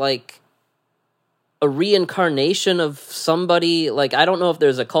seemingly like a reincarnation of somebody? Like, I don't know if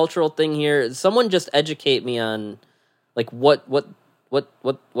there's a cultural thing here. Someone just educate me on like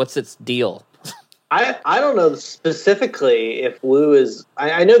what's its deal. I don't know specifically if Wu is.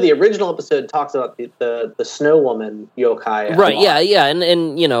 I know the original episode talks about the Snow Woman yokai. Right? Yeah,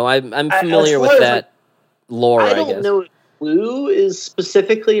 and you know I'm familiar with that lore. I don't know if Wu is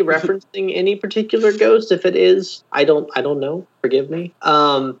specifically referencing any particular ghost. If it is, I don't know. Forgive me.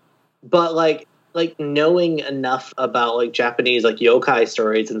 But like knowing enough about like Japanese like yokai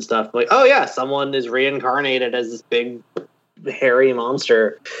stories and stuff, like, oh yeah, someone is reincarnated as this big hairy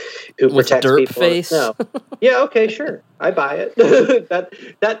monster who with protects dirt people. Face. No. Yeah, okay, sure, I buy it.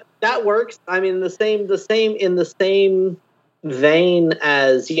 that works. I mean, the same vein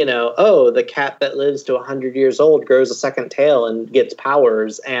as, you know, oh, the cat that lives to 100 years old grows a second tail and gets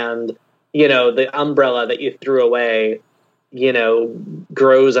powers, and you know, the umbrella that you threw away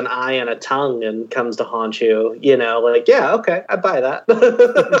grows an eye and a tongue and comes to haunt you. Yeah, okay, I buy that.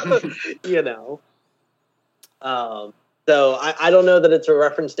 So I don't know that it's a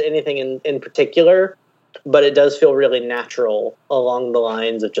reference to anything in particular, but it does feel really natural along the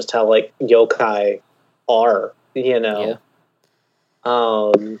lines of just how like yokai are, Yeah.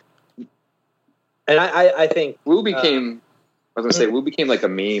 And I think Wu became. I was gonna say Wu became like a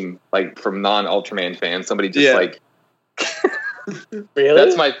meme, like from non-Ultraman fans. Somebody just like. Really?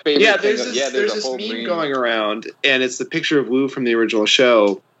 That's my favorite. Yeah, thing. There's this meme going around, and it's the picture of Wu from the original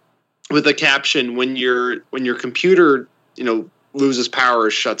show with the caption: when your computer loses power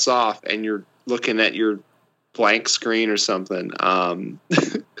or shuts off, and you're looking at your blank screen or something.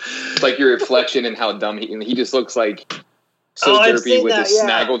 It's like your reflection and how dumb he just looks like so derpy with his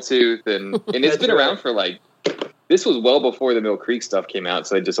snaggletooth, and it's been around for like. This was well before the Mill Creek stuff came out,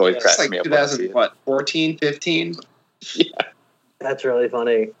 so it just always cracks me up. 2014, 15? Yeah. That's really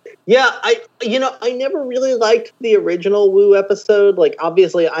funny. Yeah, I never really liked the original Wu episode. Like,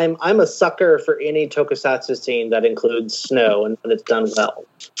 obviously, I'm a sucker for any tokusatsu scene that includes snow and when it's done well.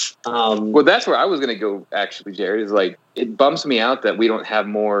 Well, that's where I was going to go, actually, Jared, is like, it bumps me out that we don't have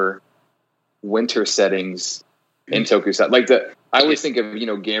more winter settings in tokusatsu. Like, I always think of,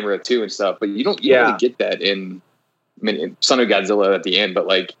 Gamera 2 and stuff, but you don't really get that in Son of Godzilla at the end, but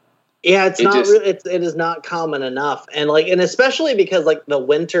like, yeah, it is not common enough, and especially because like the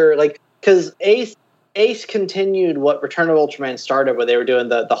winter, because Ace continued what Return of Ultraman started, where they were doing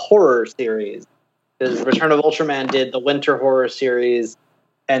the horror series. Because Return of Ultraman did the winter horror series,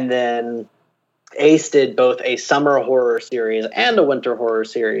 and then Ace did both a summer horror series and a winter horror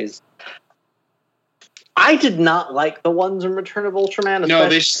series. I did not like the ones in Return of Ultraman. No,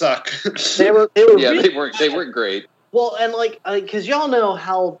 they suck. They were they weren't great. Well, and because y'all know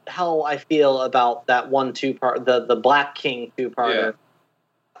how I feel about that 1-2 part, the Black King 2-parter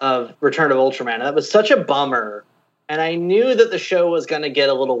of Return of Ultraman. And that was such a bummer. And I knew that the show was going to get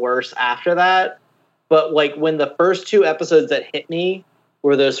a little worse after that. But like when the first 2 episodes that hit me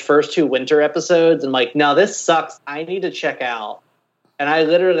were those first 2 winter episodes, I'm like, no, this sucks. I need to check out. And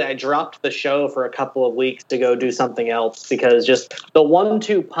I dropped the show for a couple of weeks to go do something else because just the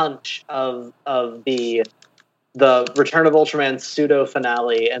 1-2 punch of the Return of Ultraman pseudo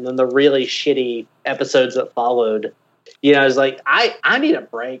finale and then the really shitty episodes that followed. I was like, I need a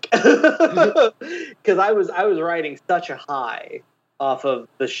break because I was riding such a high off of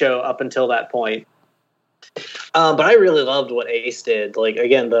the show up until that point. But I really loved what Ace did. Like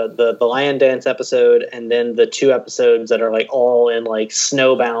again, the Lion Dance episode, and then the 2 episodes that are like all in like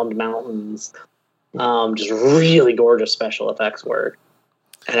snowbound mountains. Just really gorgeous special effects work.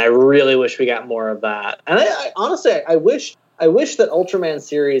 And I really wish we got more of that. And I honestly, I wish that Ultraman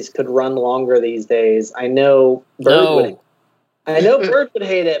series could run longer these days. I know Bird would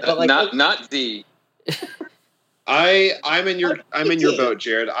hate it, but like not Z. I'm in your boat,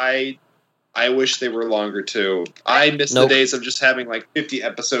 Jared. I wish they were longer too. I miss the days of just having like 50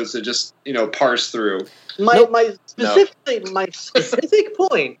 episodes to just parse through. My specific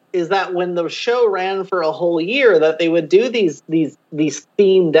point is that when the show ran for a whole year, that they would do these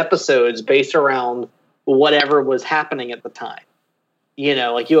themed episodes based around whatever was happening at the time.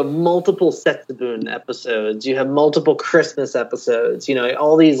 Like you have multiple Setsubun episodes, you have multiple Christmas episodes,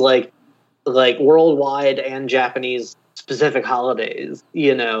 all these like worldwide and Japanese specific holidays,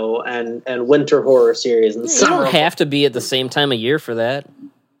 and winter horror series and summer. You don't have to be at the same time of year for that.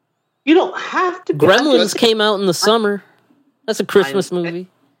 You don't have to. Gremlins came out in the summer. That's a Christmas movie.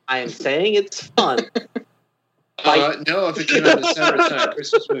 I am saying it's fun. No, if it came out in December, it's not a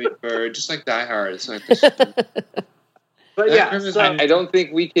Christmas movie, Bird. Just like Die Hard, it's not Christmas movie. But yeah, so, I don't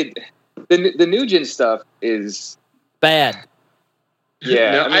think we could. The new gen stuff is bad.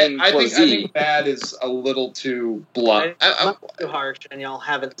 Yeah, no, I think bad is a little too blunt. Too harsh, and y'all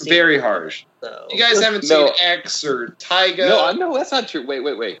haven't seen very it, harsh. So. You guys haven't seen X or Taiga? No, that's not true.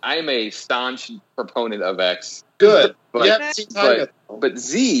 Wait. I am a staunch proponent of X. Good. But, you haven't seen Taiga. But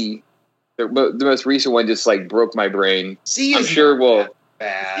Z, the most recent one, just like broke my brain. Z I'm sure will.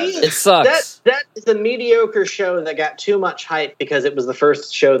 Bad. It sucks. That is a mediocre show that got too much hype because it was the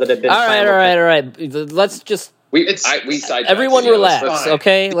first show that had been. All right. Let's just. Everyone relax,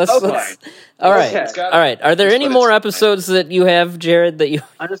 okay? Let's. All right. Are there any more episodes that you have, Jared? That you?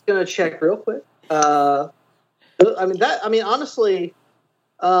 I'm just gonna check real quick. Honestly,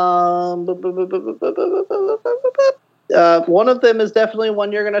 one of them is definitely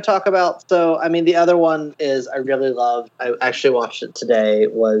one you're going to talk about. So, the other one is I really loved. I actually watched it today.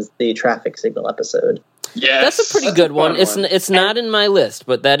 Was the traffic signal episode? Yeah, that's a pretty good one. It's not in my list,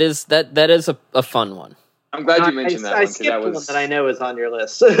 but that is a fun one. I'm glad you mentioned that I one because skipped that one was that I know is on your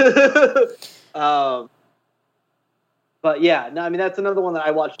list. But yeah, no, I mean that's another one that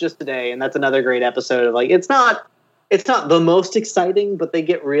I watched just today, and that's another great episode of like it's not the most exciting, but they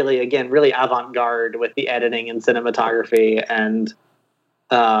get really avant-garde with the editing and cinematography, and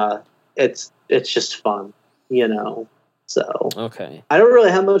it's just fun, you know. So Okay. I don't really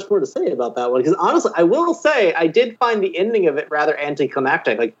have much more to say about that one because honestly, I will say I did find the ending of it rather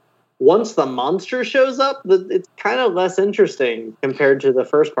anticlimactic. Like once the monster shows up, it's kind of less interesting compared to the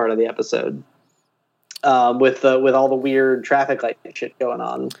first part of the episode. With all the weird traffic light shit going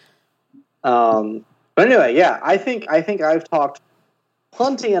on. But anyway, yeah, I think I've talked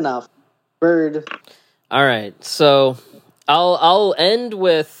plenty enough. Bird. All right, so I'll end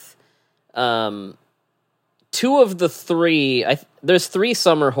with two of the three. There's three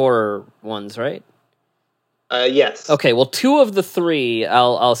summer horror ones, right? Yes. Okay, well, two of the three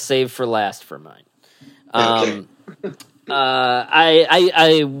I'll save for last for mine. Okay.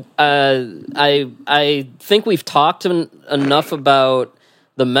 I think we've talked enough about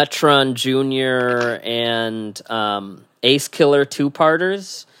the Metron Junior and Ace Killer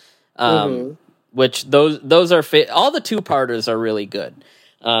two-parters, which those are all the two-parters are really good.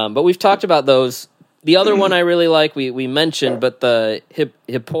 But we've talked about those. The other one I really like we mentioned, but the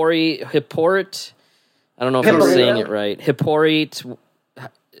Hipporit. I don't know if I'm saying it right. Hipporit.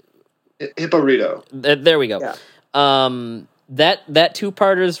 Hipporito. There we go. Yeah. That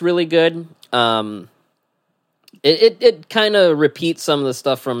two-parter is really good. It kind of repeats some of the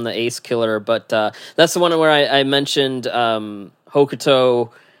stuff from the Ace Killer, but that's the one where I mentioned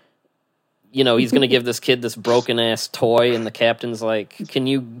Hokuto. You know, he's going to give this kid this broken ass toy, and the captain's like, "Can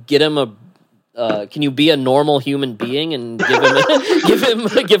you get him can you be a normal human being and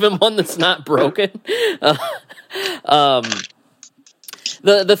give him one that's not broken?"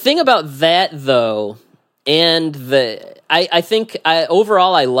 The thing about that though. And I think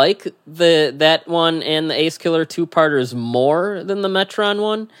overall I like that one and the Ace Killer two-parters more than the Metron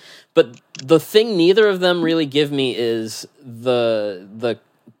one, but the thing neither of them really give me is the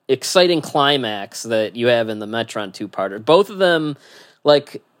exciting climax that you have in the Metron two-parter. Both of them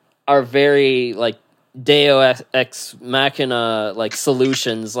like are very like Deus ex machina like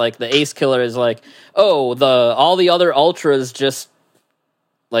solutions. Like the Ace Killer is like, oh, all the other ultras just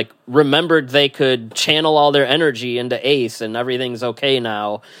like remembered they could channel all their energy into Ace and everything's okay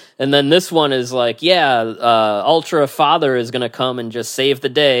now. And then this one is like, yeah, Ultra Father is going to come and just save the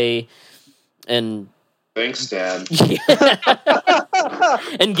day. And thanks, Dad.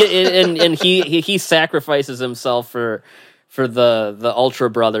 and he sacrifices himself for the Ultra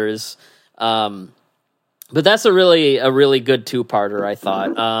Brothers. But that's a really good two-parter, I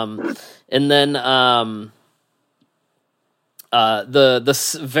thought. And then the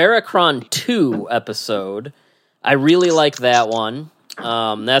Veracron 2 episode, I really like that one.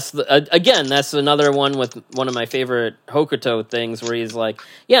 That's that's another one with one of my favorite Hokuto things where he's like,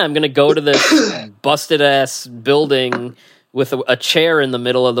 yeah, I'm gonna go to this busted ass building with a chair in the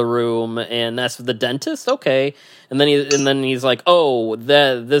middle of the room, and that's the dentist. Okay, and then he's like, oh,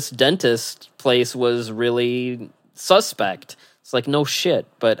 this dentist place was really suspect. It's like, no shit,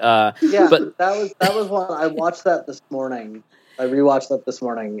 but that was one I watched that this morning. I rewatched that this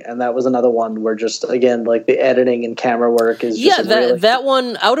morning, and that was another one where just again like the editing and camera work is just that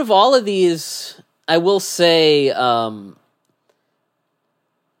one out of all of these, I will say that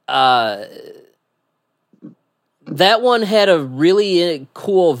one had a really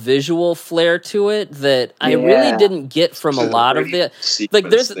cool visual flair to it that I really didn't get from a lot of the like.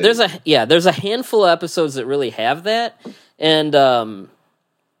 There's a handful of episodes that really have that, and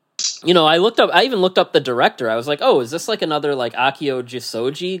you know, I even looked up the director. I was like, oh, is this like another like Akio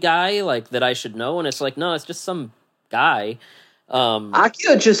Jisoji guy like that I should know? And it's like, no, it's just some guy.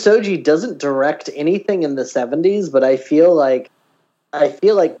 Akio Jisoji doesn't direct anything in the 70s, but I feel like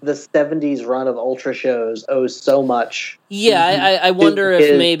the 70s run of Ultra shows owes so much. Yeah, I wonder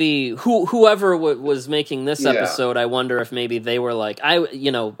if maybe whoever was making this episode, I wonder if maybe they were like,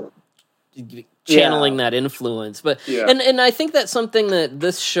 channeling that influence. But and I think that's something that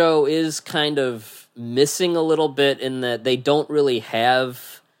this show is kind of missing a little bit in that they don't really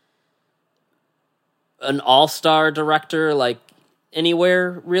have an all-star director like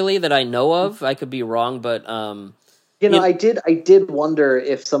anywhere really that I know of. I could be wrong, but I did wonder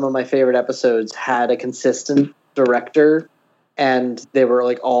if some of my favorite episodes had a consistent director and they were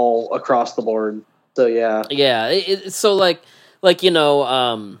like all across the board. So so like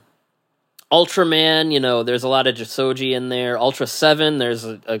Ultraman, there's a lot of Jisoji in there. Ultra 7, there's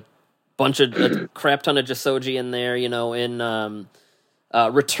a crap ton of Jisoji in there, in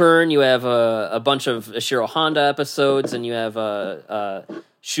Return, you have a bunch of Ishiro Honda episodes, and you have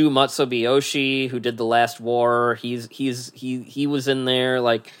Shu Matsubiyoshi, who did The Last War. He was in there,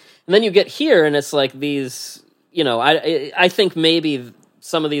 like, and then you get here, and it's like these, I think maybe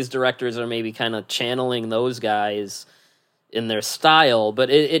some of these directors are maybe kind of channeling those guys in their style, but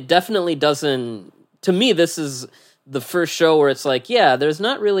it definitely doesn't. To me, this is the first show where it's like, yeah, there's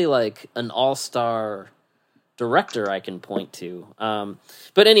not really like an all-star director I can point to.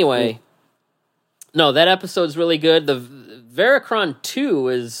 But anyway, no, that episode's really good. The Veracron 2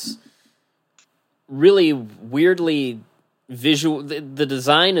 is really weirdly visual. The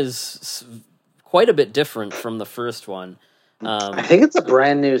design is quite a bit different from the first one. I think it's a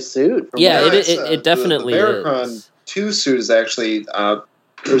brand new suit. It definitely the Veracron is. 2 suit is actually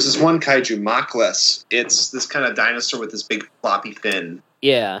there's this one kaiju, Mockless. It's this kind of dinosaur with this big floppy fin.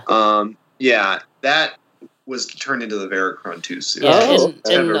 Yeah. That was turned into the Veracron 2 suit. Yeah, It's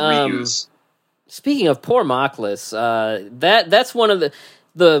kind of a reuse. Speaking of poor Mockless, that's one of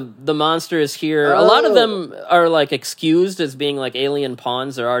the monsters here. A lot of them are like excused as being like alien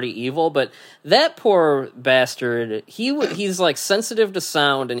pawns. They're already evil, but that poor bastard, he's like sensitive to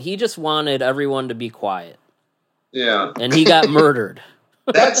sound, and he just wanted everyone to be quiet. Yeah, and he got murdered.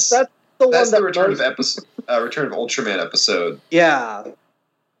 That's the Return most... of Return of Ultraman episode. Yeah.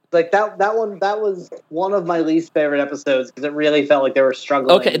 Like that one, that was one of my least favorite episodes because it really felt like they were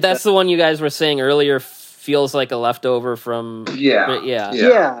struggling. Okay, that's the one you guys were saying earlier. Feels like a leftover from. Yeah.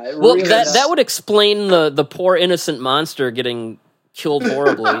 Well, really that would explain the poor innocent monster getting killed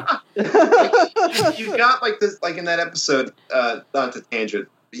horribly. You got like this, like in that episode. Not to tangent.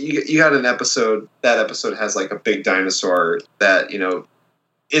 You got an episode. That episode has like a big dinosaur that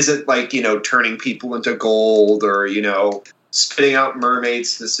isn't like turning people into gold or spitting out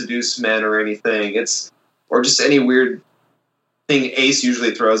mermaids to seduce men or anything. Or just any weird thing Ace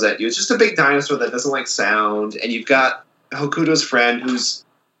usually throws at you. It's just a big dinosaur that doesn't like sound, and you've got Hokuto's friend who's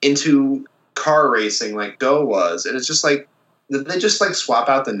into car racing like Go was, and it's just like they just like swap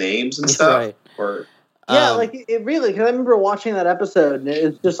out the names and stuff. Right. Or like it really. Because I remember watching that episode, and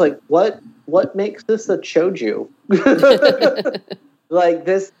it's just like what makes this a choju? Like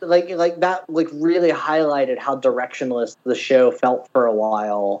this, like that, like really highlighted how directionless the show felt for a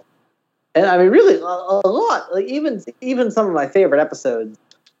while, and I mean, really a lot. Like even some of my favorite episodes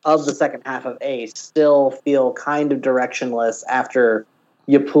of the second half of Ace still feel kind of directionless after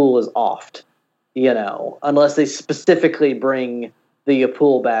Yapul is offed, unless they specifically bring the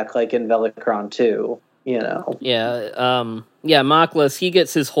Yapul back, like in Velicron 2, Yeah, Mockless, he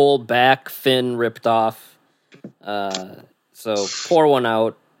gets his whole back fin ripped off. So pour one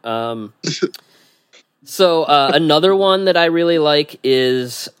out. So another one that I really like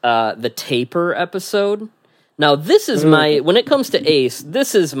is the Taper episode. Now this is when it comes to Ace,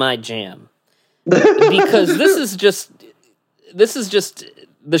 this is my jam. Because this is just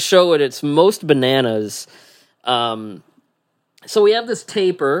the show at its most bananas. So we have this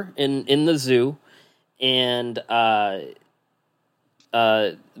Taper in the zoo, and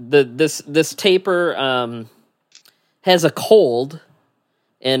this Taper has a cold,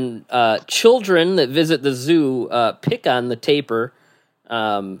 and children that visit the zoo pick on the Taper.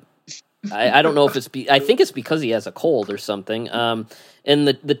 I don't know if I think it's because he has a cold or something. And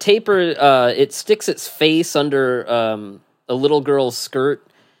the Taper, it sticks its face under a little girl's skirt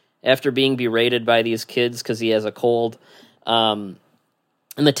after being berated by these kids because he has a cold.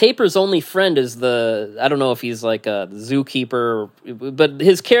 And the Taper's only friend is I don't know if he's like a zookeeper, but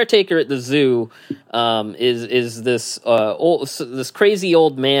his caretaker at the zoo is this crazy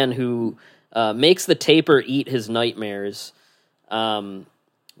old man who makes the Taper eat his nightmares,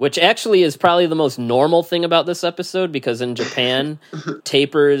 which actually is probably the most normal thing about this episode, because in Japan,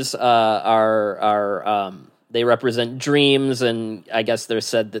 Tapers are they represent dreams, and I guess they're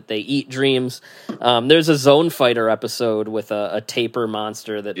said that they eat dreams. There's a Zone Fighter episode with a Taper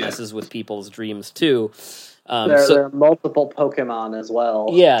monster that messes with people's dreams too. There are multiple Pokemon as well.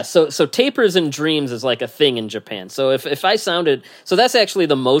 Yeah, so Tapers and dreams is like a thing in Japan. So if I sounded, so that's actually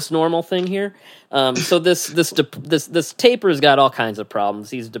the most normal thing here. So this Taper's got all kinds of problems.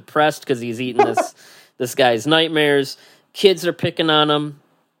 He's depressed because he's eating this guy's nightmares. Kids are picking on him.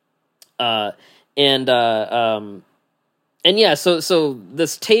 And yeah, so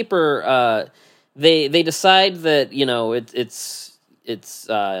this Taper, they decide that it's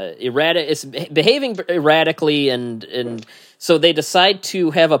erratic, it's behaving erratically, and so they decide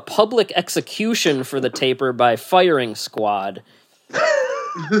to have a public execution for the Taper by firing squad.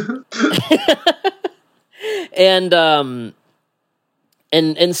 And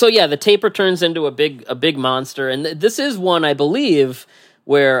And so yeah, the taper turns into a big monster, and this is one, I believe,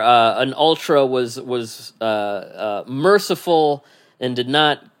 where an Ultra was merciful and did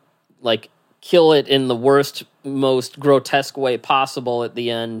not like kill it in the worst, most grotesque way possible at the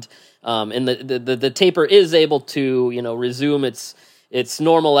end. And the taper is able to, resume its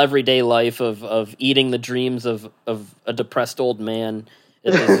normal everyday life of eating the dreams of a depressed old man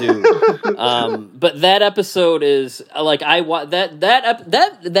at the zoo. But that episode is like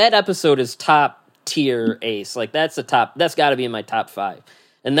that episode is top tier Ace. Like that's got to be in my top 5.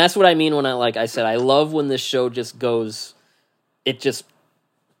 And that's what I mean when I said I love when this show just goes, it just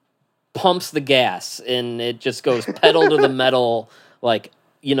pumps the gas and it just goes pedal to the metal. Like,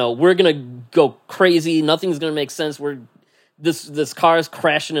 we're gonna go crazy. Nothing's gonna make sense. This car is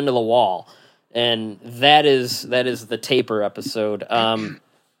crashing into the wall, and that is the taper episode.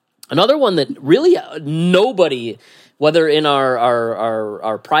 Another one that really nobody, whether in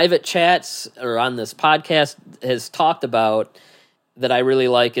our private chats or on this podcast, has talked about that I really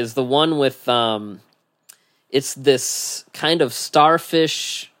like is the one with it's this kind of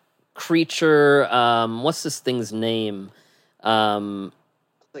starfish creature. What's this thing's name?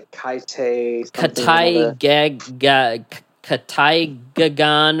 Like Kaite,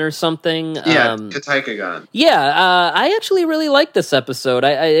 Kataigagan or something. Yeah, Kataigagan. Yeah, I actually really like this episode.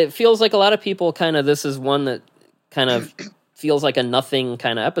 It feels like a lot of people this is one that kind of feels like a nothing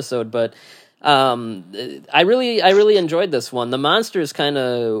kind of episode, but I really enjoyed this one. The monster is kind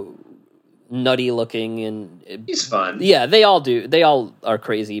of nutty looking, and he's fun. Yeah, they all are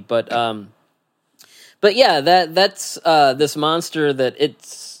crazy, but yeah, that's this monster that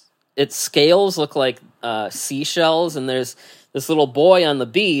its scales look like seashells, and there's this little boy on the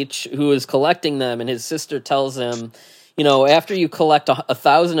beach who is collecting them, and his sister tells him, after you collect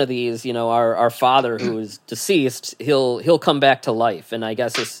 1,000 of these, our father who is deceased, he'll come back to life. And I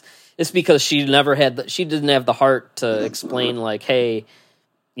guess it's because she didn't have the heart to explain like, hey,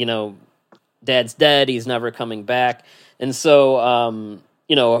 Dad's dead, he's never coming back. And so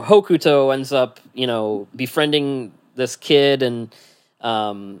Hokuto ends up, befriending this kid, and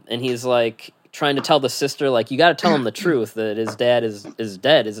he's like trying to tell the sister, like, you got to tell him the truth that his dad is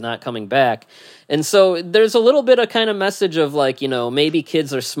dead, is not coming back. And so there's a little bit of kind of message of like, maybe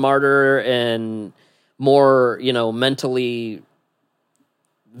kids are smarter and more, mentally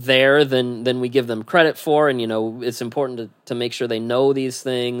there than we give them credit for, and it's important to make sure they know these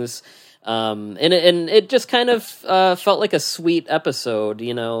things. And it just kind of felt like a sweet episode,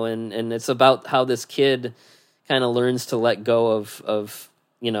 and it's about how this kid kind of learns to let go of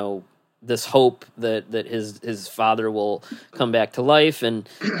this hope that his father will come back to life. And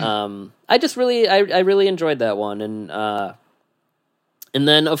I really enjoyed that one. And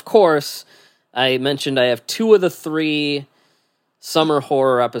then of course I mentioned I have 2 of the 3 summer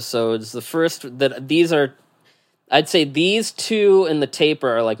horror episodes. The first I'd say these 2 and the taper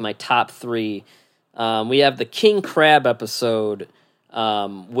are like my top 3. We have the King Crab episode,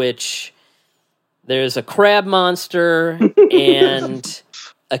 which there's a crab monster and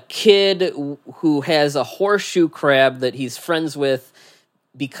a kid who has a horseshoe crab that he's friends with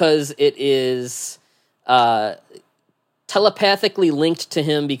because it is telepathically linked to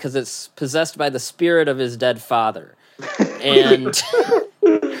him because it's possessed by the spirit of his dead father. And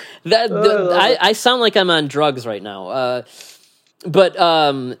I sound like I'm on drugs right now. But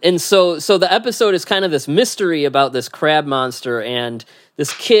so the episode is kind of this mystery about this crab monster, and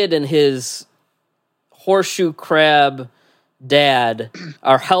this kid and his horseshoe crab dad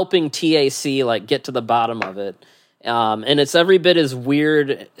are helping TAC like get to the bottom of it. And it's every bit as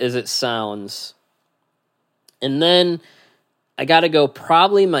weird as it sounds. And then I got to go,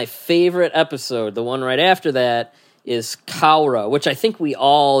 probably my favorite episode, the one right after that, is Kaura, which I think we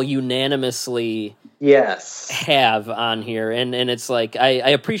all unanimously have on here. And it's like, I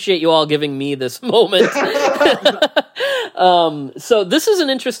appreciate you all giving me this moment. So this is an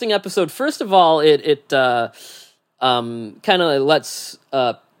interesting episode. First of all, it kind of lets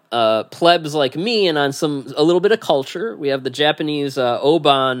plebs like me in on a little bit of culture. We have the Japanese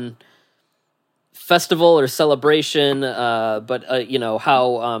Oban festival or celebration, but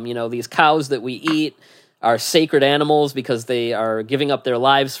how these cows that we eat are sacred animals because they are giving up their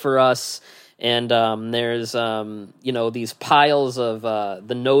lives for us. And there's these piles of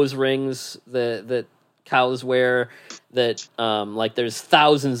the nose rings that cows wear that like there's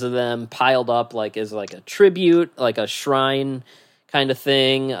thousands of them piled up like as like a tribute, like a shrine kind of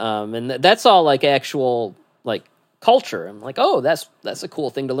thing. And that's all like actual like culture. I'm like, oh, that's a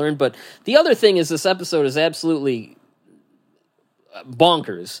cool thing to learn. But the other thing is this episode is absolutely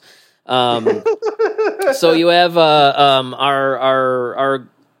bonkers. So you have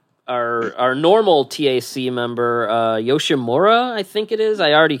our normal TAC member, Yoshimura, I think it is.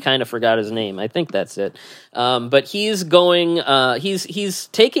 I already kind of forgot his name. I think that's it. But he's going. He's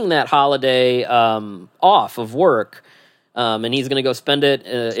taking that holiday off of work, and he's going to go spend it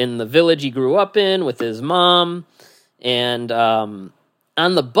in the village he grew up in with his mom. And on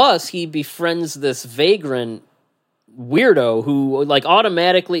the bus, he befriends this vagrant weirdo who like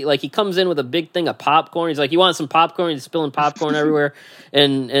automatically like he comes in with a big thing of popcorn. He's like, "You want some popcorn?" He's spilling popcorn everywhere,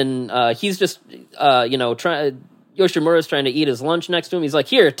 and he's just Yoshimura's trying to eat his lunch next to him. He's like,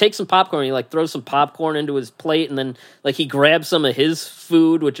 "Here, take some popcorn." He like throws some popcorn into his plate, and then like he grabs some of his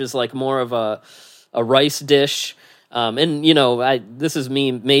food, which is like more of a rice dish. And this is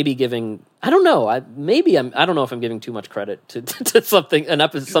me maybe giving. I don't know. I don't know if I'm giving too much credit to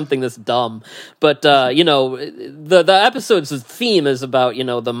something this dumb, but the episode's theme is about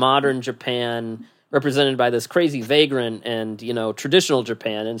the modern Japan represented by this crazy vagrant and traditional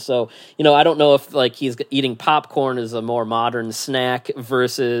Japan, and so I don't know if like he's eating popcorn as a more modern snack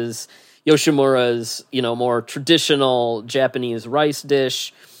versus Yoshimura's more traditional Japanese rice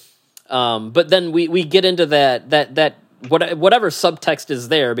dish. But then we get into that whatever subtext is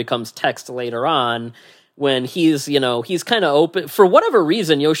there becomes text later on when he's kind of open for whatever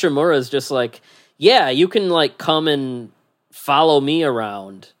reason. Yoshimura is just like, yeah, you can like come and follow me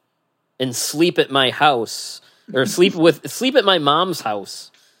around and sleep at my house or sleep at my mom's house.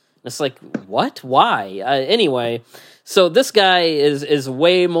 It's like, what? Why? Anyway, so this guy is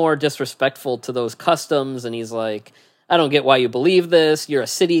way more disrespectful to those customs, and he's like, I don't get why you believe this. You're a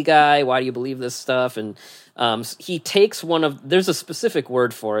city guy. Why do you believe this stuff? And he takes there's a specific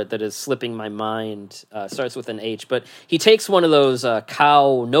word for it that is slipping my mind. Starts with an H, but he takes one of those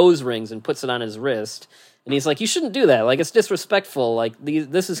cow nose rings and puts it on his wrist. And he's like, you shouldn't do that. Like, it's disrespectful. Like,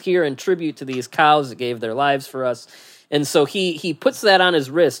 this is here in tribute to these cows that gave their lives for us. And so he puts that on his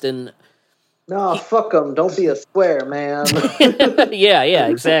wrist and... No, fuck them. Don't be a square, man. yeah,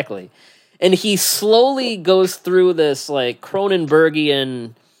 exactly. And he slowly goes through this like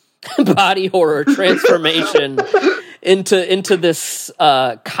Cronenbergian body horror transformation into this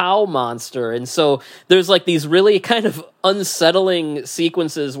cow monster. And so there's like these really kind of unsettling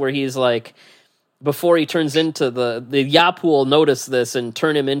sequences where he's like, before he turns into the Yapu will notice this and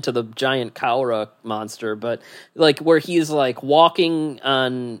turn him into the giant Kaura monster, but like where he's like walking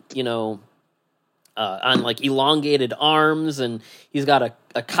on on like elongated arms, and he's got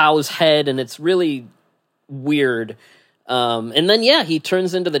a cow's head, and it's really weird. And then he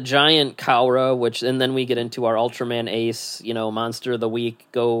turns into the giant Kaura, and then we get into our Ultraman Ace, monster of the week,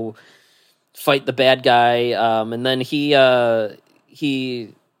 go fight the bad guy. And then he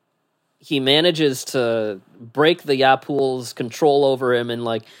manages to break the Yapul's control over him, and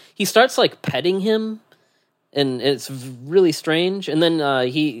like he starts like petting him, and it's really strange. And then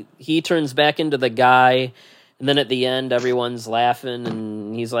he turns back into the guy, and then at the end everyone's laughing,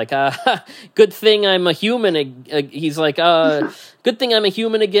 and he's like, good thing I'm a human. He's like, good thing I'm a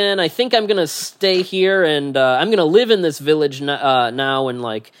human again. I think I'm gonna stay here, and I'm gonna live in this village now, and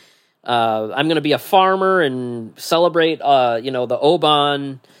like I'm gonna be a farmer and celebrate the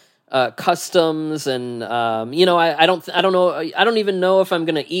Oban customs, and I don't know, I don't even know if I'm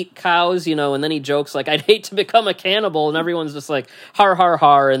gonna eat cows, and then he jokes like, I'd hate to become a cannibal, and everyone's just like, har har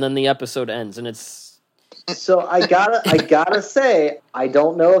har, and then the episode ends, and it's so I gotta say, I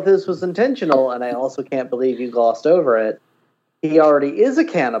don't know if this was intentional, and I also can't believe you glossed over it. He already is a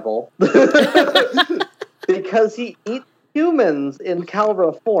cannibal because he eats humans in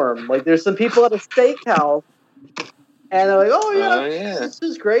Calvra form. Like, there's some people at a steakhouse, and they're like, oh, yeah, this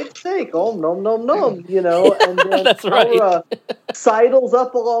is great steak. Oh, nom, nom, nom, and then That's right. sidles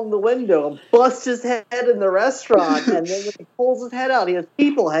up along the window and busts his head in the restaurant, and then when he pulls his head out, he has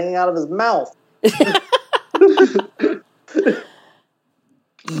people hanging out of his mouth.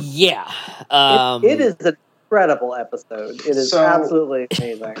 Yeah. It is an incredible episode. It is absolutely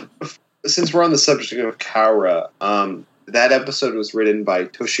amazing. Since we're on the subject of Kaura, that episode was written by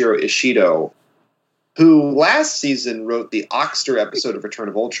Toshiro Ishido, who last season wrote the Oxter episode of Return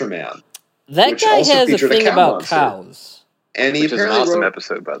of Ultraman. That guy has a thing about cows. And he apparently is an awesome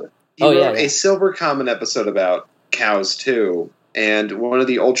episode, by the way. He wrote a Silver Common episode about cows, too. And one of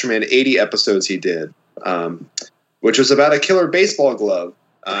the Ultraman 80 episodes he did, which was about a killer baseball glove,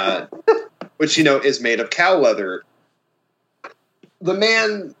 which, is made of cow leather. The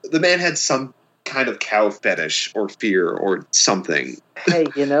man had some kind of cow fetish or fear or something. Hey,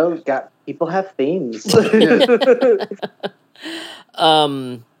 people have themes. And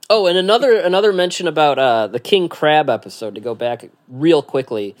another mention about the King Crab episode, to go back real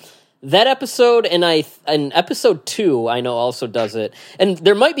quickly. that episode and episode 2 I know also does it, and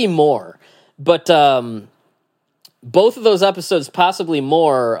there might be more, but both of those episodes, possibly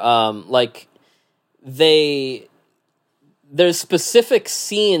more, like there's specific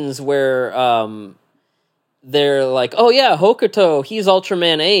scenes where they're like, oh yeah, Hokuto, he's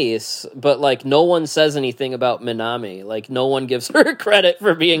Ultraman Ace, but like no one says anything about Minami. Like no one gives her credit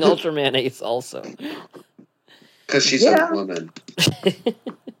for being Ultraman Ace also. Because she's a woman.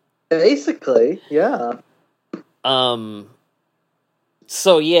 Basically, yeah.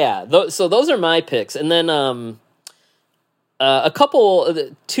 So yeah, so those are my picks, and then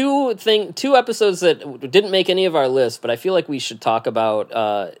two episodes that didn't make any of our lists, but I feel like we should talk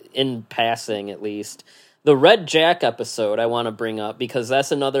about in passing at least. The Red Jack episode I want to bring up because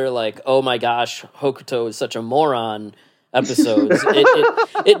that's another like, oh my gosh, Hokuto is such a moron episodes.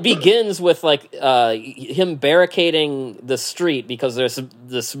 It begins with like him barricading the street because there's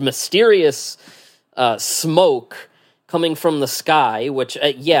this mysterious smoke coming from the sky, which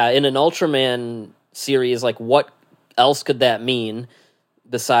in an Ultraman series, like what else could that mean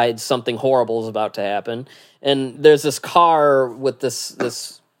besides something horrible is about to happen? And there's this car with this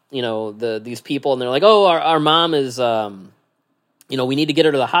these people, and they're like, oh, our mom is we need to get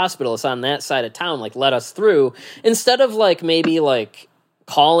her to the hospital. It's on that side of town. Like, let us through. Instead of like maybe like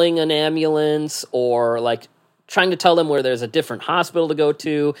calling an ambulance or like trying to tell them where there's a different hospital to go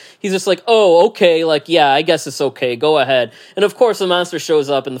to, he's just like, oh, okay, like, yeah, I guess it's okay. Go ahead. And of course the monster shows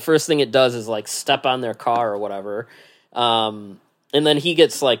up and the first thing it does is like step on their car or whatever. And then he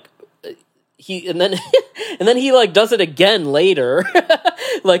gets like, and then he like does it again later.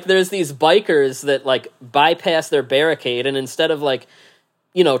 Like there's these bikers that like bypass their barricade, and instead of like,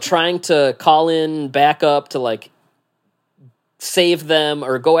 trying to call in backup to like save them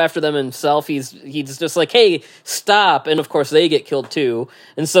or go after them himself, he's just like, hey, stop. And of course they get killed too.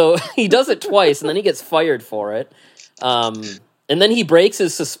 And so he does it twice and then he gets fired for it. And then he breaks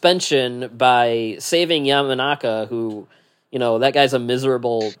his suspension by saving Yamanaka, who, that guy's a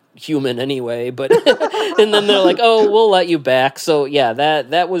miserable human anyway, but and then they're like, oh, we'll let you back. So yeah,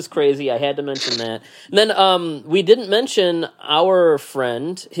 that was crazy. I had to mention that. And then we didn't mention our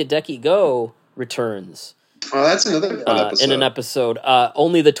friend Hideki Go returns. Oh, that's another fun episode. In an episode.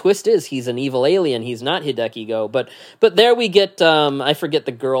 Only the twist is he's an evil alien. He's not Hideki Go. But there we get, I forget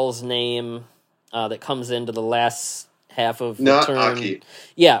the girl's name that comes into the last half of Not Return. Aki.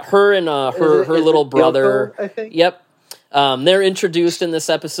 Yeah, her and her little brother. Yoko, I think? Yep. They're introduced in this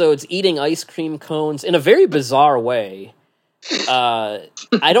episode eating ice cream cones in a very bizarre way. I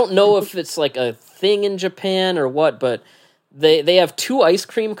don't know if it's like a thing in Japan or what, but they have two ice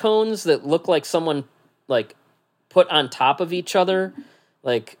cream cones that look like someone like put on top of each other.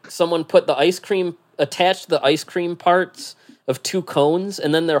 Like someone put attached the ice cream parts of two cones,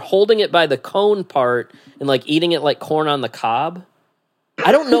 and then they're holding it by the cone part and like eating it like corn on the cob.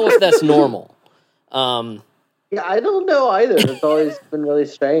 I don't know if that's normal. Yeah, I don't know either. It's always been really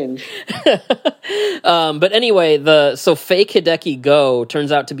strange. But anyway, so fake Hideki Go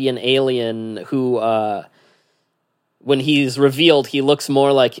turns out to be an alien who, when he's revealed, he looks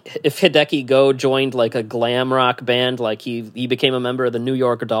more like if Hideki Go joined like a glam rock band, like he became a member of the New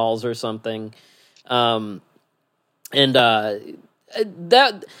York Dolls or something.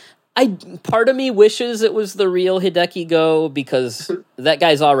 Part of me wishes it was the real Hideki Go because that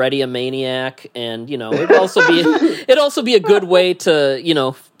guy's already a maniac, and it'd also be a good way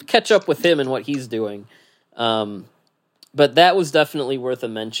to catch up with him and what he's doing. But that was definitely worth a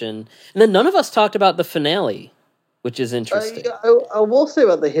mention. And then none of us talked about the finale, which is interesting. I will say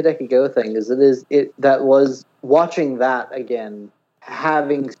about the Hideki Go thing is that was watching that again,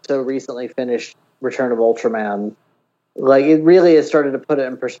 having so recently finished Return of Ultraman. Like, it really has started to put it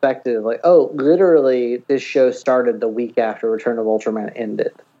in perspective. Like, oh, literally, this show started the week after Return of Ultraman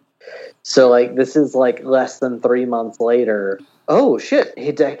ended. So, like, this is, like, less than 3 months later. Oh, shit,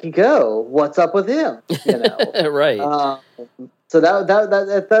 Hideki Go. What's up with him? Right. So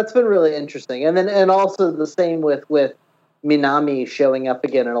that's been really interesting. And also the same with Minami showing up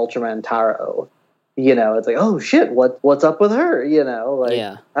again in Ultraman Taro. It's like, oh, shit, what's up with her? Like,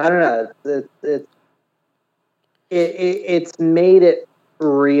 yeah. I don't know. It's made it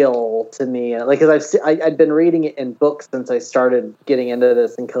real to me, like, because I've been reading it in books since I started getting into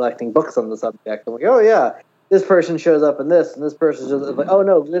this and collecting books on the subject. I'm like, oh yeah, this person shows up in this, and this person shows up. Like, oh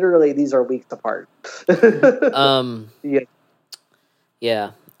no, literally these are weeks apart.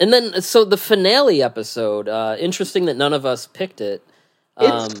 Yeah, and then so the finale episode. Interesting that none of us picked it.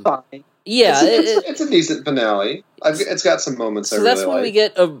 It's fine. Yeah, it's a decent finale. It's got some moments. So I that's really when like. we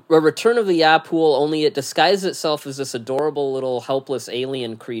get a Return of the Yappool, only it disguises itself as this adorable little helpless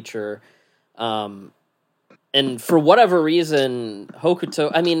alien creature. And for whatever reason,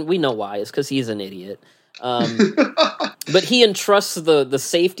 Hokuto, I mean, we know why, it's because he's an idiot. But he entrusts the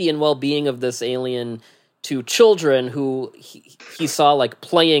safety and well-being of this alien to children who he saw like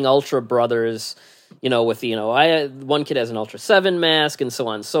playing Ultra Brothers, with, one kid has an Ultra 7 mask and so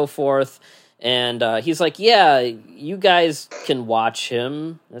on and so forth. And he's like, yeah, you guys can watch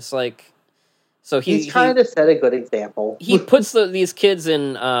him. It's like, so he's trying to set a good example. He puts these kids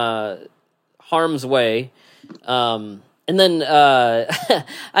in harm's way. And then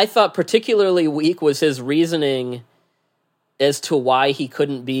I thought particularly weak was his reasoning as to why he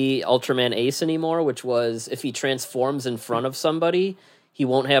couldn't be Ultraman Ace anymore, which was if he transforms in front of somebody, he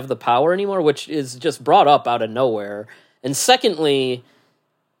won't have the power anymore, which is just brought up out of nowhere. And secondly,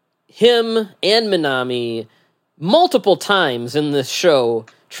 him and Minami multiple times in this show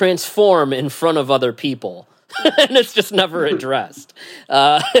transform in front of other people. And it's just never addressed.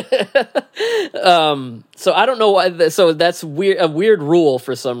 So I don't know why. So that's weird. A weird rule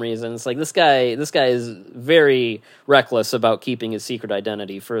for some reason. It's like this guy is very reckless about keeping his secret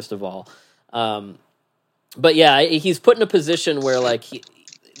identity. First of all, but yeah, he's put in a position where like he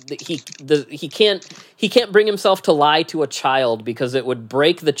can't bring himself to lie to a child because it would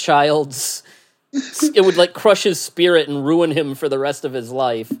break the child's. It would like crush his spirit and ruin him for the rest of his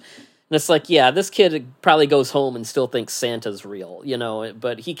life. And it's like, yeah, this kid probably goes home and still thinks Santa's real,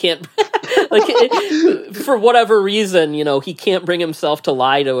 but he can't, for whatever reason, he can't bring himself to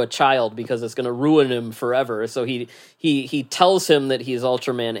lie to a child because it's going to ruin him forever. So he tells him that he's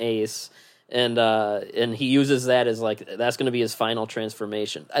Ultraman Ace, and he uses that as like, that's going to be his final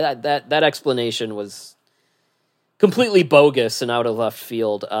transformation. That explanation was completely bogus and out of left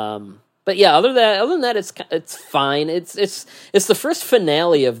field. But yeah, other than that, it's fine. It's the first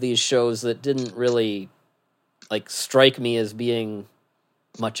finale of these shows that didn't really like strike me as being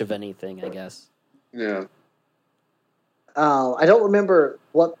much of anything, I guess. Yeah. I don't remember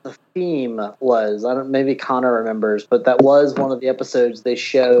what the theme was. Maybe Connor remembers, but that was one of the episodes they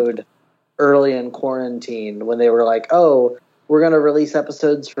showed early in quarantine when they were like, "Oh, we're going to release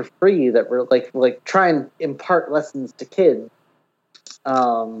episodes for free that were like try and impart lessons to kids."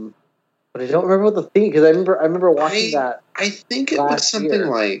 But I don't remember what the theme, because I remember watching that. I think it was something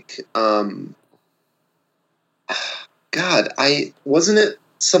like, God, wasn't it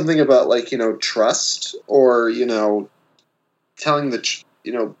something about like, trust or, telling the,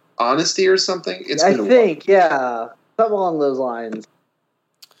 honesty or something? I think, yeah, something along those lines.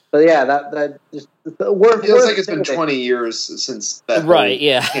 But yeah, that just feels like it's been 20 years since that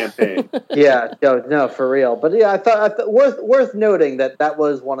campaign. Yeah, no, for real. But yeah, I thought worth noting that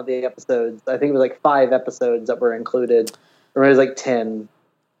was one of the episodes. I think it was like 5 episodes that were included, or it was like 10.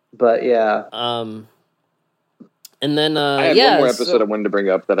 But yeah. And then I had one more episode I wanted to bring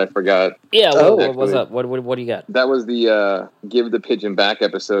up that I forgot. Yeah, what's up? What do you got? That was the Give the Pigeon Back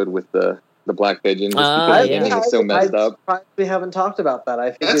episode with the black pigeon. Just because the ending is so messed up. We haven't talked about that.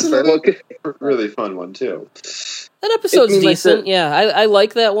 I think that's another really fun one too. That episode's decent. Yeah, I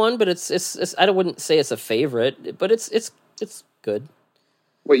like that one, but it's I wouldn't say it's a favorite, but it's good.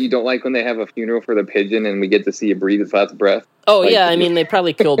 What, you don't like when they have a funeral for the pigeon and we get to see it breathe its last breath? Oh yeah, I mean they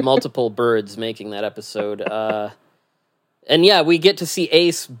probably killed multiple birds making that episode. And yeah, we get to see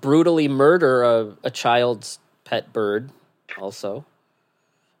Ace brutally murder a child's pet bird also.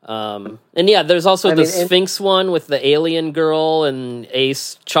 And yeah, there's also the Sphinx one with the alien girl, and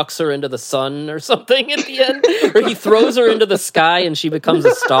Ace chucks her into the sun or something at the end, or he throws her into the sky and she becomes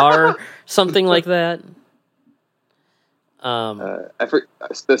a star, something like that. The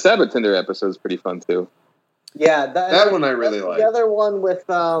Sabatender episode is pretty fun too. Yeah, that one I really like. The other one with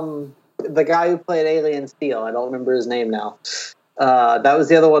the guy who played Alien Steel, I don't remember his name now. That was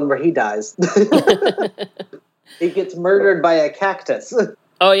the other one where he dies. He gets murdered by a cactus.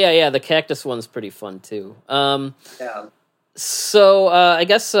 Oh yeah, the cactus one's pretty fun too. Yeah. So I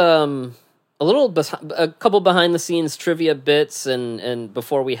guess a couple behind the scenes trivia bits, and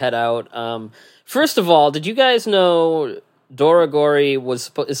before we head out. First of all, did you guys know Doragori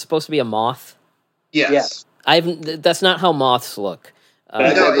is supposed to be a moth? Yes. That's not how moths look. No,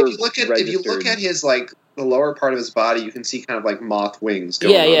 if you look at his like the lower part of his body, you can see kind of like moth wings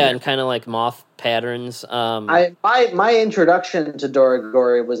going on there. And kind of like moth patterns. My introduction to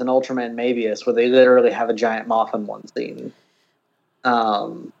Doragori was in Ultraman Mabius, where they literally have a giant moth in one scene.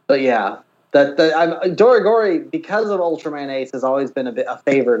 But yeah. Doragori, because of Ultraman Ace, has always been a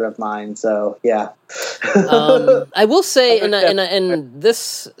favorite of mine. So yeah. I will say, and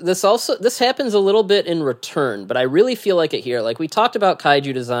this happens a little bit in Return, but I really feel like it here. Like we talked about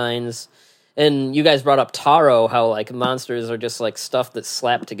kaiju designs, and you guys brought up Taro, how like monsters are just like stuff that's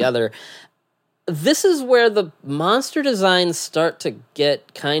slapped together. This is where the monster designs start to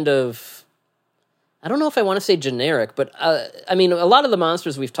get kind of, I don't know if I want to say generic, but I mean, a lot of the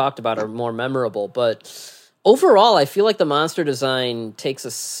monsters we've talked about are more memorable, but overall, I feel like the monster design takes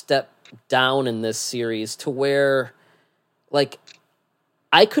a step down in this series to where, like,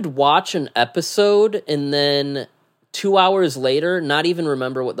 I could watch an episode and then 2 hours later not even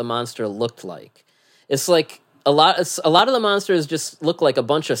remember what the monster looked like. It's like a lot of the monsters just look like a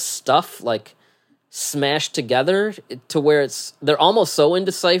bunch of stuff, like, smashed together to where they're almost so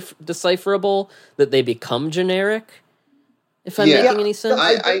indecipherable that they become generic. If I'm making any sense,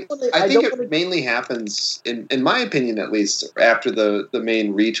 I think it mainly happens, in my opinion at least, after the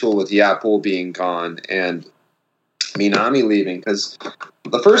main retool with Yapul being gone and Minami leaving. Because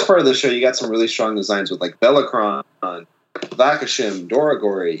the first part of the show, you got some really strong designs with like Belacron, Vakashim,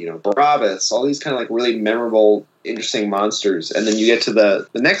 Doragori, Barabbas, all these kind of like really memorable, interesting monsters. And then you get to the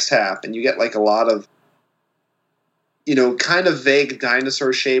next half, and you get like a lot of, kind of vague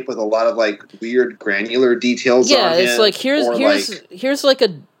dinosaur shape with a lot of like weird granular details on him. Yeah, it's like here's like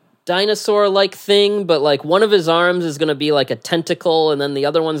a dinosaur-like thing, but like one of his arms is going to be like a tentacle, and then the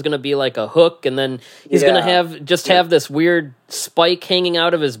other one's going to be like a hook, and then he's going to have this weird spike hanging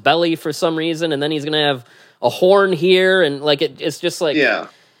out of his belly for some reason, and then he's going to have a horn here, and like it's just like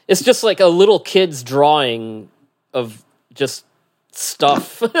it's just like a little kid's drawing of just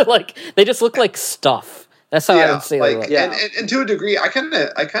stuff. Like they just look like stuff. That's how I would say like, and to a degree, I kind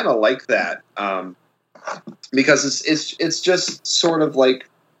of like that because it's just sort of like,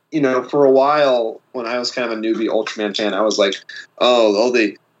 for a while when I was kind of a newbie Ultraman fan, I was like,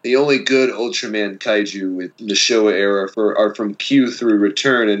 the only good Ultraman kaiju in the Showa era are from Q through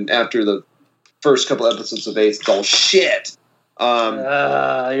Return, and after the first couple episodes of Ace, it's all shit. You're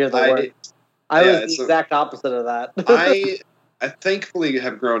the worst. I was the exact opposite of that. I thankfully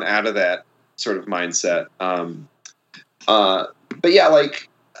have grown out of that sort of mindset. But yeah, like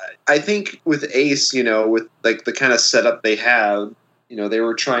I think with Ace, with like the kind of setup they have, they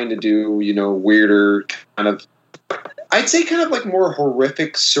were trying to do, weirder kind of, I'd say kind of like more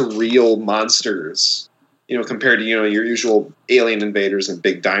horrific, surreal monsters, compared to, your usual alien invaders and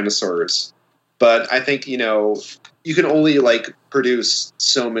big dinosaurs. But I think, you can only like produce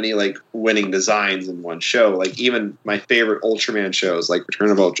so many like winning designs in one show. Like even my favorite Ultraman shows, like Return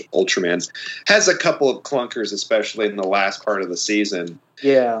of Ultraman, has a couple of clunkers, especially in the last part of the season.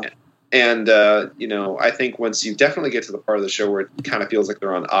 Yeah. And, I think once you definitely get to the part of the show where it kind of feels like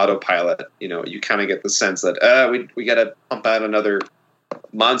they're on autopilot, you kind of get the sense that, we got to pump out another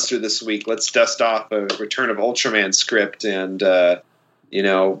monster this week. Let's dust off a Return of Ultraman script and,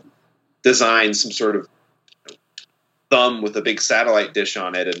 design some sort of thumb with a big satellite dish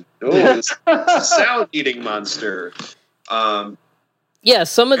on it, and this sound-eating monster. Yeah,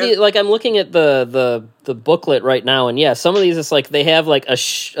 some of the like I'm looking at the booklet right now, and some of these it's like they have like a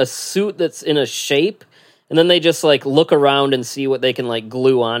suit that's in a shape, and then they just like look around and see what they can like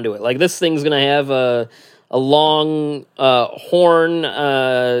glue onto it. Like this thing's gonna have a long horn,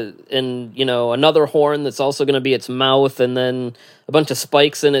 and another horn that's also gonna be its mouth, and then a bunch of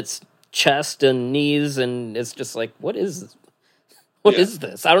spikes in its chest and knees, and it's just like, what is this? What is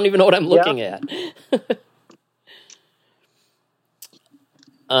this? I don't even know what I'm looking at.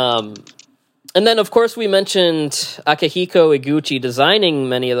 And then, of course, we mentioned Akihiko Iguchi designing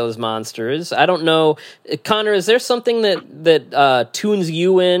many of those monsters. I don't know, Connor, is there something that tunes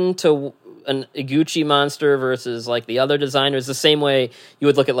you in to an Iguchi monster versus like the other designers? The same way you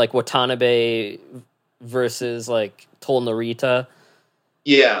would look at like Watanabe versus like Tol Narita?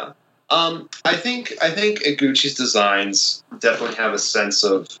 Yeah. I think Iguchi's designs definitely have a sense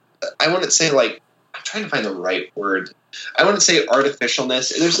of, I wouldn't say like, I'm trying to find the right word. I wouldn't say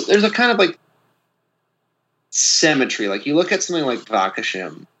artificialness. There's a kind of like symmetry. Like you look at something like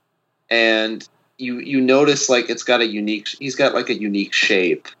Vakashim, and you notice like he's got like a unique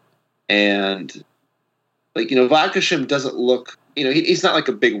shape, and like Vakashim doesn't look, he's not like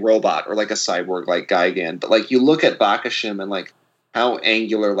a big robot or like a cyborg like Gigan, but like you look at Vakashim and like how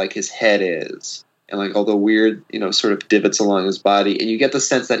angular like his head is, and like all the weird sort of divots along his body, and you get the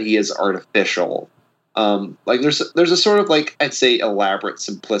sense that he is artificial. Like there's a sort of like, I'd say, elaborate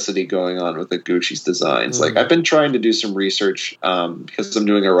simplicity going on with Iguchi's designs. Like I've been trying to do some research because I'm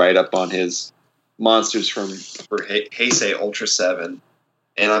doing a write up on his monsters for Heisei Ultra 7,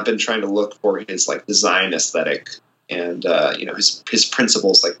 and I've been trying to look for his like design aesthetic and his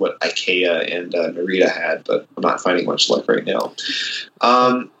principles, like what IKEA and Narita had, but I'm not finding much luck right now.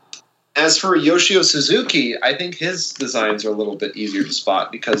 As for Yoshio Suzuki, I think his designs are a little bit easier to spot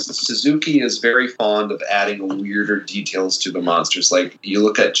because Suzuki is very fond of adding weirder details to the monsters. Like, you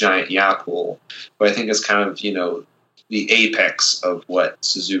look at Giant Yapple, who I think is kind of, the apex of what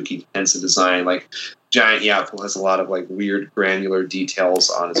Suzuki tends to design. Like, Giant Yapple has a lot of, like, weird granular details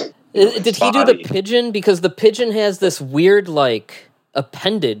on his Did he do the pigeon? Because the pigeon has this weird, like,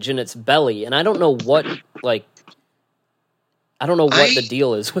 appendage in its belly, and I don't know what, like... I don't know what the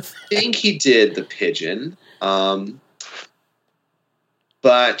deal is with that. I think he did the pigeon. But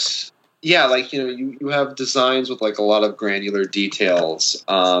yeah, like, you have designs with like a lot of granular details.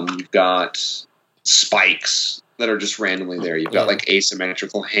 You've got spikes that are just randomly there. You've got like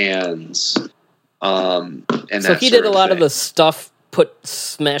asymmetrical hands. And so he did a lot of the stuff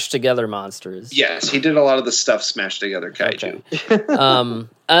smashed together monsters. Yes, he did a lot of the stuff smashed together kaiju. Okay.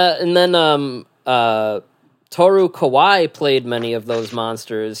 And then Toru Kawai played many of those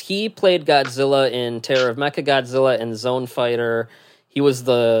monsters. He played Godzilla in Terror of Mechagodzilla and Zone Fighter. He was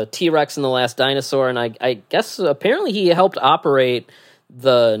the T-Rex in The Last Dinosaur, and I guess apparently he helped operate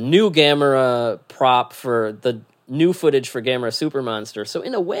the new Gamera prop for the new footage for Gamera Super Monster. So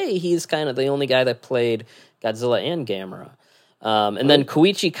in a way, he's kind of the only guy that played Godzilla and Gamera. And then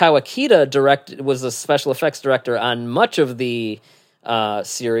Koichi Kawakita was the special effects director on much of the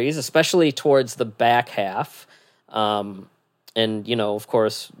series, especially towards the back half. And, of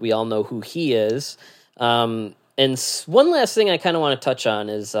course, we all know who he is. And one last thing I kind of want to touch on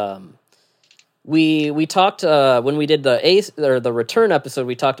is we talked when we did the Ace or the Return episode,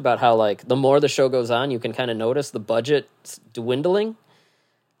 we talked about how, like, the more the show goes on, you can kind of notice the budget dwindling.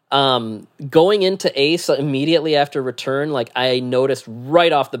 Going into Ace immediately after Return, like, I noticed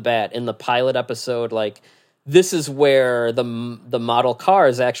right off the bat in the pilot episode, like, this is where the model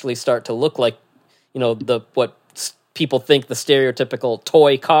cars actually start to look like, what people think the stereotypical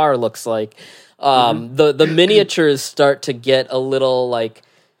toy car looks like. The miniatures start to get a little, like,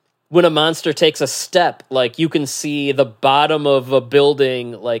 when a monster takes a step, like, you can see the bottom of a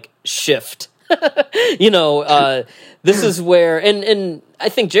building, like, shift. This is where, and I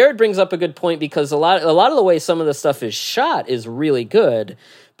think Jared brings up a good point, because a lot of the way some of the stuff is shot is really good.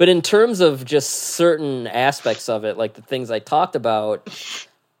 But in terms of just certain aspects of it, like the things I talked about,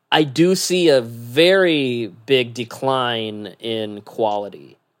 I do see a very big decline in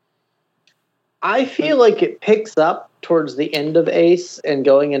quality. I feel like it picks up towards the end of Ace and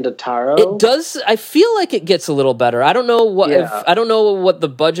going into Taro. It does. I feel like it gets a little better. I don't know what I don't know what the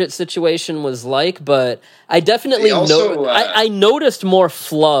budget situation was like, but I definitely I noticed more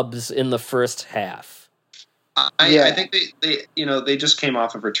flubs in the first half. I think they just came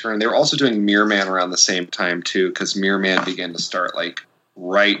off of Return. They were also doing Mirror Man around the same time too, because Mirror Man began to start like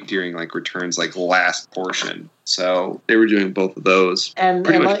right during like Return's like last portion. So they were doing both of those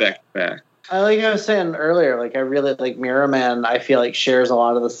pretty much back to back. Like I was saying earlier, like I really like Mirror Man. I feel like shares a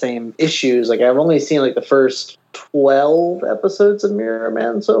lot of the same issues. Like I've only seen like the first 12 episodes of Mirror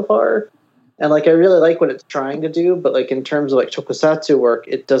Man so far, and like I really like what it's trying to do, but like in terms of like tokusatsu work,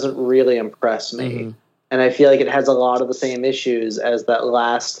 it doesn't really impress me. Mm-hmm. And I feel like it has a lot of the same issues as that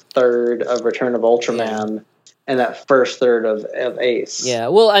last third of Return of Ultraman and that first third of Ace. Yeah,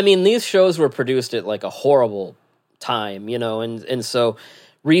 well, I mean, these shows were produced at like a horrible time, and so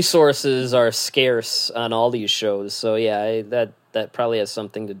resources are scarce on all these shows. So yeah, that probably has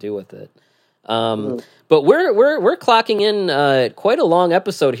something to do with it. But we're clocking in quite a long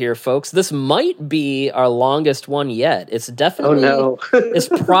episode here, folks. This might be our longest one yet. It's definitely. Oh no! It's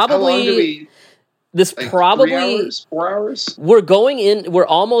probably. How long do we? This like probably 3 hours, 4 hours. We're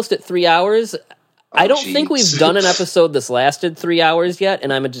almost at 3 hours. I don't think we've done an episode that's lasted 3 hours yet,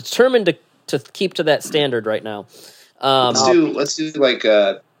 and I'm determined to keep to that standard right now. Let's do like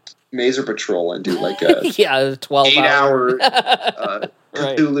a Mazer Patrol and do like a 12-hour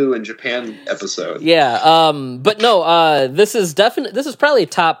Cthulhu in Japan episode. Yeah, but no, this is probably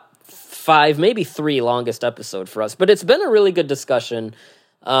top 5, maybe 3 longest episode for us. But it's been a really good discussion.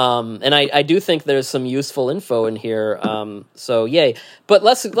 And I do think there's some useful info in here. So yay. But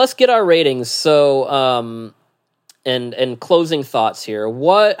let's get our ratings. So, and closing thoughts here.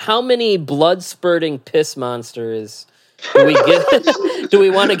 How many blood spurting piss monsters do we do we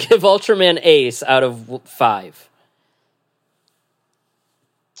want to give Ultraman Ace out of 5?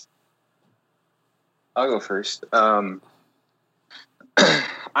 I'll go first. I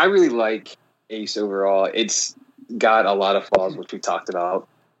really like Ace overall. It's got a lot of flaws, which we talked about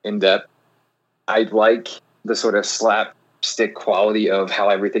in depth. I like the sort of slap slapstick quality of how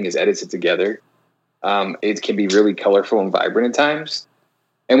everything is edited together. It can be really colorful and vibrant at times.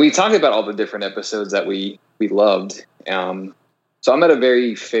 And we talked about all the different episodes that we loved. So I'm at a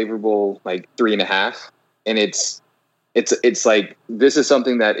very favorable, like 3.5. And it's like, this is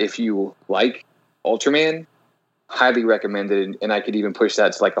something that if you like Ultraman, highly recommended. And I could even push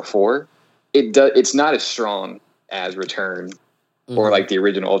that to like a 4. It's not as strong as Return or like the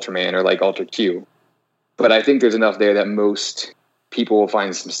original Ultraman or like Ultra Q. But I think there's enough there that most people will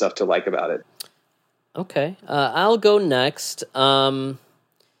find some stuff to like about it. Okay. I'll go next. Q,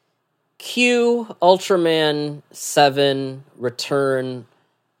 Ultraman 7, Return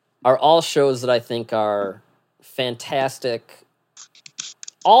are all shows that I think are fantastic.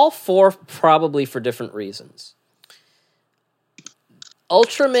 All 4 probably for different reasons.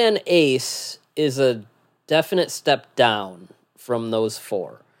 Ultraman Ace is a definite step down from those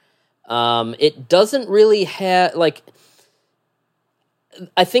 4. It doesn't really have, like,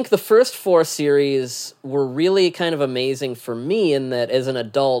 I think the first 4 series were really kind of amazing for me in that as an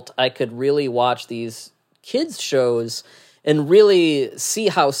adult, I could really watch these kids' shows and really see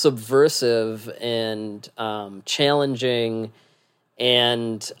how subversive and challenging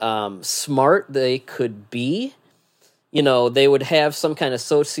and smart they could be. You know, they would have some kind of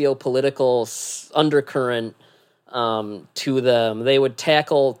socio-political undercurrent to them. They would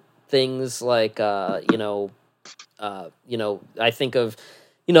tackle things like, I think of,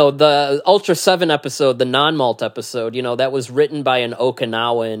 the Ultra 7 episode, the non-malt episode, that was written by an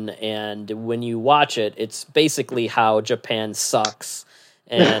Okinawan, and when you watch it, it's basically how Japan sucks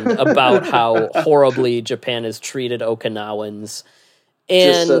and about how horribly Japan has treated Okinawans.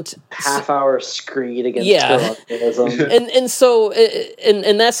 And just a half-hour screed against colonialism.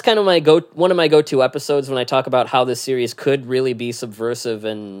 and that's kind of one of my go-to episodes when I talk about how this series could really be subversive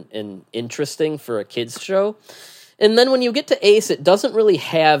and interesting for a kids show. And then when you get to Ace, it doesn't really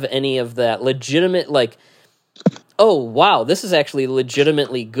have any of that legitimate, like, oh, wow, this is actually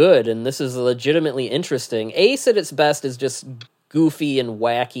legitimately good and this is legitimately interesting. Ace at its best is just goofy and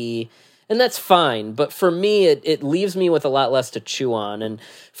wacky, and that's fine. But for me, it leaves me with a lot less to chew on. And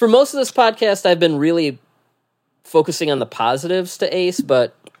for most of this podcast, I've been really focusing on the positives to Ace,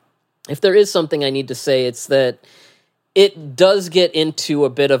 but if there is something I need to say, it's that it does get into a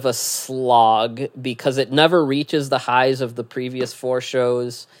bit of a slog because it never reaches the highs of the previous 4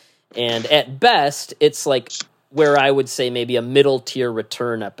 shows. And at best, it's like where I would say maybe a middle tier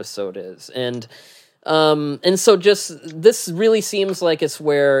Return episode is. And so just this really seems like it's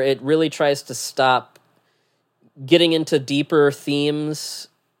where it really tries to stop getting into deeper themes.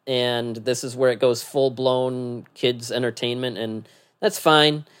 And this is where it goes full blown kids entertainment. And that's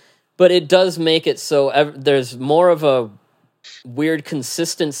fine. But it does make it so there's more of a weird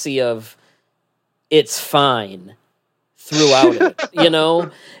consistency of it's fine throughout it,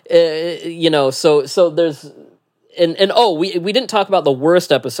 So there's we didn't talk about the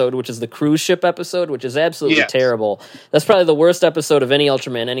worst episode, which is the cruise ship episode, which is absolutely terrible. That's probably the worst episode of any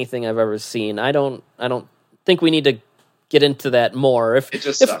Ultraman anything I've ever seen. I don't think we need to get into that more. If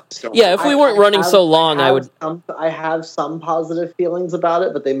we weren't running so long, I have some positive feelings about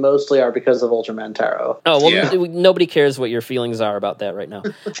it, but they mostly are because of Ultraman Taro. Oh well, nobody cares what your feelings are about that right now.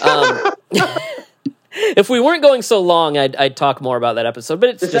 If we weren't going so long, I'd talk more about that episode, but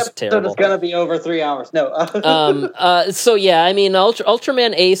it's just terrible. It's going to be over 3 hours. No. So yeah, I mean,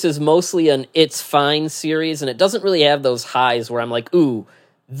 Ultraman Ace is mostly an it's fine series, and it doesn't really have those highs where I'm like, ooh,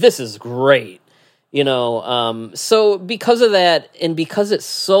 this is great. So because of that, and because it's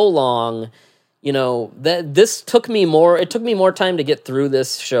so long, that took me more time to get through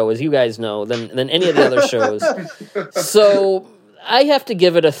this show, as you guys know, than any of the other shows. So I have to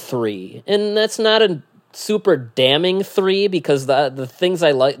give it a 3, and that's not a super damning 3 because the things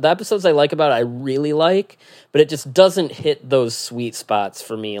I like, the episodes I like about it, I really like, but it just doesn't hit those sweet spots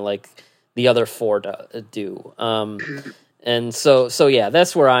for me like the other 4 do. And so yeah,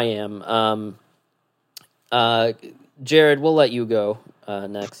 that's where I am. Jared, we'll let you go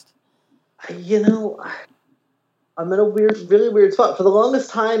next. I'm in a really weird spot. For the longest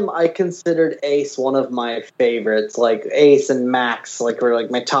time, I considered Ace one of my favorites. Like Ace and Max, were like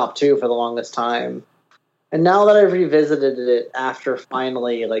my top 2 for the longest time. And now that I've revisited it after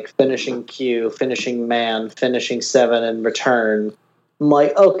finally finishing Q, finishing Man, finishing 7, and Return, I'm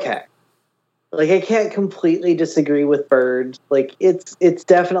like, okay. I can't completely disagree with Bird. It's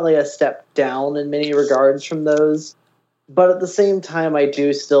definitely a step down in many regards from those. But at the same time, I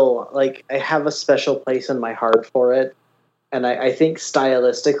do still, I have a special place in my heart for it. And I think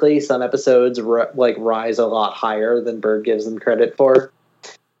stylistically, some episodes, rise a lot higher than Bird gives them credit for.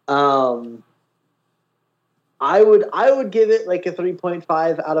 I would give it like a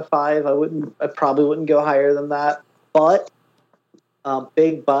 3.5 out of 5. I probably wouldn't go higher than that. But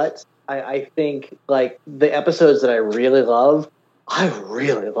big but, I think like the episodes that I really love.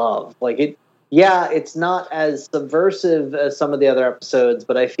 Like it. Yeah, it's not as subversive as some of the other episodes,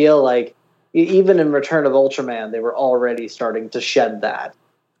 but I feel like even in Return of Ultraman, they were already starting to shed that.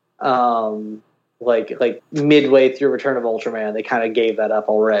 Like midway through Return of Ultraman, they kind of gave that up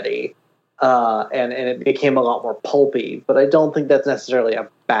already. And it became a lot more pulpy, but I don't think that's necessarily a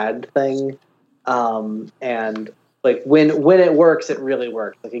bad thing. And like when it works, it really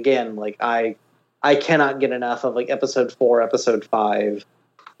works. Like again, like I cannot get enough of like episode 4, episode 5,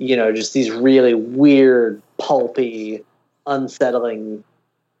 just these really weird, pulpy, unsettling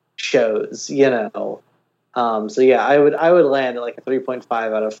shows, So yeah, I would land at like a 3.5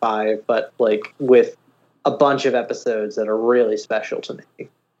 out of 5, but like with a bunch of episodes that are really special to me.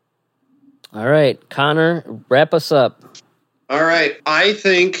 All right, Connor, wrap us up. All right, I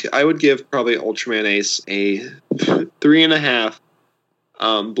think I would give probably Ultraman Ace a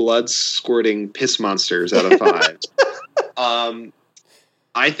 3.5 blood squirting piss monsters out of 5.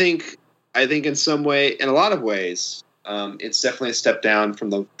 I think in a lot of ways, it's definitely a step down from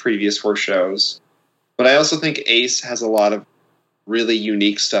the previous 4 shows. But I also think Ace has a lot of really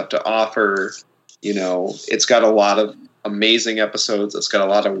unique stuff to offer. It's got a lot of amazing episodes. It's got a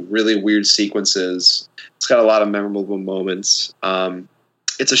lot of really weird sequences. It's got a lot of memorable moments.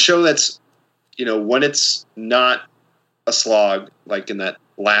 It's a show that's, when it's not a slog, like in that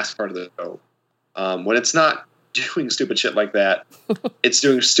last part of the show, when it's not doing stupid shit like that, it's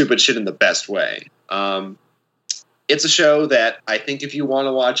doing stupid shit in the best way. It's a show that I think if you want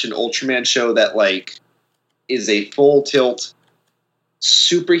to watch an Ultraman show that like is a full tilt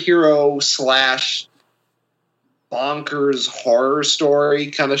superhero / bonkers horror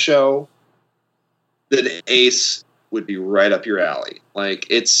story kind of show, then Ace would be right up your alley. Like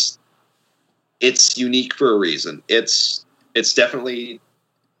it's unique for a reason. It's definitely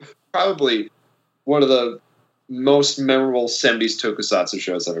probably one of the most memorable 70s tokusatsu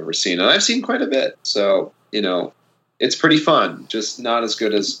shows I've ever seen. And I've seen quite a bit. So, it's pretty fun. Just not as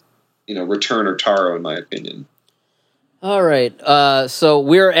good as, Return or Taro, in my opinion. All right. So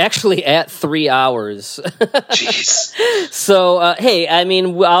we're actually at 3 hours. Jeez. So, hey, I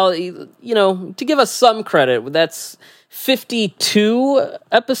mean, I'll, to give us some credit, that's 52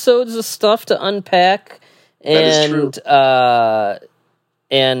 episodes of stuff to unpack. That is true.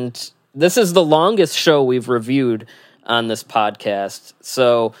 And this is the longest show we've reviewed on this podcast.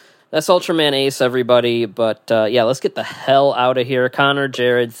 So that's Ultraman Ace, everybody. But yeah, let's get the hell out of here. Connor,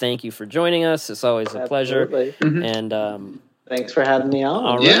 Jared, thank you for joining us. It's always a pleasure. Mm-hmm. And thanks for having me on.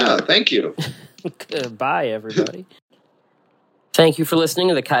 All right. Yeah, thank you. Goodbye, everybody. Thank you for listening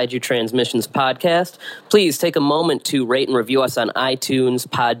to the Kaiju Transmissions podcast. Please take a moment to rate and review us on iTunes,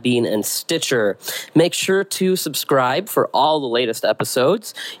 Podbean, and Stitcher. Make sure to subscribe for all the latest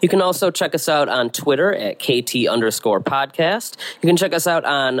episodes. You can also check us out on Twitter at KT_podcast. You can check us out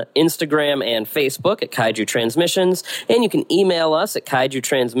on Instagram and Facebook at Kaiju Transmissions. And you can email us at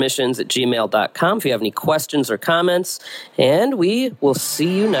kaijutransmissions@gmail.com if you have any questions or comments. And we will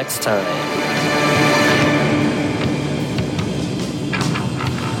see you next time.